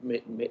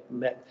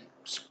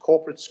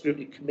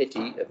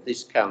Committee of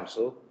this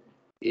council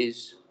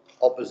is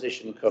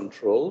opposition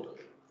controlled.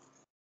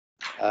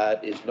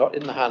 It is not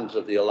in the hands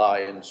of the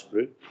Alliance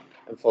Group,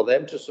 and for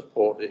them to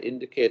support it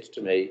indicates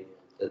to me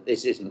that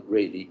this isn't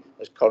really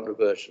as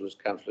controversial as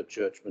Councillor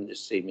Churchman is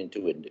seeming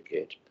to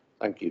indicate.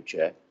 Thank you,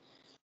 Chair.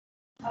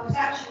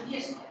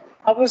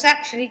 I was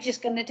actually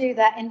just going to do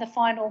that in the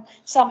final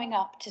summing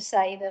up to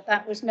say that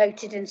that was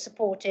noted and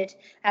supported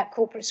at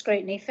corporate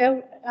scrutiny.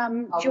 Phil,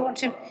 do you want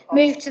to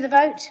move to the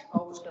vote? I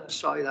was going to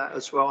say that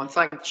as well, and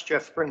thanks,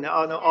 Jeff, for bringing that.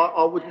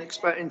 I wouldn't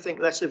expect anything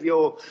less of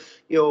your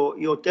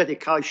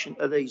dedication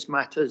to these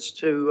matters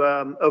to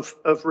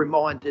have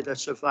reminded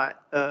us of that,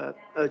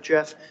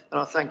 Jeff,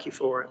 and I thank you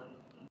for it.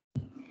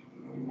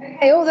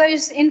 Okay, all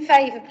those in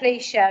favour,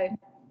 please show.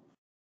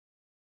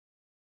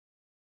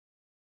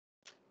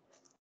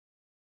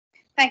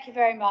 Thank you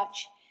very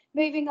much.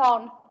 Moving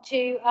on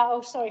to,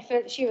 oh sorry,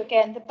 Phil, it's you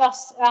again, the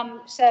bus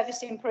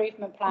service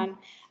improvement plan.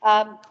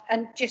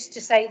 And just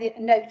to say that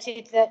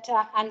noted that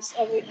and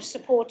it was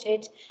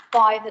supported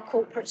by the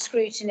corporate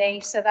scrutiny,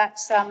 so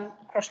that's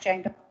cross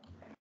chamber.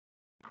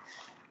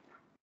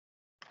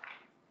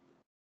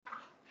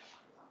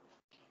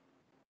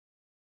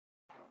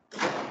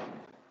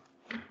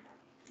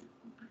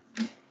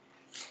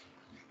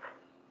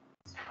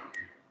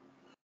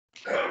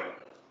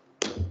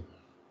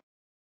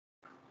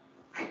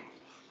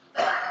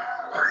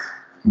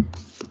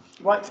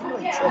 Right for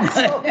me.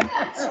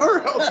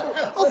 Sorry,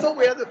 I thought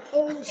we had a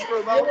pause for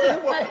a moment.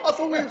 I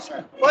thought we was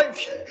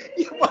waiting.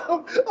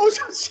 Well, I was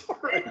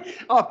sorry.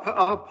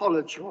 I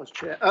apologise,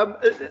 Chair.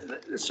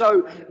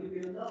 So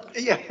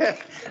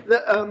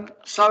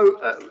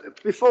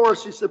before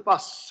us is the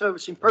bus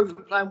service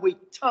improvement plan. We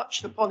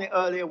touched upon it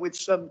earlier with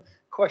some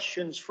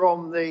questions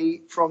from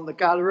the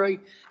gallery,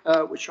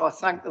 which I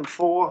thank them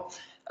for.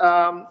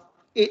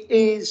 It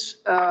is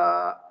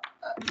the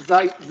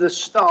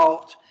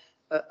start.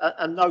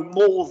 And no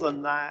more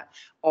than that,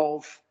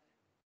 of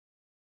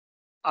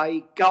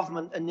a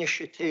government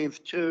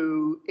initiative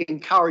to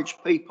encourage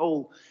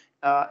people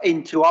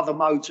into other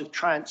modes of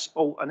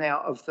transport and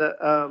out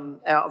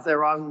of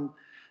their own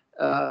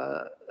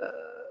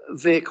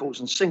vehicles,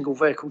 and single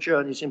vehicle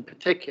journeys in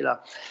particular.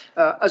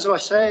 As I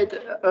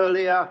said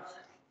earlier,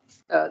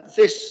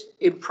 this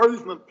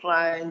improvement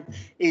plan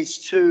is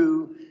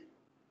to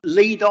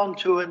lead on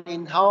to an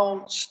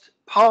enhanced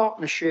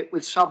partnership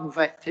with Southern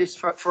Vectis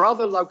for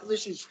other local.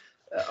 This is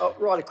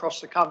right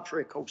across the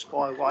country, of course,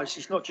 by the way. This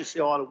is not just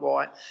the Isle of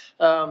Wight.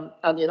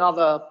 And in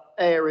other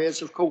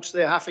areas, of course,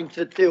 they're having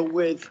to deal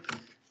with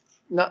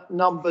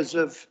numbers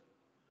of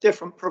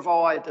different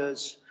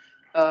providers.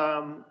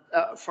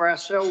 For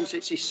ourselves,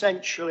 it's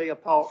essentially,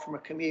 apart from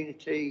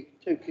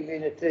two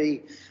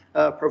community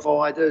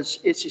providers,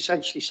 it's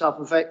essentially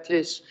Southern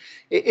Vectis.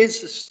 It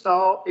is the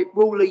start. It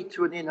will lead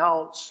to an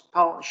enhanced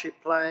partnership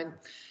plan.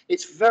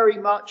 It's very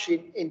much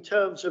in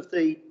terms of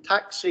the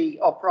taxi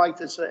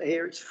operators that are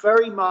here, it's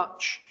very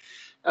much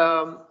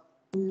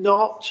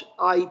not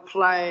a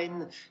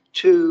plan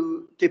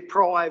to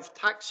deprive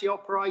taxi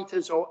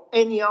operators or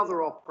any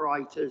other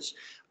operators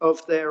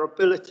of their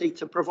ability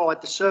to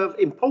provide the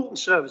important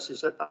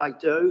services that they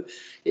do.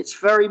 It's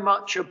very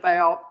much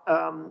about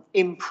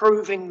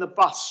improving the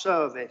bus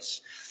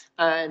service.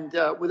 And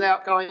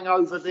without going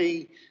over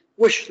the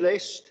wish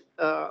list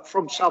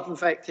from Southern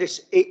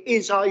Vectis, it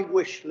is a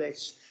wish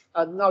list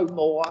and no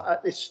more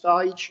at this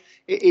stage.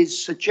 It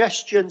is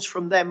suggestions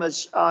from them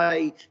as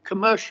a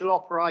commercial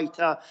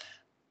operator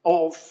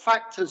of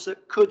factors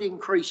that could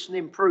increase and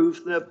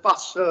improve the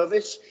bus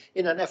service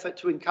in an effort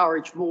to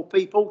encourage more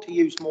people to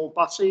use more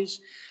buses.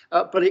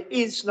 But it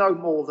is no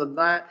more than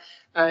that.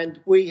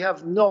 And we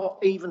have not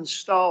even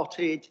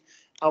started,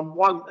 and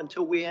won't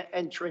until we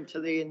enter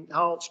into the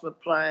enhancement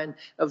plan,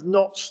 have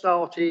not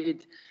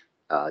started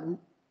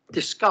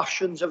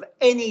discussions of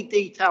any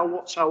detail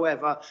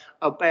whatsoever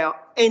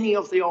about any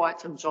of the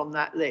items on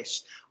that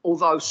list.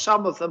 Although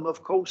some of them,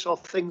 of course, are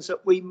things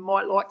that we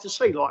might like to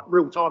see, like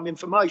real-time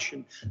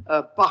information,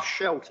 bus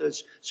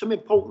shelters, some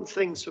important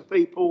things for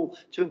people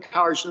to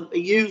encourage them to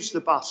use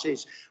the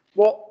buses.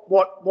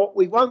 What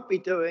we won't be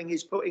doing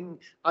is putting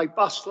a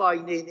bus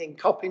lane in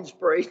Coppins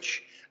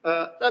Bridge.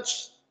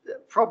 That's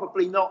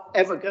probably not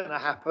ever going to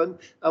happen,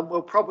 and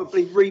we'll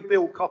probably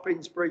rebuild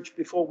Coppins Bridge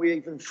before we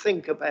even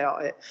think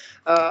about it.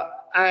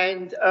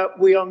 And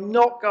we are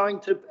not going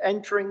to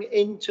entering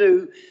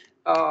into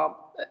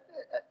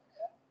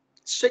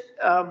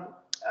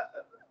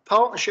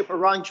partnership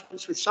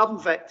arrangements with Southern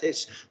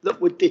Vectis that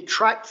would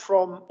detract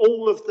from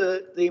all of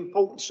the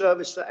important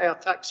service that our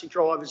taxi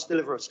drivers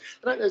deliver us.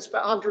 I think there's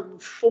about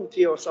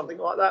 140 or something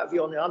like that of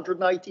you on there,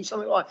 180,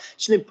 something like that.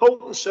 It's an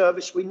important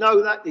service. We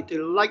know that. They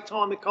do a late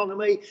time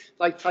economy.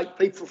 They take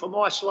people from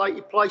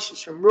isolated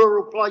places, from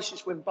rural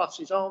places when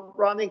buses aren't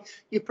running.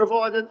 You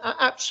provide an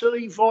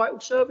absolutely vital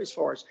service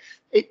for us.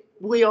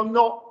 We are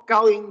not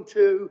going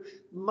to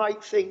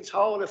make things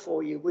harder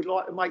for you. We'd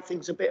like to make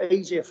things a bit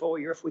easier for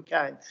you if we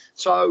can.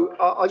 So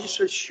I just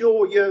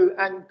assure you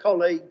and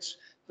colleagues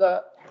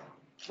that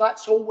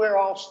that's all we're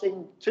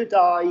asking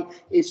today,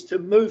 is to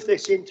move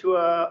this into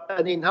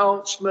an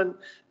enhancement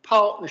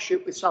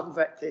partnership with Southern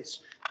Vectis,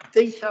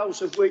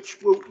 details of which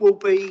will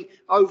be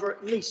over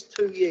at least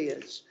 2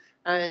 years.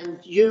 And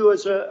you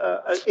as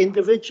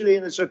individually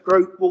and as a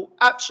group will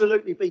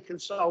absolutely be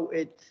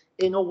consulted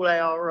in all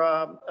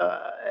our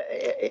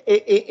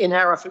in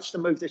our efforts to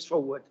move this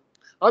forward.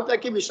 I hope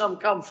that gives you some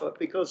comfort,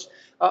 because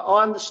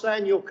I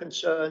understand your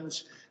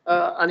concerns,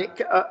 and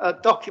a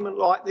document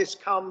like this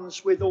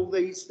comes with all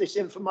this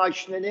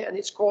information in it, and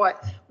it's quite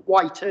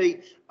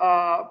weighty.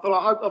 But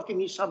I hope I've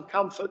given you some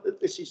comfort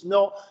that this is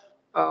not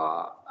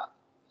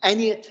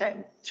any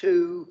attempt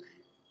to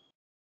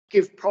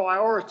give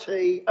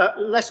priority,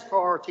 less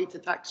priority to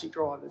taxi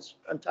drivers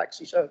and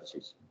taxi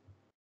services.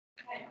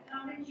 Okay,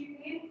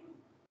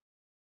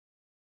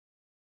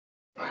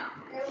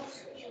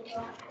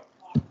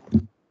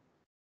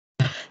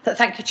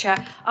 Thank you,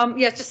 Chair.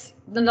 Yeah, just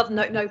another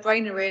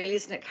no-brainer, really,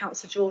 isn't it,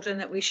 Councillor Jordan,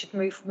 that we should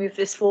move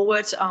this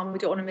forward. We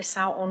don't want to miss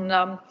out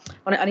on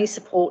any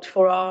support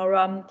for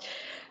our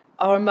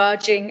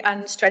emerging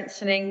and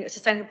strengthening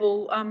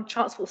sustainable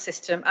transport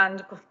system,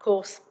 and of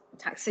course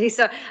taxis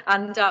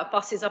and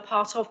buses are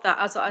part of that,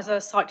 as are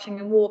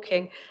cycling and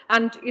walking.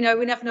 And you know,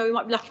 we never know, we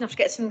might be lucky enough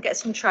to get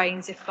some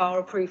trains if our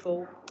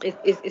approval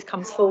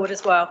comes forward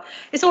as well.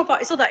 It's all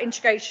that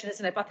integration,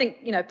 isn't it? But I think,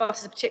 you know,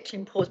 buses are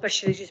particularly important,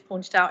 especially as you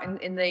pointed out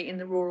in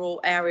the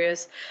rural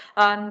areas.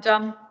 And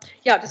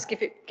yeah, I'll just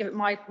give it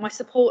my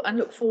support and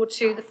look forward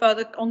to the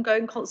further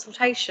ongoing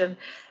consultation.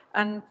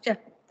 And yeah,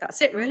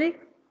 that's it really.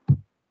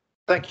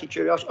 Thank you,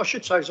 Julie. I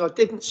should say, as I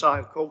didn't say,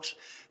 of course,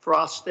 for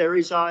us there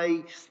is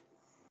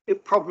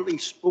it probably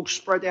will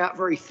spread out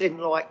very thin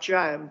like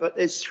jam, but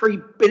there's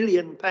 £3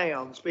 billion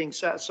being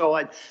set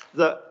aside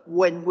that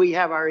when we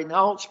have our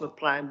enhancement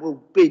plan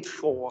we'll bid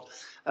for,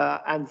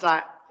 and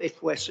that,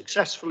 if we're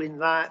successful in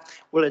that,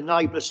 will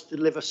enable us to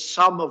deliver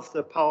some of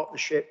the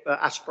partnership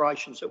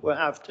aspirations that we'll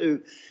have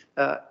to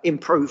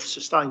improve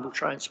sustainable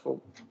transport.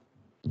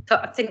 So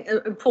I think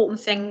the important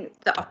thing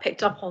that I've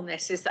picked up on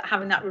this is that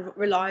having that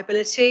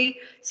reliability,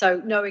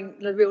 so knowing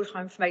the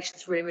real-time information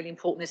is really, really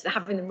important, is that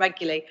having them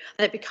regularly,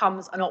 and it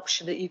becomes an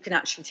option that you can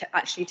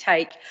actually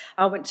take.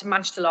 I went to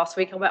Manchester last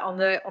week. I went on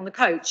the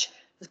coach.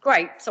 It was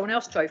great. Someone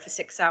else drove for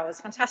 6 hours.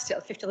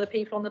 Fantastic. 50 other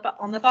people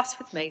on the bus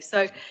with me.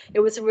 So it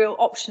was a real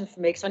option for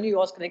me because I knew I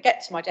was going to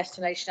get to my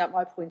destination at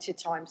my appointed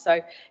time.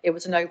 So it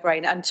was a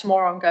no-brainer. And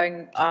tomorrow I'm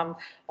going on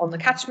the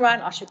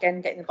catamaran. I should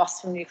again get in the bus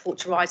from Newport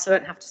to Ryde, so I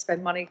don't have to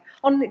spend money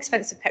on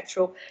expensive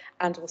petrol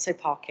and also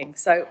parking.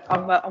 So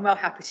I'm well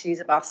happy to use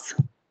a bus.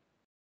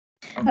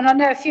 And I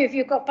know a few of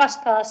you have got bus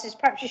passes.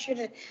 Perhaps you should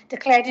have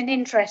declared an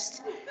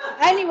interest.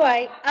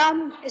 Anyway,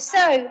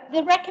 so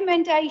the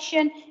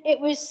recommendation, it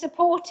was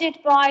supported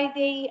by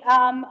the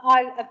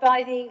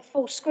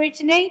full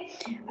scrutiny,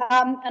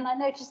 and I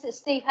noticed that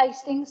Steve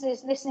Hastings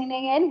is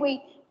listening in.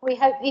 We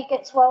hope he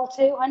gets well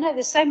too. I know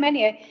there's so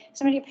many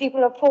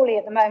people are poorly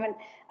at the moment.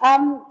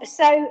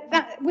 So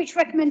which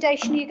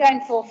recommendation are you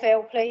going for,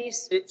 Phil,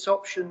 please? It's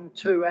option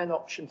 2 and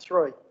option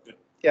 3.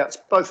 Yeah, it's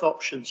both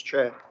options,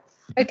 Chair.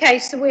 Okay,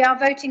 so we are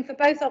voting for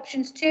both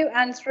options 2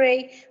 and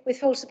 3 with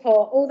full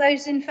support. All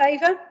those in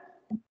favour?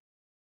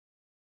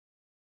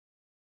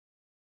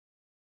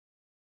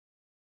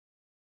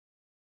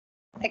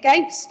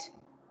 Against?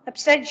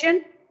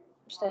 Abstention?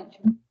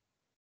 Abstention.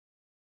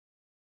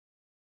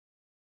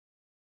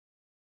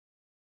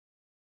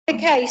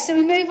 Okay, so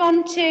we move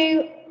on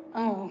to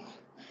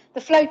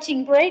the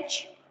floating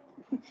bridge.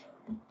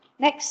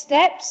 Next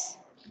steps.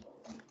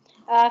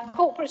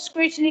 Corporate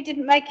scrutiny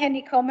didn't make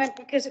any comment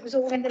because it was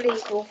all in the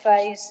legal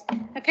phase.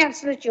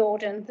 Councillor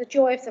Jordan, the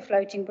joy of the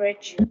floating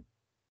bridge.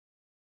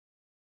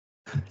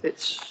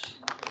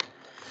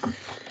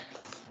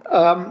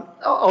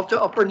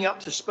 I'll bring you up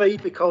to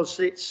speed because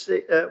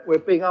we're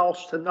being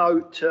asked to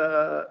note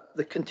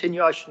the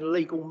continuation of the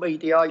legal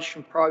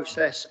mediation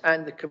process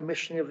and the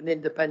commissioning of an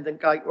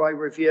independent gateway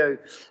review.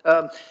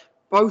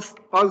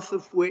 Both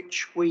of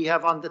which we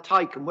have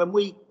undertaken. When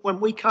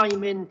we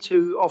came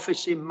into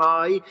office in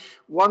May,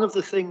 one of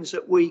the things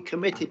that we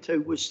committed to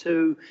was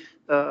to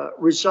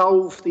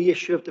resolve the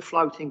issue of the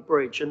floating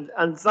bridge,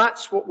 and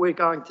that's what we're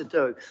going to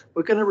do.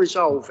 We're going to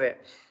resolve it,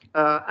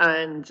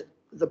 and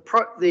the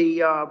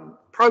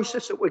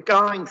process that we're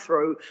going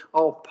through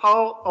are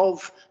part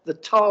of the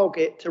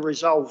target to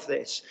resolve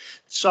this.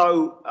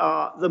 So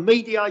the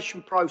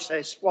mediation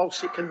process,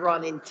 whilst it can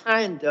run in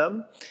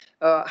tandem,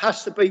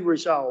 has to be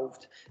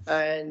resolved,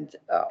 and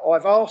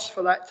I've asked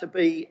for that to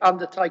be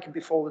undertaken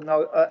before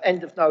the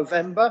end of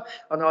November,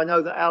 and I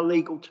know that our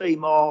legal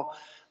team are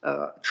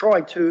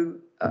trying to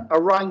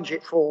arrange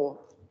it for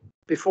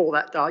before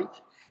that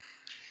date.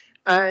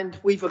 And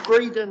we've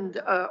agreed and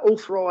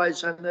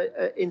authorised and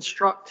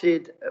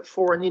instructed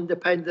for an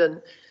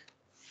independent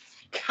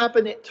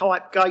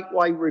cabinet-type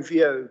gateway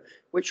review,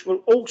 which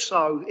will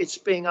also, it's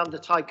being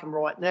undertaken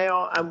right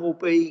now and will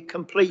be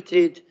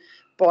completed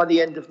by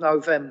the end of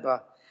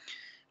November.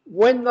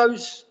 When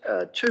those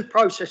two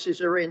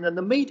processes are in, and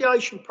the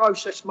mediation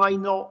process may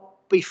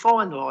not be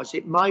finalised,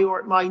 it may or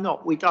it may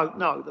not, we don't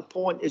know. The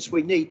point is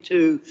we need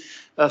to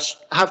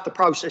have the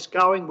process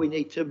going, we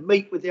need to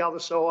meet with the other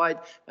side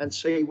and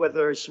see whether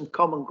there is some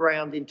common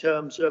ground in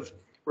terms of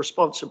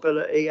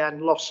responsibility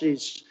and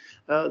losses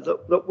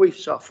that we've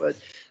suffered.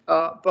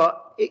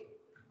 But it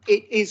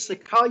is the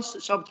case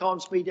that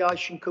sometimes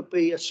mediation could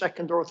be a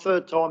second or a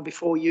third time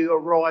before you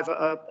arrive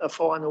at a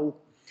final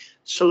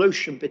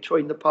solution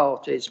between the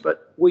parties,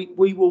 but we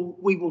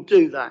will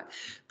do that.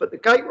 But the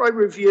gateway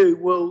review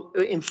will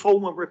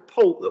inform a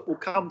report that will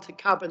come to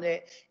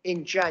Cabinet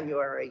in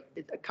January.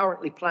 It's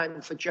currently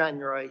planned for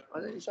January.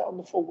 Is that on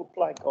the forward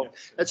plan?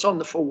 It's on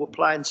the forward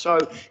plan. So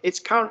it's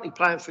currently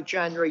planned for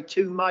January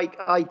to make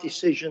a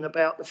decision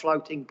about the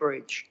floating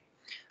bridge.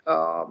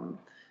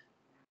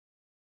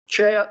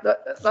 Chair,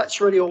 that's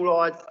really all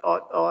I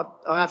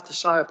have to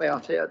say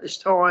about it at this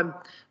time,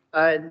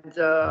 and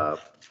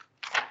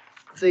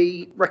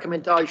the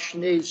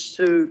recommendation is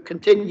to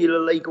continue the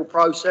legal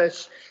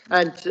process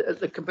and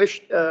the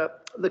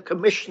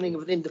commissioning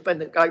of an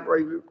independent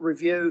gateway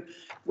review,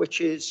 which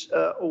is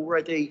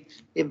already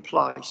in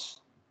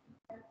place.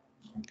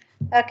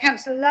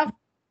 Councillor Love.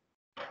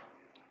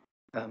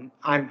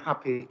 I'm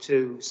happy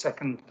to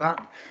second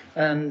that,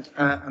 and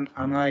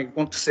I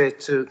want to say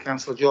to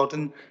Councillor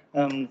Jordan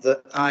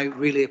that I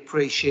really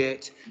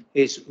appreciate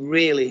his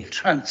really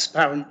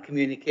transparent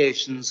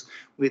communications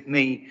with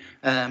me,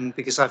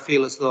 because I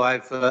feel as though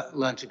I've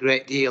learnt a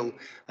great deal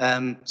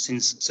certainly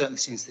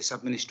since this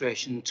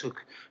administration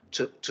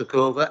took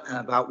over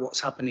about what's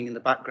happening in the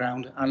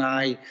background, and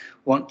I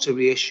want to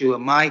reassure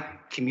my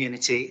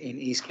community in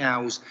East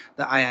Cowes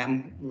that I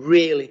am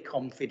really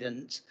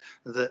confident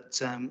that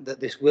that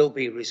this will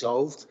be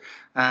resolved,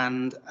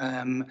 and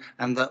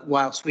that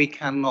whilst we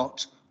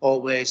cannot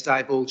always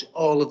divulge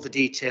all of the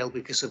detail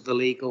because of the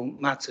legal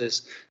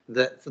matters,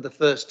 that for the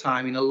first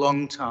time in a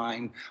long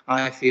time,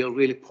 I feel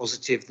really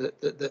positive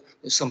that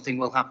something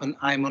will happen.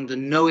 I'm under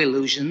no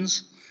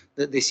illusions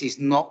that this is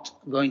not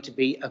going to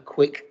be a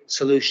quick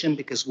solution,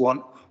 because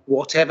one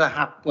whatever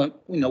happen,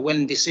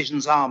 when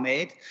decisions are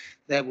made,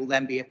 there will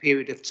then be a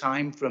period of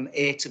time from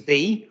A to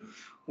B,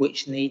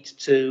 which need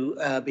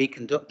to be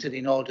conducted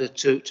in order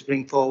to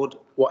bring forward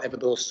whatever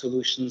those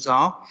solutions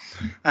are.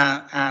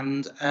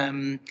 And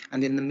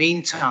in the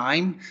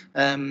meantime,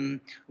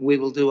 we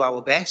will do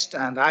our best,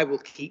 and I will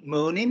keep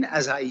moaning,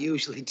 as I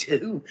usually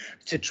do,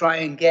 to try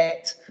and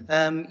get,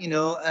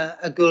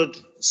 a good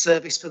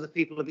service for the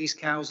people of East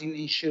Cowes, in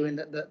ensuring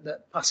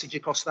that passage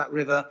across that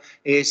river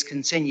is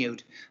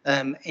continued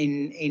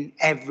in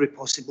every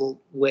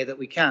possible way that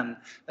we can.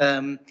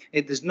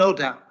 There's no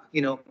doubt,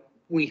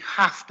 we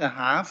have to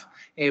have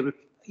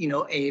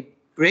a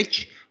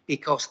bridge,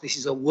 because this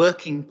is a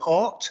working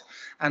port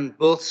and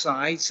both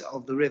sides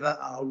of the river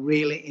are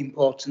really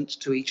important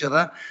to each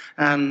other.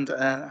 And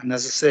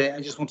as I say, I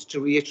just wanted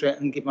to reiterate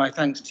and give my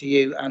thanks to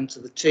you and to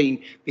the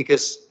team,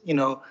 because,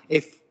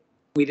 if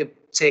we'd have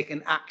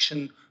taken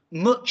action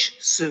much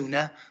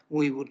sooner,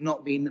 we would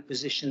not be in the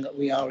position that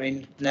we are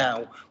in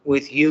now,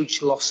 with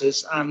huge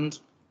losses and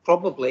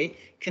probably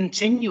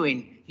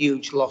continuing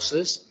huge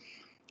losses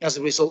as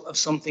a result of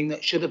something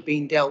that should have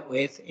been dealt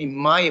with, in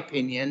my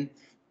opinion,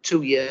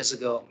 2 years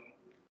ago.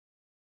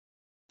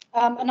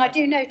 And I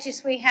do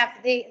notice we have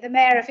the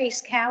Mayor of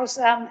East Cowes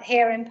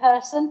here in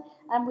person,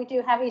 and we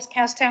do have East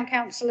Cowes Town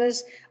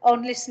Councillors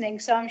on listening,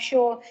 so I'm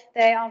sure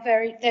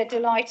they're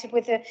delighted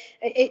with it.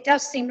 It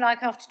does seem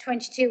like after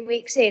 22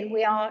 weeks in,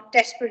 we are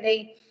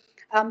desperately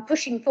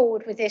pushing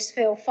forward with this.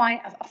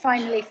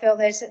 Finally feel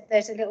there's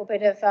a little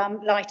bit of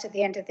light at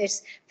the end of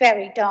this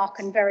very dark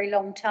and very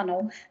long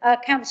tunnel.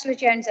 Councillor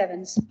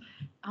Jones-Evans.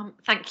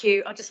 Thank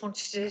you. I just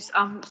wanted to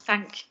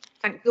thank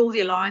all the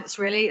Alliance,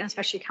 really, and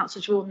especially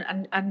Councillor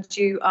Jordan and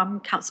you,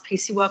 Councillor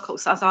PC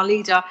Workox, as our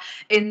leader,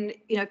 in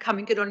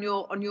coming good on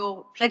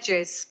your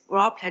pledges, or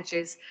our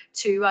pledges,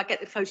 to get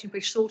the floating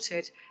bridge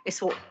sorted.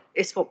 It's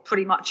what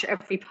pretty much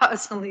every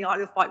person on the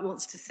Isle of Wight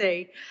wants to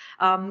see.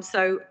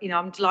 So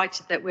I'm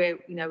delighted that we're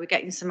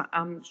getting some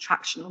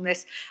traction on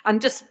this.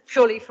 And just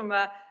purely from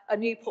a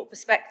Newport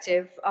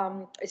perspective,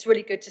 it's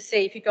really good to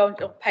see, if you go on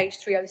page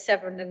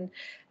 307 and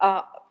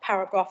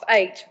paragraph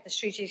 8, the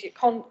strategic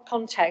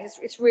context,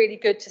 it's really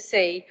good to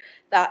see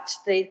that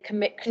the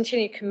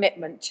continued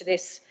commitment to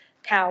this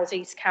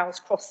East Cowes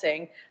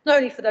crossing, not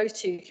only for those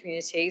two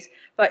communities,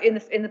 but in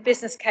the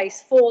business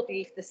case for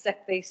the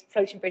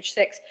floating bridge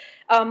 6,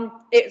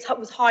 it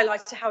was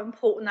highlighted how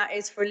important that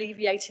is for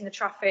alleviating the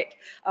traffic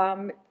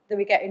that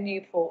we get in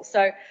Newport.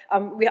 So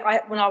when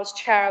I was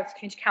chair of the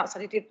community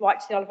council, I did write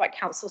to the Isle of Wight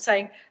Council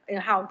saying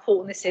how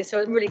important this is. So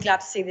I'm really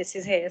glad to see this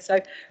is here. So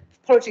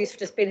apologies for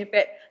just being a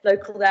bit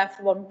local there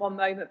for one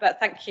moment, but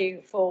thank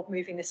you for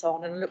moving this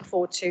on, and I look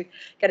forward to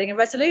getting a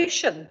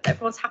resolution that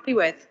everyone's happy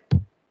with.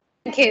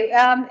 Thank you.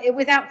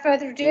 Without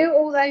further ado,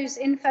 all those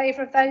in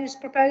favour of those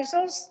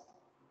proposals?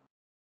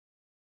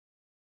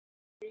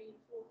 Very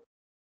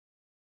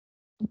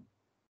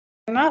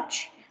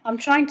much. I'm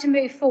trying to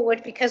move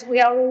forward because we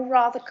are all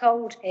rather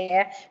cold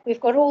here. We've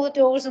got all the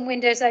doors and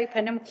windows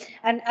open,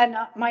 and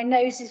my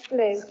nose is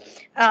blue.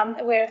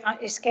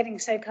 It's getting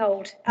so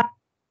cold.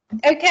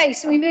 Okay,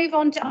 so we move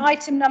on to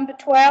item number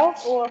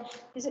 12, or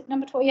is it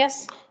number 12?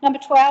 Yes, number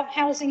 12,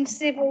 housing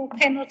civil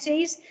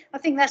penalties. I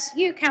think that's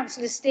you,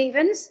 Councillor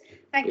Stevens.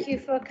 Thank you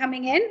for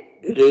coming in.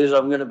 It is.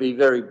 I'm going to be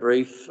very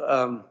brief.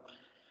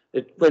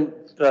 It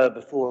went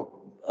before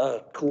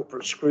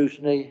corporate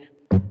scrutiny,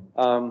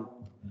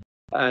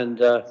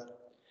 and a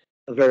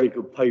very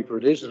good paper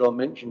it is, as I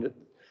mentioned it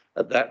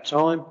at that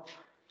time.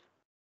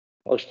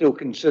 I still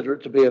consider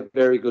it to be a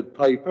very good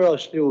paper. I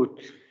still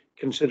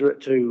consider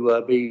it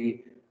to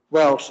be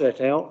well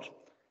set out.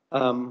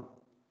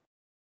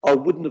 I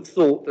wouldn't have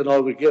thought that I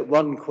would get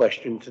one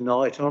question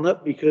tonight on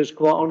it, because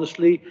quite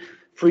honestly,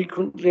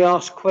 frequently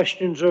asked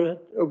questions are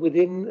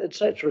within,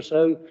 etc.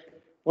 So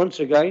once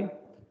again,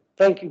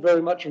 thank you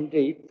very much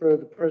indeed for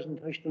the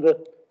presentation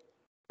of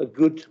a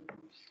good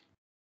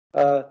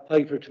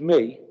paper to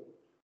me,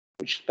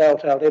 which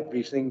spelt out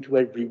everything to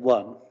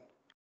everyone.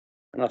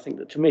 And I think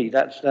that, to me,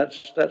 that's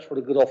what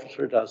a good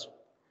officer does.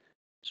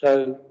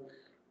 So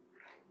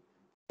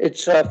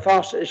it's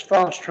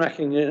fast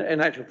tracking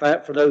in actual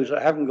fact for those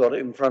that haven't got it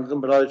in front of them,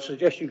 but I'd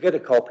suggest you get a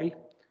copy.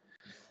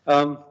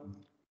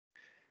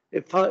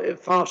 It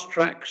fast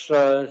tracks,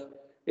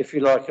 if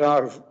you like,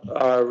 our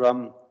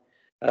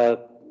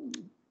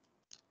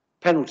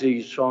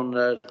penalties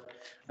on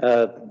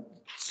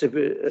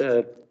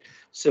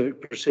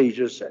civic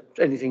procedures,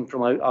 anything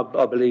from,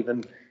 I believe,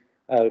 and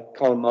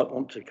Colin might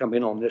want to come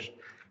in on this,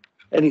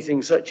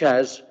 anything such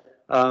as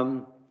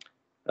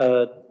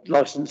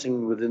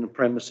licensing within the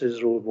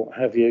premises or what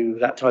have you,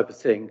 that type of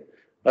thing.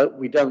 But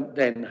we don't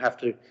then have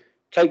to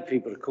take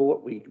people to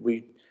court. We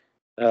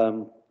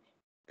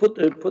put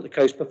the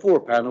case before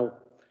a panel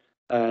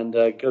and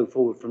go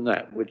forward from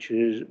that, which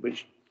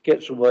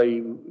gets us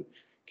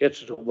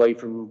away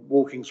from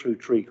walking through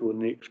treacle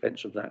and the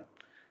expense of that.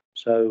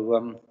 So,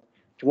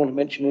 do you want to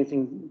mention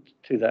anything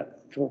to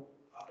that? Sure.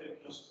 I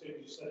think just as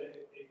you said,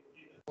 it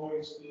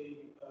avoids the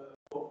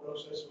thought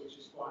process, which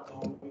is quite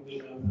long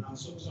within, and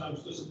sometimes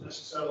doesn't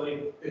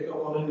necessarily pick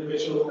up on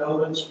individual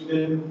elements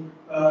within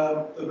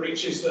the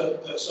breaches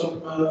that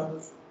some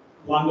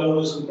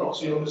landowners and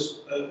property owners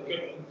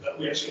that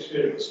we actually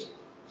experience.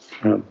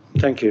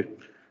 Thank you.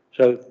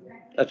 So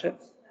that's it.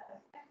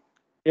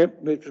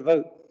 Yep, move to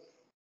vote.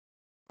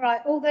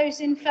 Right, all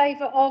those in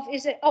favour of,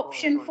 is it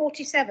option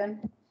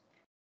 47?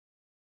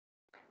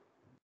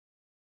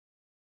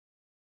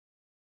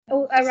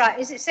 Oh, right,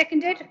 is it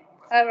seconded?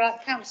 Oh, right,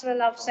 councillor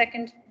Love,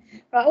 second.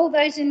 Right, all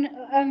those in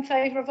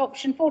favour of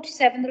option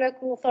 47, the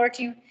local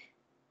authority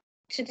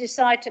to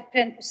decide to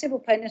civil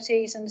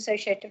penalties and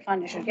associated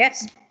financial,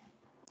 yes?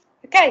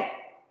 Okay,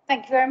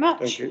 thank you very much.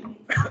 Thank you.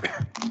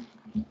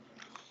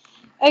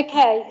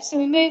 Okay, so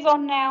we move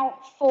on now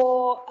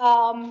for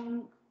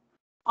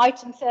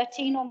item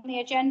 13 on the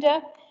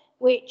agenda,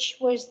 which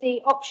was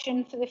the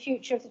option for the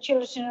future of the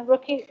Chillerton and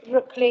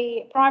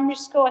Rookley Primary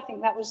School. I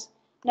think that was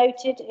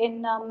noted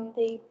in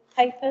the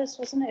papers,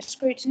 wasn't it?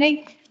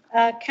 Scrutiny.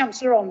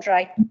 Councillor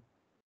Andre.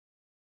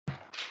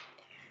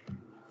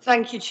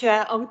 Thank you,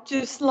 Chair. I would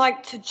just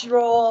like to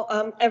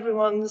draw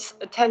everyone's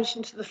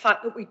attention to the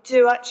fact that we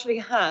do actually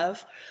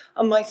have,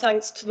 and my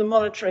thanks to the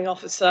monitoring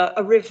officer,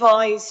 a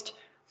revised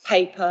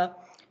paper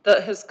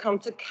that has come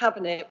to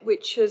Cabinet,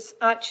 which has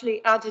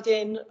actually added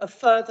in a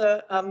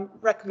further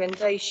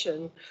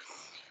recommendation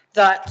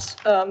that,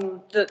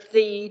 that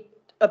the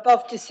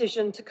above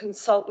decision to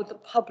consult with the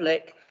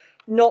public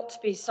not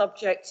be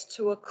subject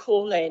to a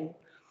call-in.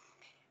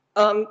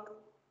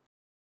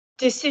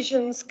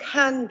 Decisions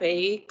can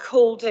be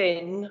called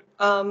in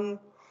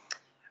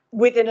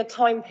within a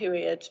time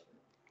period.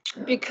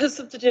 Because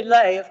of the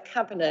delay of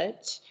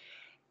Cabinet,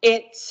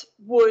 it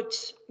would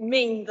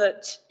mean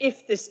that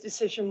if this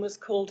decision was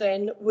called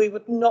in, we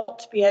would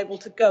not be able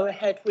to go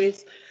ahead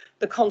with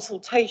the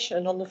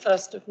consultation on the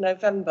 1st of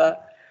November,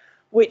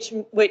 which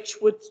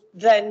would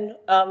then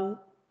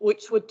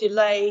which would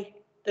delay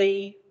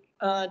the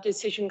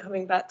decision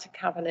coming back to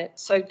Cabinet.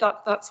 So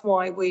that's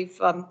why we've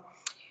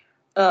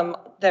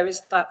there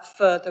is that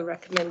further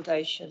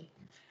recommendation.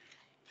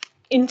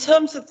 In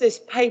terms of this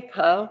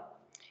paper,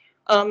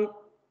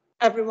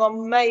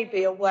 everyone may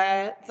be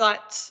aware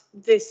that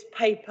this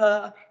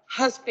paper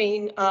has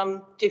been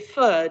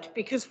deferred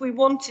because we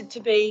wanted to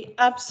be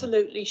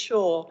absolutely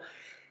sure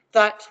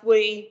that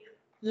we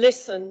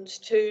listened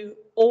to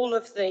all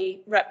of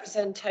the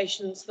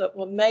representations that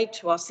were made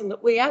to us and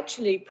that we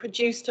actually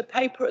produced a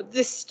paper at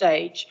this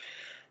stage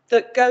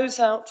that goes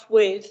out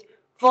with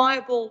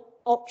viable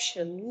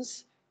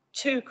options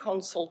to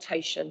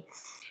consultation.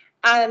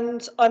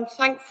 And I'm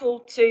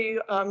thankful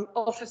to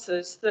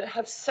officers that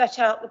have set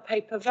out the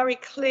paper very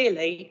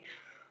clearly,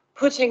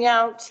 putting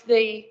out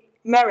the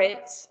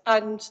merits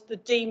and the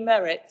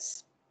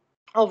demerits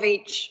of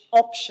each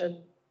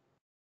option.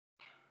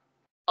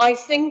 I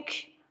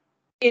think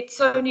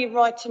it's only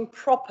right and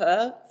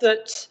proper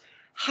that,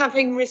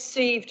 having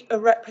received a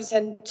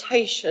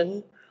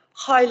representation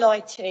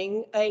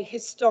highlighting a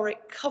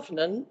historic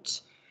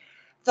covenant,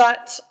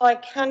 that I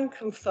can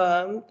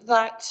confirm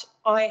that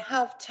I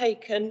have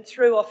taken,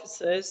 through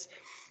officers,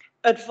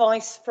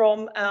 advice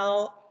from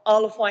our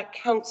Isle of Wight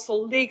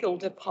Council legal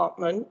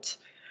department,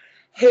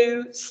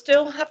 who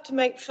still have to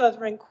make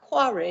further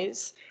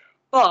inquiries,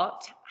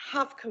 but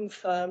have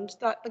confirmed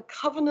that the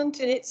covenant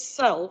in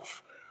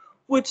itself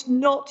would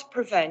not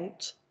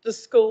prevent the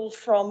school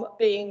from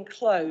being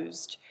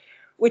closed,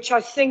 which I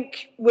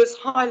think was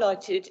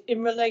highlighted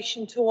in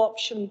relation to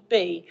option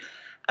B.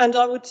 And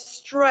I would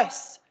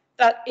stress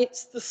that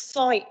it's the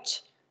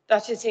site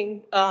that is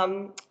in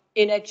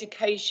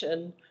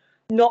education,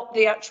 not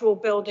the actual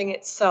building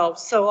itself.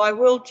 So I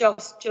will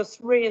just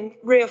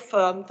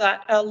reaffirm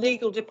that our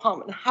legal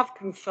department have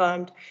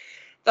confirmed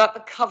that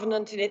the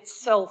covenant in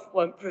itself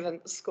won't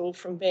prevent the school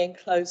from being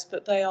closed,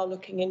 but they are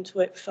looking into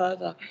it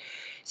further.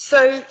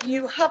 So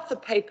you have the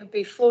paper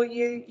before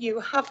you, you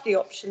have the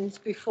options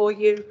before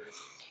you.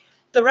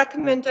 The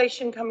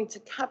recommendation coming to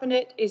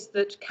Cabinet is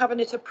that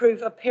Cabinet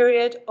approve a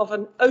period of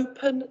an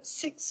open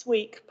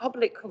 6-week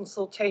public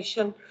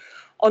consultation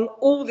on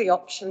all the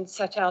options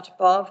set out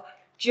above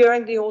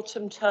during the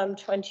autumn term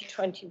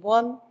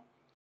 2021,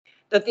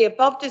 that the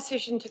above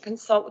decision to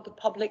consult with the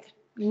public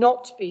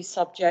not be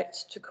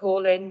subject to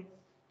call-in,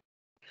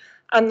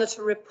 and that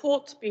a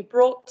report be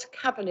brought to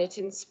Cabinet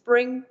in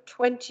spring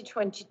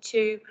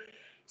 2022,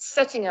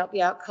 setting out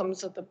the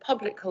outcomes of the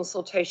public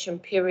consultation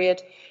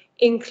period,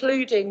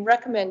 including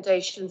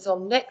recommendations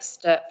on next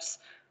steps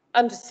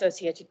and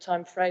associated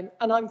timeframe.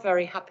 And I'm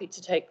very happy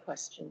to take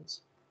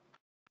questions.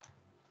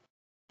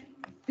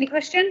 Any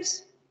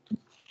questions?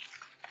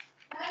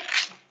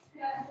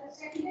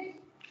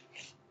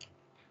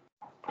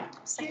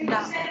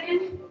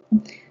 Second.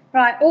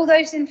 Right, all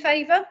those in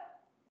favour?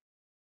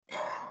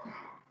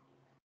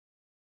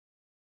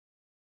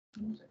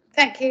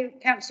 Thank you,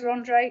 Councillor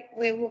Andre.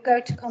 We will go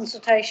to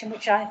consultation,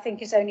 which I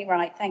think is only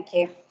right. Thank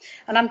you.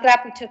 And I'm glad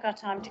we took our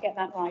time to get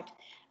that right.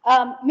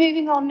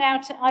 Moving on now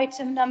to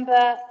item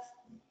number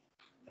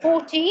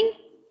 14,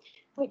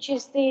 which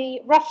is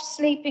the rough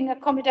sleeping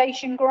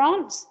accommodation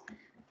grants.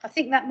 I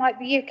think that might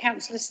be you,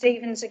 Councillor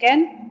Stevens,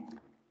 again.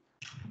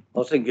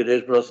 I think it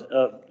is, but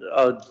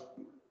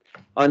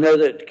I know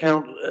that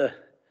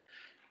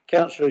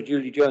Councillor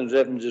Julie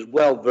Jones-Evans is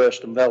well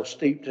versed and well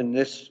steeped in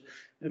this.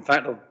 In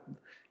fact, I've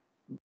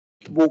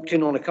walked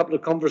in on a couple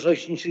of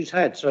conversations she's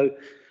had. So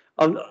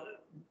I'm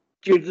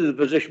due to the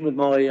position with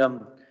my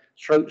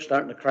throat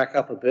starting to crack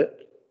up a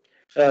bit.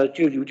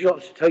 Julie, would you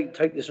like to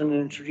take this and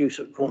introduce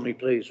it for me,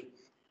 please?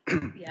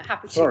 Yeah,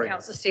 happy to,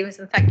 Councillor Stevens,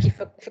 and thank you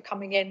for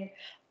coming in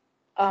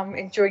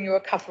during your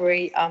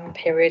recovery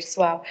period as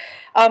well.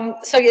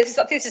 So yes,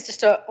 this is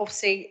just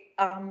obviously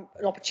an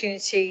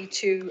opportunity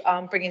to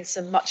bring in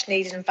some much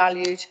needed and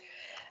valued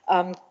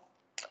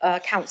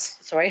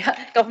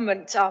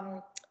government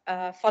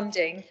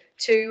funding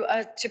to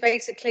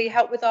basically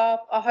help with our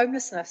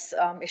homelessness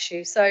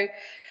issue. So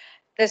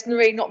there's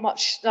really not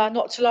much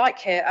not to like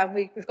here, and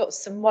we've got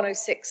some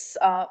 106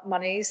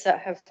 monies that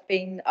have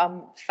been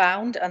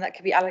found and that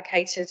can be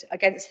allocated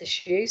against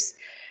this use.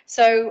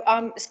 So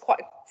it's quite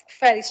a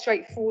fairly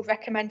straightforward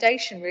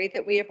recommendation, really,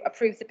 that we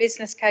approve the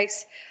business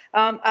case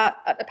at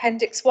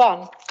Appendix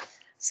 1.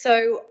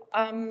 So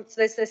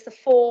there's the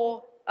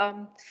four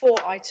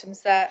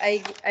items there: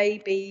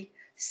 A, B,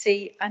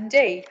 C, and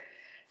D.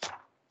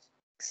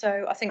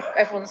 So I think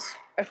everyone's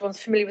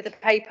familiar with the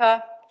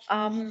paper.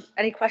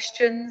 Any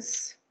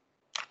questions?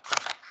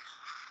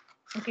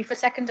 Looking for a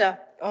seconder.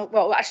 Oh,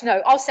 well, actually,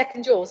 no, I'll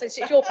second yours. It's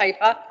your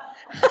paper.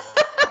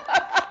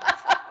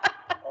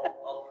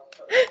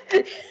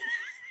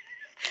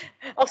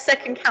 I'll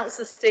second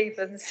Councillor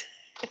Stevens.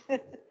 Yeah.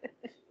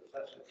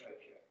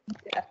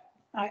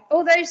 Right.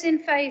 All those in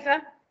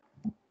favour?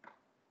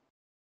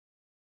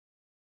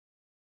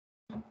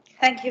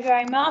 Thank you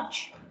very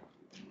much.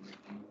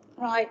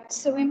 Right,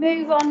 so we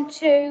move on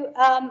to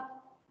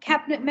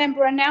Cabinet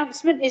member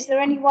announcement. Is there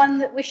anyone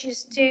that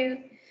wishes to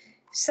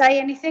say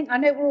anything? I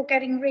know we're all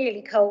getting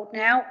really cold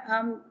now.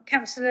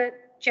 Councillor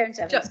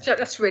Jones-Evans.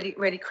 Just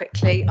really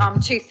quickly,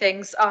 two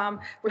things.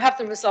 We'll have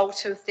the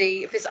result of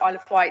the Visit Isle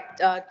of Wight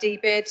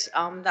DBID.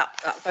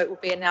 That vote will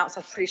be announced.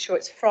 I'm pretty sure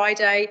it's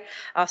Friday.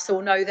 So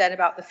we'll know then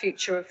about the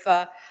future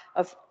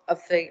of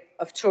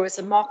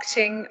tourism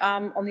marketing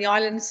on the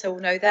island. So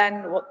we'll know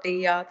then what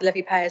the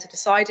levy payers have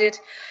decided.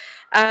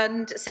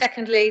 And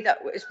secondly,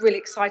 that is really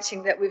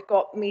exciting that we've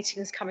got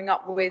meetings coming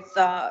up with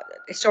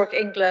Historic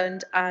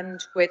England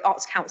and with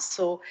Arts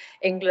Council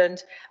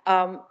England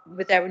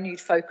with their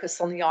renewed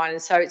focus on the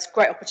island. So it's a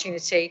great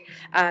opportunity,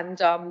 and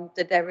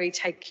that they're really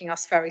taking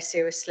us very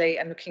seriously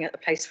and looking at the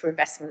place for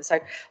investment. So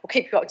we'll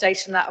keep you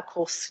updated on that, of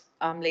course,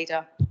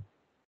 Leader.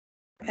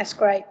 That's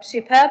great.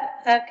 Superb.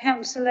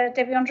 Councillor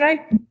Debbie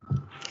Andre.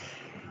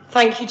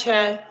 Thank you,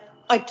 Chair.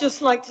 I'd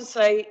just like to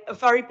say a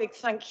very big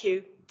thank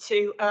you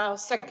to our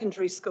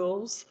secondary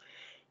schools.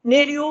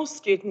 Nearly all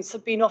students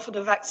have been offered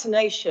a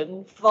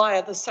vaccination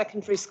via the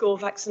secondary school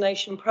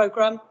vaccination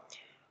programme.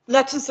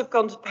 Letters have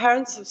gone to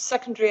parents of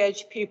secondary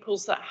age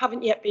pupils that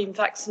haven't yet been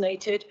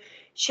vaccinated,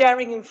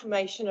 sharing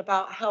information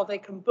about how they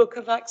can book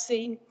a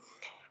vaccine.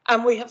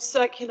 And we have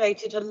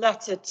circulated a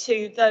letter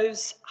to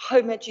those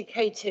home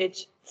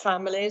educated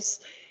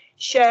families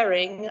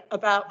sharing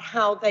about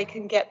how they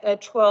can get their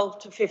 12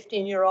 to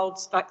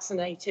 15-year-olds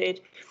vaccinated.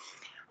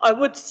 I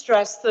would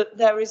stress that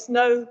there is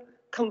no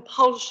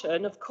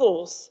compulsion, of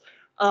course,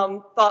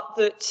 but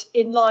that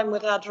in line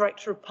with our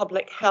Director of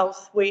Public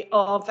Health, we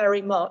are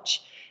very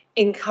much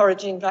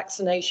encouraging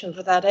vaccination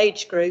for that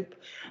age group.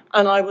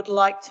 And I would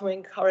like to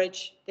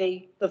encourage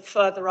the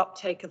further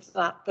uptake of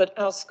that. But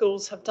our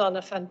schools have done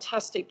a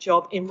fantastic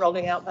job in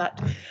rolling out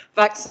that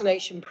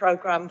vaccination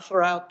programme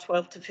for our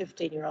 12 to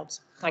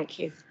 15-year-olds. Thank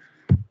you.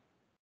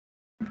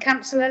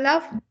 Councillor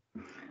Love.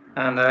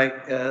 And I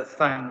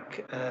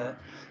thank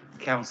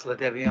Councillor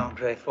Debbie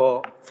Andre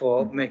for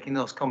making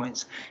those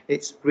comments.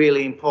 It's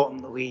really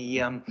important that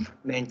we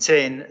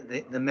maintain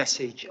the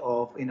message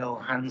of,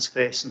 hands,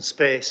 face and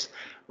space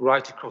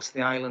right across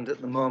the island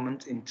at the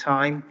moment in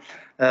time,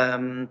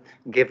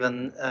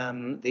 given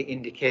the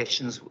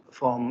indications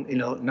from,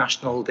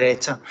 national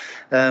data.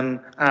 And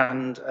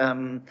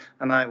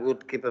I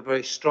would give a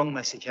very strong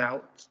message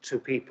out to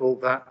people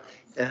that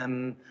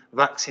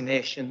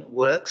vaccination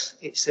works,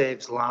 it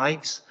saves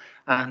lives.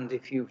 And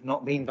if you've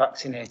not been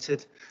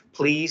vaccinated,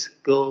 please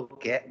go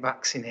get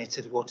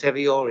vaccinated, whatever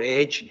your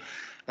age.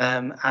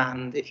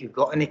 And if you've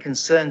got any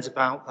concerns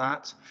about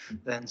that,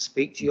 then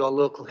speak to your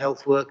local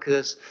health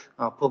workers,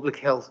 our public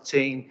health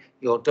team,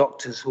 your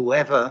doctors,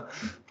 whoever.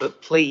 But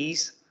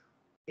please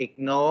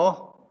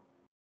ignore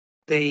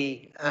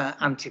the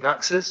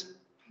anti-vaxxers,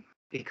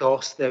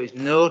 because there is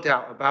no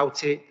doubt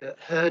about it that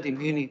herd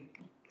immunity,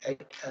 I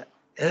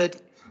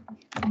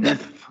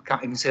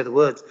can't even say the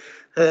words,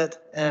 herd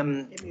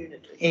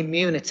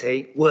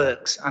immunity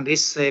works and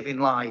is saving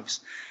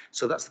lives.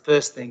 So that's the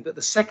first thing. But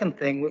the second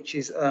thing, which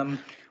is a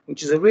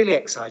really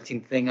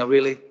exciting thing, I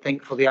really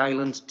think, for the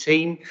island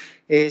team,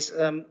 is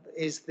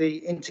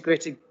the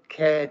integrated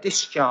care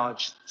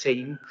discharge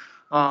team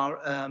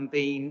are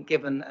being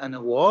given an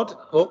award,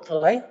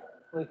 hopefully,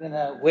 we're going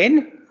to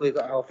win. We've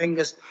got our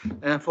fingers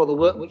for the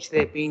work which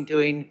they've been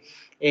doing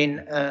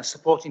in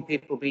supporting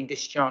people being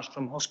discharged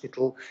from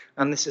hospital.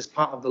 And this is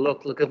part of the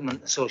Local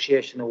Government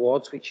Association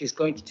Awards, which is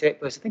going to take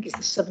place, I think it's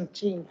the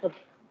 17th of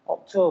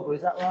October,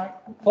 is that right?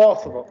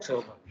 4th of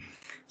October.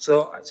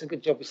 So it's a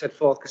good job we said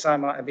 4th, because I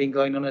might have been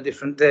going on a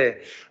different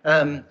day.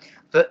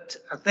 But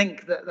I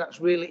think that that's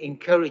really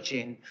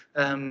encouraging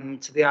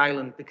to the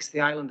island, because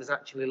the island has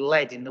actually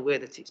led in the way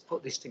that it's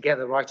put this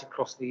together right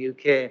across the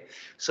UK.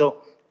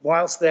 So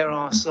whilst there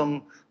are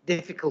some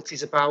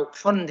difficulties about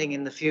funding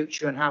in the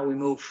future and how we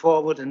move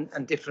forward,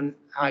 and different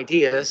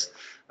ideas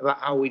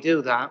about how we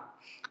do that,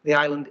 the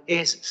island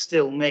is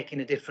still making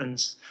a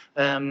difference,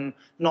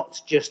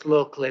 not just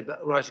locally,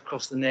 but right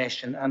across the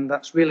nation. And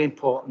that's really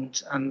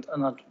important. And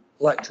I'd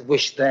like to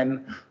wish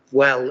them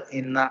well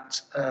in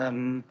that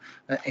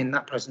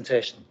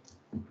presentation.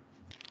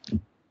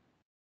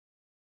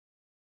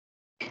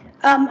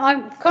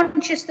 I'm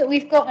conscious that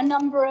we've got a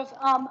number of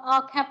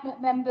our cabinet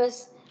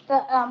members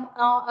that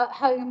are at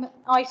home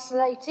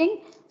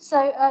isolating.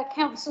 So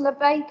Councillor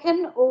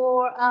Bacon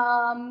or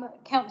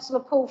Councillor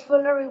Paul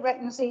Fuller, who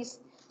reckons he's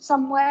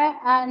somewhere,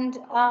 and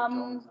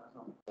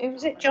who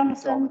was it,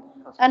 Jonathan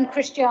and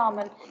Chris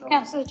Jarman.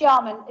 Councillor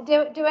Jarman,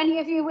 do any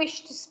of you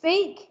wish to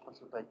speak?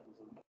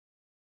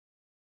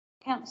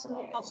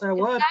 Councillor. I'll say a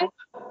word.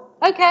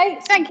 Okay,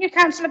 thank you,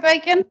 Councillor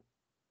Bacon.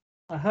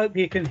 I hope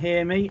you can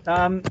hear me.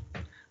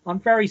 I'm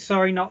very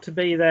sorry not to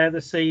be there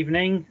this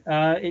evening.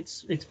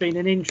 It's been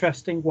an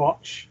interesting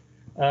watch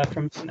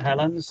from St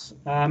Helens.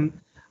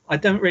 I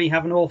don't really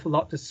have an awful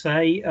lot to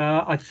say.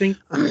 I think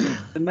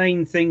the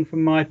main thing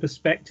from my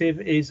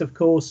perspective is, of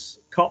course,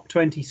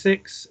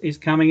 COP26 is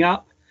coming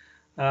up.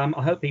 I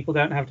hope people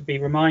don't have to be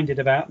reminded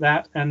about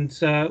that, and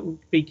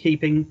be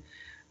keeping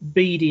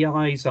beady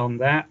eyes on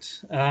that.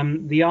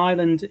 The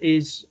island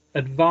is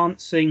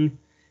advancing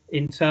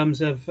in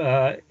terms of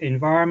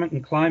environment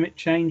and climate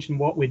change and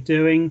what we're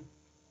doing.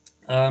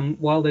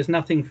 While there's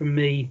nothing from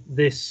me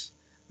this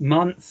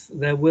month,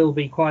 there will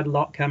be quite a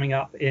lot coming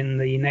up in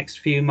the next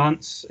few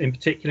months, in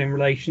particular in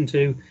relation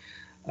to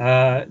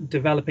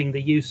developing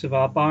the use of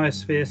our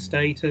biosphere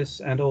status,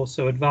 and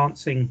also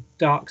advancing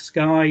dark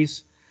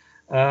skies,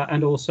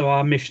 and also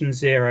our Mission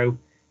Zero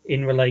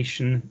in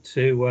relation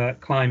to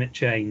climate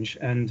change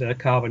and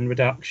carbon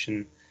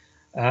reduction.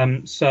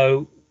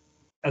 So,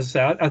 as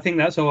I said, I think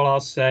that's all I'll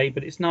say,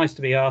 but it's nice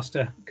to be asked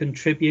to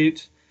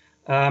contribute.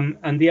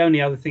 And the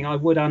only other thing, I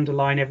would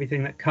underline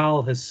everything that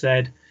Carl has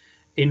said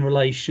in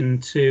relation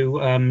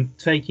to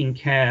taking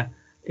care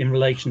in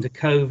relation to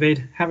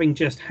COVID. Having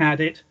just had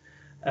it,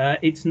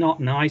 it's not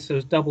nice. I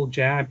was double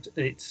jabbed.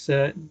 It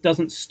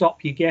doesn't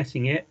stop you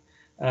getting it.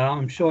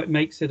 I'm sure it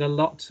makes it a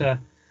lot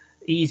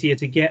easier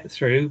to get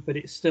through, but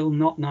it's still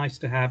not nice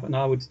to have. And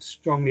I would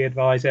strongly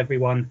advise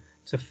everyone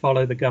to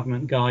follow the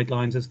government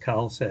guidelines, as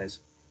Carl says.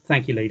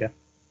 Thank you, Leader.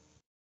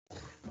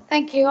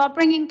 Thank you. I'll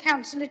bring in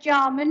Councillor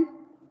Jarman,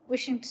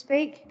 wishing to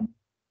speak.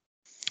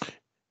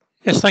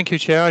 Yes, thank you,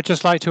 Chair. I'd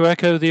just like to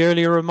echo the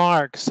earlier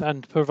remarks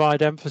and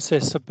provide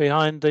emphasis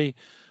behind the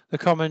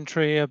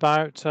commentary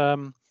about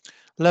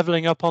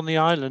levelling up on the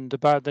island,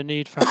 about the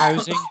need for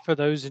housing for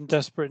those in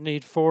desperate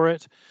need for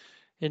it,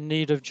 in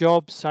need of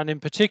jobs, and in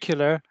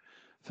particular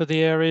for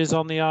the areas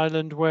on the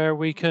island where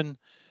we can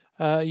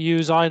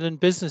use island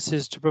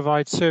businesses to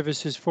provide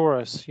services for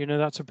us. You know,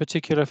 that's a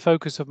particular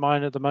focus of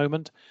mine at the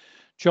moment.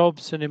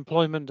 Jobs and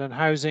employment and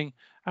housing,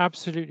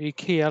 absolutely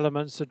key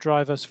elements that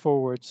drive us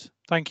forwards.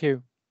 Thank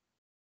you.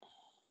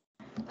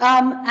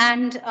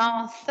 And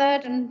our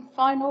third and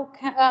final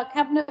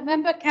cabinet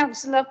member,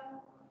 Councillor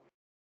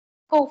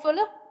Paul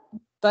Fuller.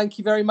 Thank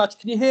you very much.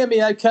 Can you hear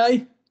me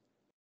okay?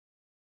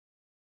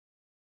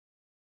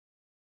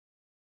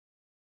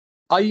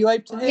 Are you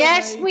able to hear me?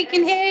 Yes, we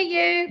can hear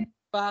you.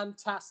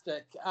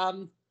 Fantastic.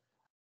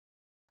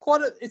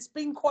 It's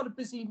been quite a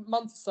busy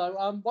month or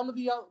so. One of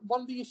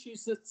the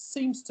issues that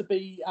seems to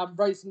be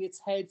raising its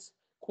head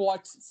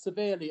quite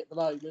severely at the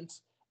moment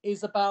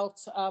is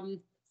about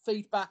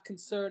feedback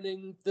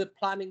concerning the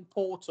planning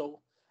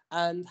portal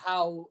and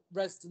how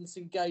residents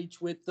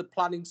engage with the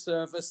planning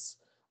service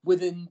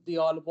within the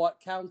Isle of Wight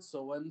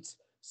Council. And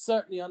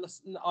certainly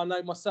I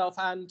know myself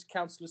and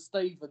Councillor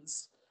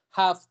Stevens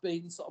have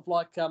been sort of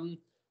like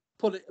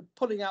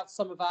putting out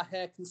some of our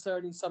hair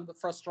concerning some of the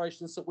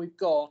frustrations that we've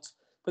got.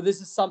 But this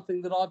is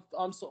something that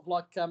I'm sort of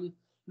like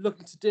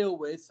looking to deal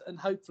with, and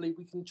hopefully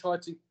we can try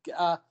to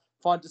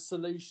find a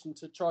solution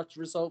to try to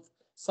resolve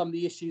some of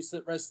the issues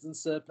that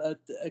residents are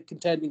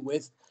contending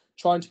with,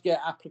 trying to get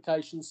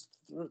applications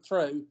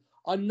through.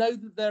 I know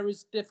that there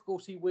is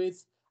difficulty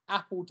with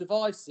Apple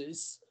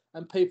devices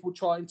and people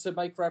trying to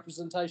make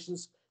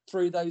representations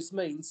through those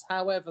means.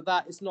 However,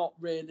 that is not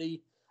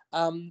really,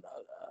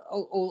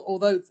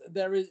 although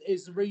there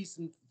is a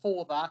reason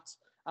for that,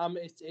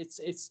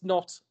 it's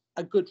not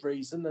a good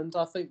reason, and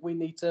I think we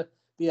need to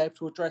be able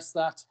to address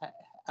that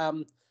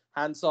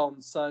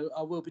hands-on. So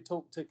I will be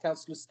talking to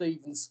Councillor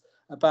Stevens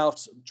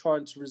about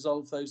trying to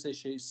resolve those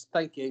issues.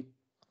 Thank you.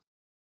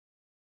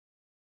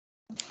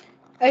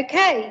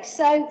 Okay,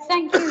 so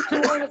thank you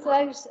to all of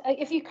those.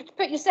 If you could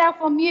put yourself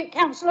on mute,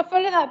 Councillor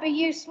Fuller, that'd be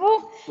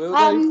useful.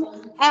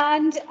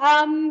 Thank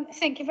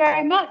you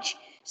very much.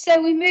 So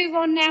we move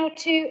on now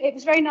to, it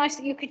was very nice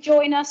that you could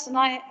join us, and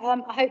I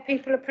hope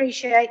people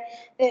appreciate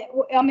that.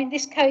 I mean,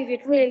 this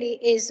COVID really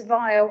is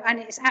vile and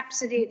it's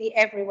absolutely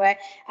everywhere.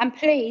 And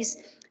please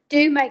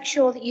do make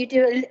sure that you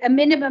do a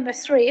minimum of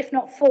 3, if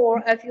not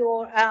 4, of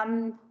your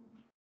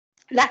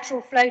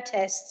lateral flow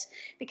tests,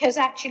 because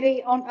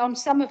actually on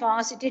some of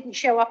ours it didn't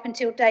show up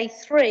until day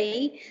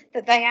 3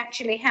 that they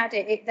actually had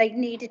it. They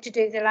needed to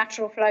do the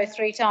lateral flow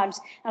 3 times,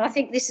 and I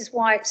think this is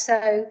why it's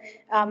so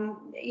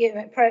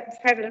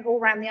prevalent all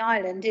around the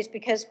island, is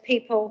because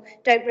people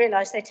don't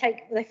realise they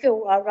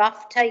feel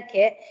rough, take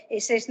it.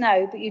 It says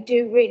no, but you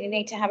do really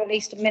need to have at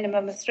least a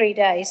minimum of 3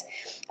 days.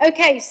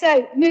 Okay,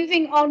 so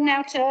moving on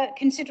now to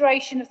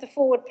consideration of the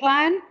forward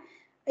plan.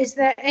 Is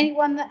there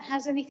anyone that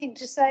has anything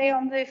to say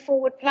on the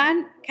forward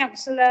plan?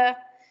 Councillor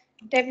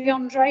Debbie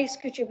Andres,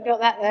 could you have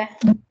got that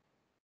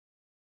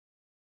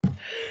there?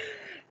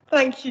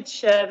 Thank you,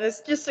 Chair.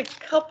 There's just a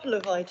couple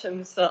of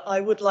items that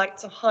I would like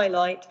to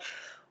highlight.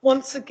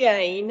 Once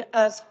again,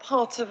 as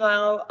part of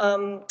our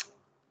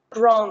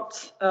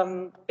grant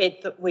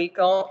bid that we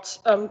got,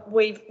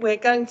 we're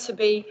going to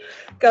be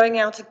going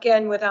out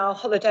again with our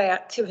holiday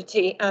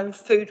activity and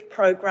food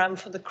programme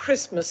for the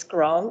Christmas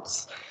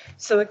grants.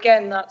 So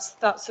again,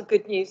 that's a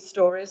good news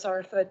story, as I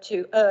referred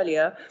to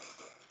earlier.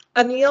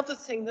 And the other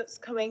thing that's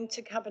coming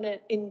to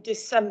Cabinet in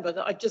December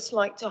that I'd just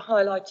like to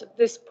highlight at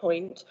this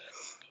point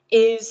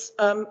is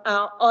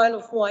our Isle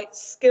of Wight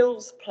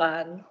skills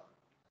plan.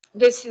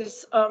 This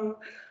is an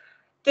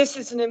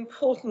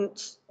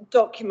important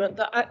document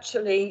that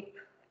actually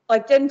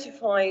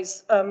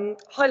identifies,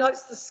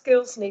 highlights the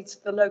skills needs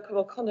of the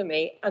local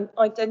economy and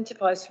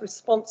identifies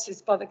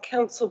responses by the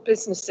council,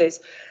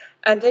 businesses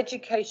and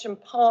education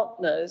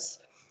partners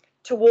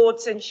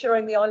towards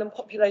ensuring the island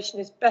population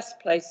is best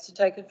placed to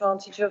take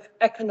advantage of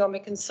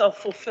economic and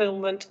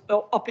self-fulfilment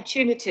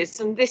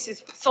opportunities. And this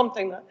is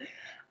something that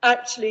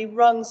actually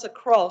runs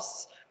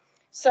across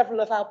several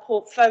of our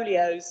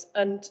portfolios,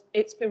 and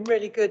it's been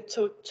really good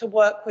to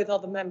work with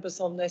other members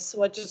on this.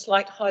 So I'd just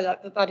like to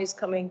highlight that that is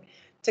coming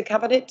to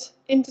Cabinet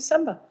in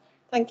December.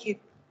 Thank you.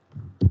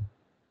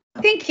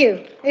 Thank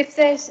you. If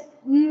there's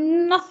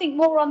nothing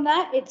more on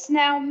that, it's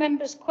now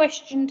members'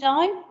 question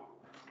time.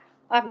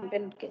 I haven't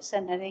been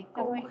sent any,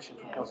 have we?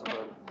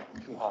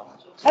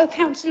 Oh,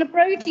 Councillor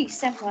Brodie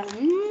sent one.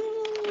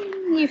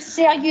 You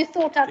see, you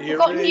thought I'd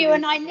forgotten you,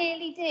 and I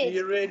nearly did. Do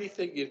you really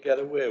think you'd get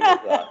away with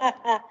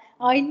that?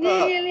 I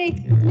nearly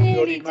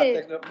did.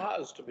 Thing that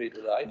matters to me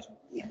tonight.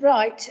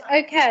 Right.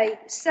 Okay.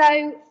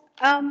 So,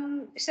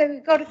 so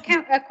we've got a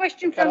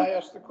question from. Can I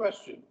ask the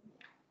question?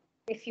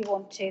 If you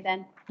want to,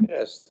 then.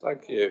 Yes,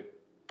 thank you.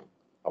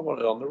 I want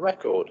it on the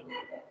record.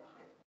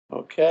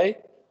 Okay.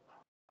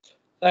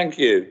 Thank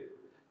you.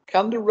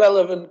 Can the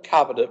relevant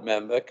Cabinet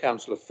member,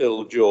 Councillor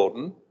Phil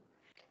Jordan,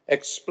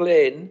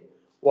 explain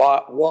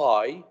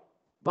why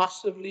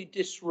massively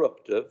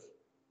disruptive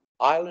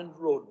island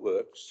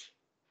roadworks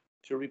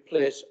to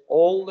replace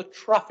all the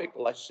traffic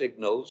light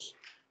signals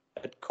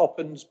at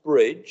Coppins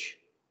Bridge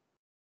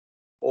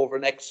over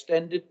an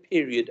extended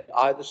period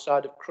either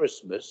side of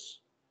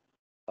Christmas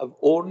have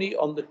only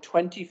on the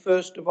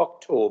 21st of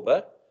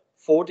October,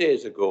 4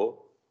 days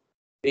ago,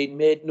 been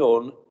made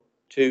known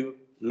to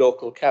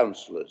local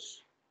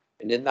councillors?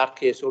 And in that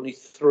case, only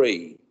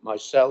 3,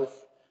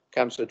 myself,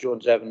 Councillor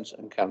Jones-Evans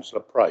and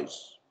Councillor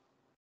Price.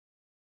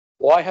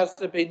 Why has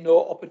there been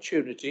no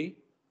opportunity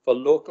for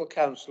local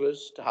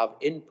councillors to have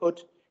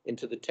input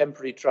into the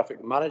temporary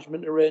traffic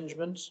management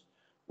arrangements,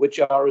 which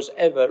are as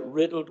ever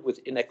riddled with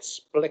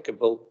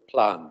inexplicable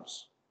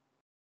plans?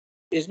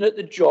 Isn't it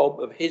the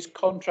job of his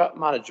contract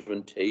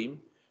management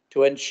team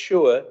to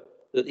ensure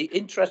that the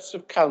interests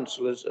of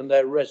councillors and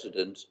their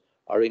residents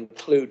are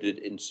included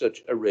in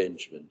such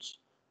arrangements?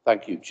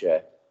 Thank you,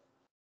 Chair.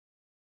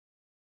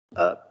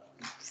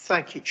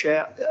 Thank you,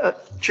 Chair.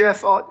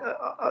 Jeff,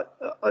 I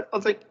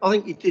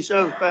think you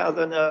deserve better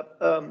than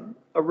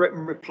a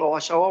written reply,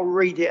 so I'll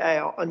read it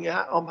out, and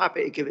I'm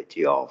happy to give it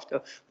to you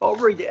after. But I'll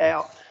read it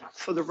out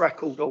for the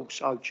record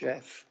also,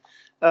 Jeff.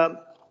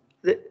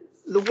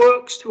 The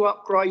works to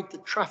upgrade the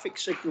traffic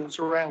signals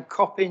around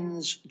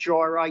Coppins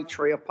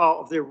Gyratory are part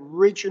of the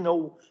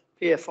original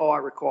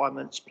PFI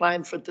requirements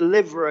planned for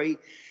delivery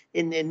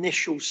in the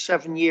initial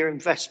 7-year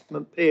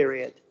investment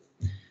period.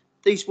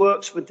 These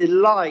works were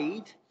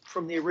delayed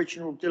from the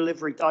original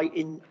delivery date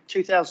in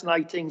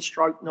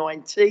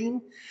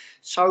 2018/19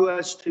 so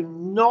as to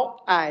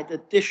not add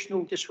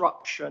additional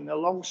disruption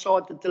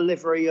alongside the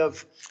delivery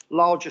of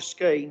larger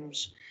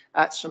schemes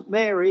at St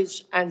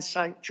Mary's and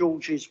St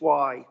George's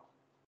Way.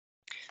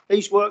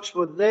 These works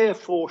were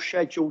therefore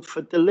scheduled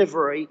for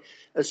delivery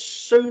as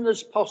soon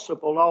as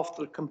possible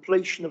after the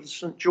completion of the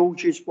St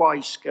George's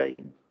Way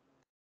scheme.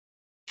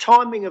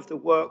 Timing of the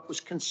work was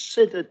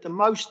considered the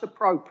most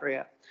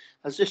appropriate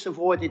as this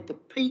avoided the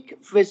peak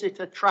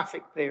visitor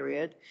traffic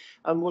period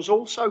and was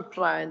also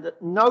planned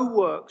that no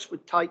works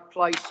would take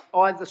place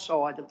either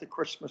side of the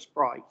Christmas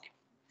break.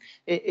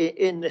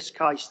 In this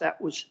case, that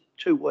was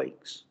 2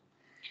 weeks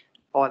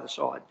either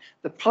side.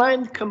 The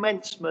planned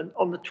commencement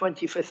on the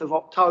 25th of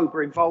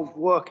October involved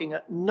working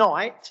at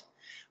night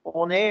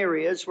on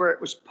areas where it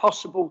was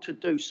possible to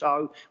do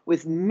so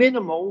with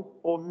minimal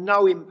or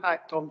no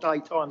impact on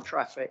daytime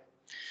traffic.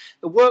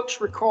 The works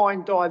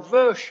requiring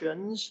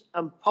diversions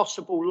and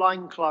possible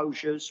lane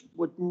closures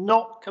would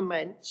not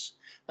commence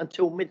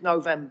until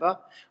mid-November,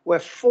 where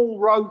full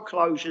road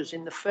closures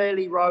in the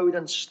Fairley Road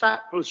and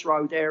Staplers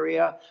Road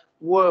area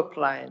were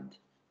planned.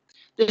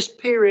 This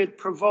period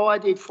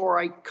provided for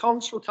a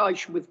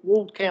consultation with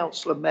ward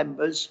councillor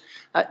members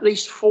at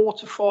least 4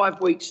 to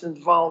 5 weeks in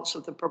advance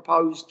of the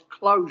proposed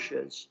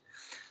closures.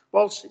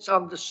 Whilst it's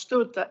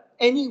understood that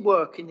any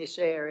work in this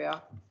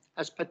area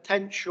has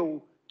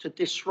potential to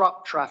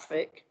disrupt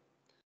traffic,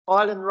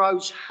 Island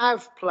Roads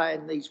have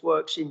planned these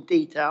works in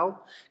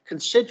detail,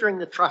 considering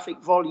the traffic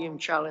volume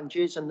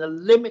challenges and the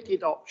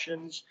limited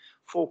options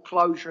for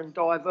closure and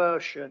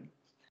diversion.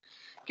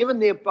 Given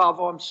the above,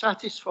 I'm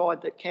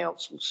satisfied that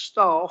council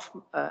staff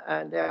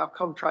and our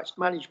contracts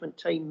management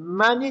team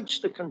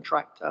managed the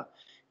contractor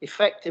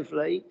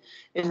effectively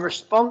in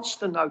response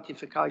to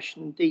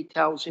notification and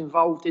details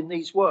involved in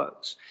these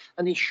works,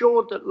 and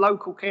ensured that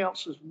local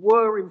councillors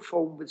were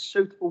informed with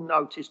suitable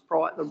notice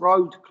prior to the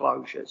road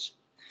closures.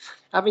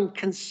 Having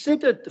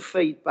considered the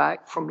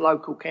feedback from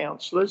local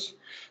councillors,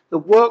 the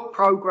work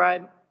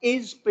programme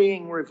is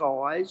being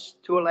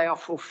revised to allow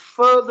for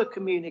further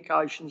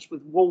communications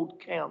with ward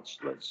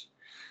councillors.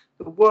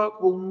 The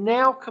work will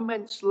now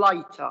commence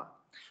later,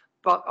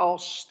 but are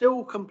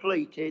still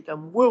completed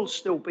and will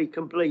still be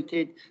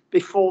completed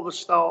before the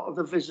start of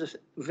the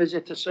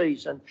visitor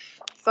season.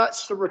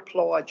 That's the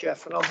reply,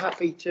 Jeff, and I'm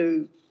happy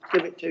to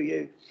give it to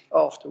you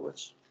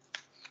afterwards.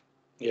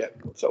 Yeah,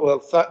 so, well,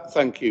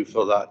 thank you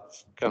for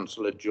that,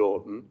 Councillor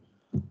Jordan.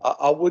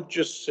 I would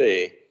just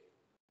say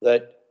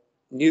that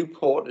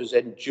Newport has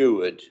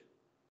endured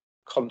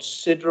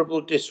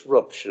considerable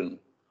disruption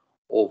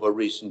over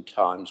recent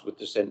times with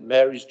the St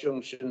Mary's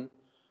Junction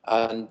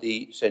and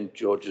the St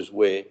George's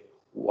Way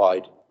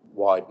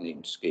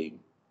widening scheme.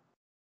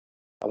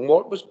 And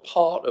what was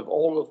part of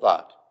all of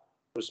that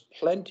was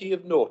plenty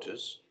of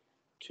notice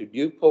to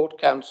Newport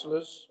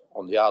councillors,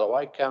 on the Isle of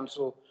Wight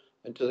Council,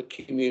 and to the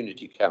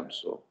Community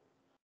Council.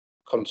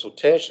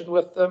 Consultation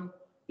with them,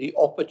 the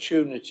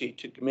opportunity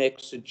to make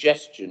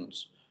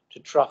suggestions to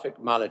traffic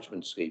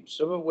management schemes,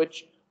 some of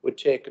which were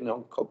taken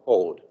on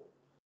board.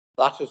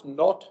 That has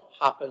not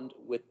happened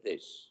with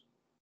this.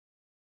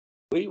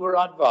 We were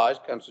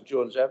advised, Councillor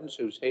Jones-Evans,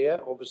 who's here,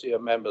 obviously a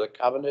member of the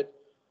Cabinet,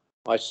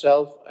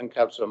 myself and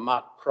Councillor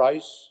Matt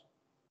Price,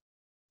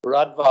 were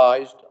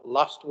advised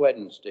last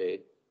Wednesday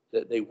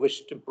that they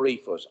wished to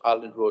brief us,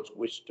 Island Roads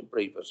wished to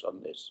brief us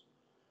on this.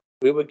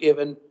 We were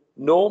given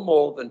no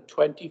more than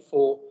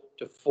 24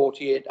 to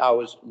 48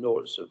 hours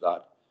notice of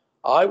that.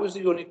 I was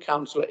the only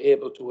councillor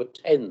able to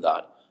attend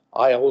that.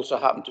 I also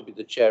happened to be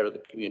the chair of the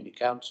Community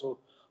Council.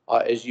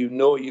 As you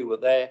know, you were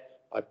there.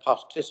 I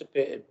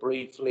participated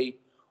briefly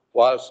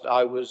whilst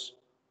I was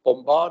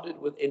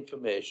bombarded with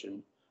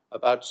information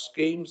about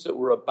schemes that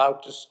were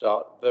about to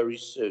start very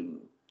soon.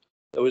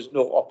 There was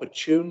no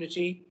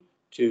opportunity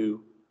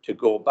to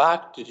go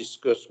back, to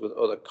discuss with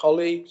other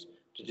colleagues,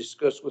 to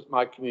discuss with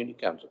my Community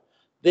Council.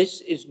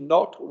 This is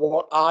not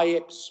what I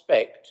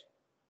expect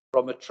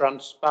from a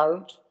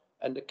transparent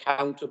and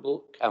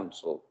accountable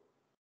council.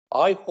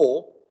 I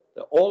hope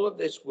that all of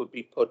this will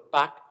be put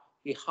back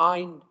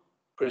behind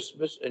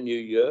Christmas and New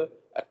Year,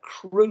 a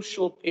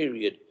crucial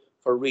period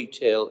for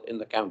retail in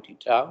the county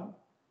town,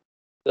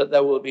 that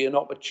there will be an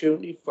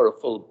opportunity for a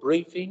full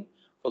briefing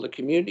for the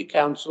Community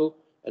Council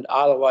and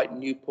Isle of Wight and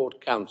Newport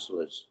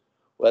councillors,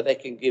 where they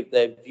can give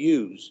their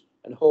views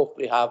and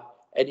hopefully have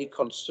any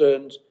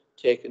concerns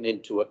taken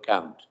into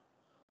account.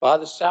 By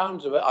the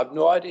sounds of it, I've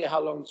no idea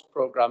how long this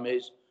programme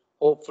is.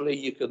 Hopefully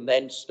you can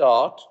then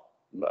start.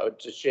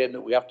 It's a shame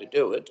that we have to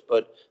do it,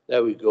 but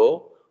there we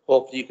go.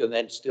 Hopefully you can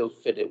then still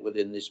fit it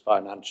within this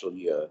financial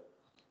year.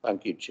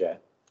 Thank you, Chair.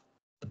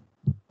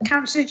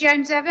 Councillor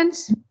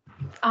Jones-Evans.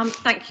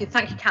 Thank you,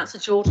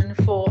 Councillor Jordan,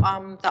 for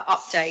that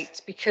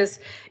update, because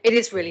it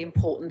is really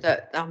important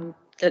that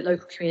that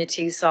local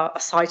communities are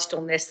cited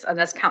on this. And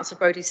as Councillor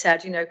Brodie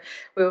said, you know,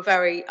 we were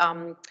very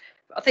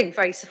I think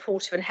very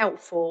supportive and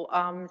helpful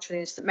to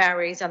the St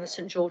Mary's and the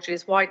St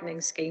George's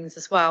widening schemes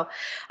as well.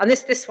 And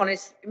this one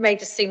is, it may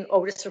just seem,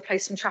 oh, just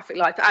replace some traffic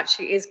lights, but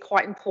actually is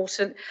quite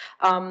important.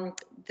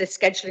 The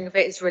scheduling of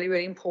it is really,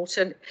 really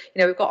important.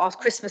 You know, we've got our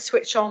Christmas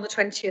switch on the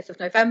 20th of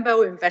November.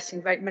 We're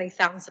investing very many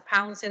thousands of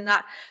pounds in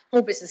that.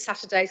 Small Business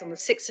Saturdays on the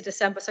 6th of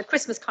December. So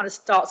Christmas kind of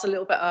starts a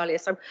little bit earlier.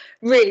 So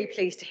I'm really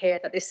pleased to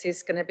hear that this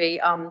is going to be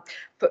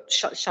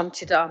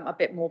shunted a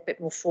bit more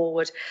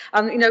forward.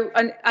 You know,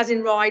 and as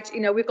in Ryde,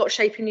 you know, we've got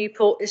Shaping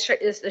Newport,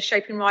 the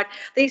Shaping Ryde.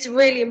 These are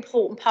really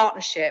important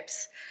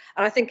partnerships.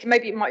 And I think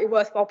maybe it might be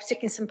worthwhile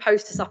sticking some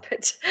posters up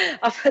at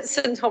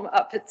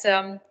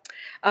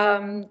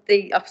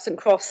St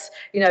Cross,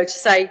 you know, to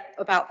say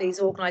about these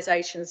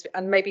organisations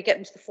and maybe get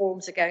them to the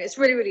forums again. It's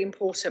really, really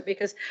important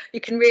because you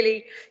can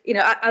really, you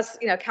know, as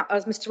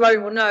Mr.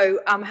 Rowan will know,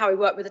 how we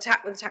work with the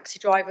taxi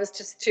drivers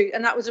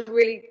and that was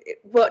it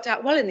worked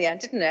out well in the end,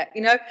 didn't it?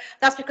 You know,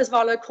 that's because of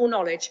our local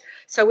knowledge.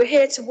 So we're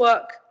here to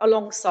work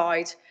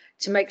alongside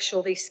to make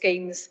sure these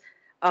schemes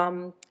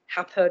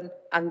happen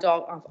and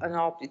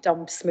are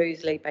done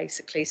smoothly,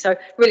 basically. So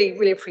really,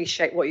 really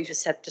appreciate what you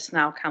just said just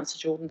now,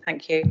 Councillor Jordan.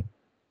 Thank you.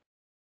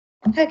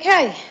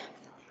 Okay.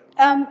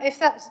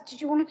 Did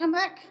you want to come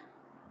back?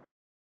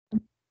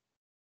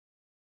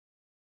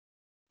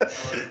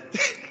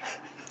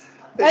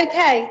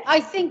 Okay, I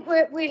think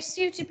we're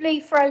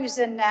suitably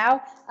frozen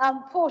now.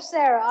 Poor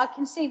Sarah, I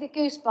can see the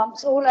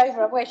goosebumps all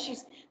over her where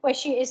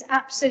she is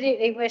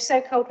absolutely, we're so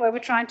cold where we're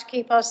trying to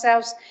keep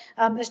ourselves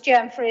as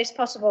germ-free as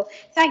possible.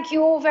 Thank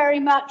you all very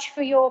much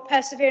for your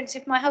perseverance.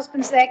 If my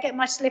husband's there, get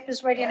my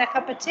slippers ready and a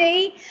cup of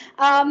tea.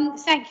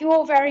 Thank you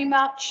all very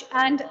much,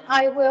 and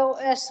I will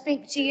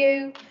speak to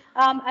you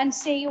and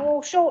see you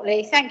all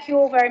shortly. Thank you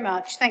all very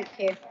much. Thank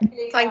you.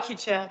 Thank you,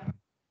 Chair.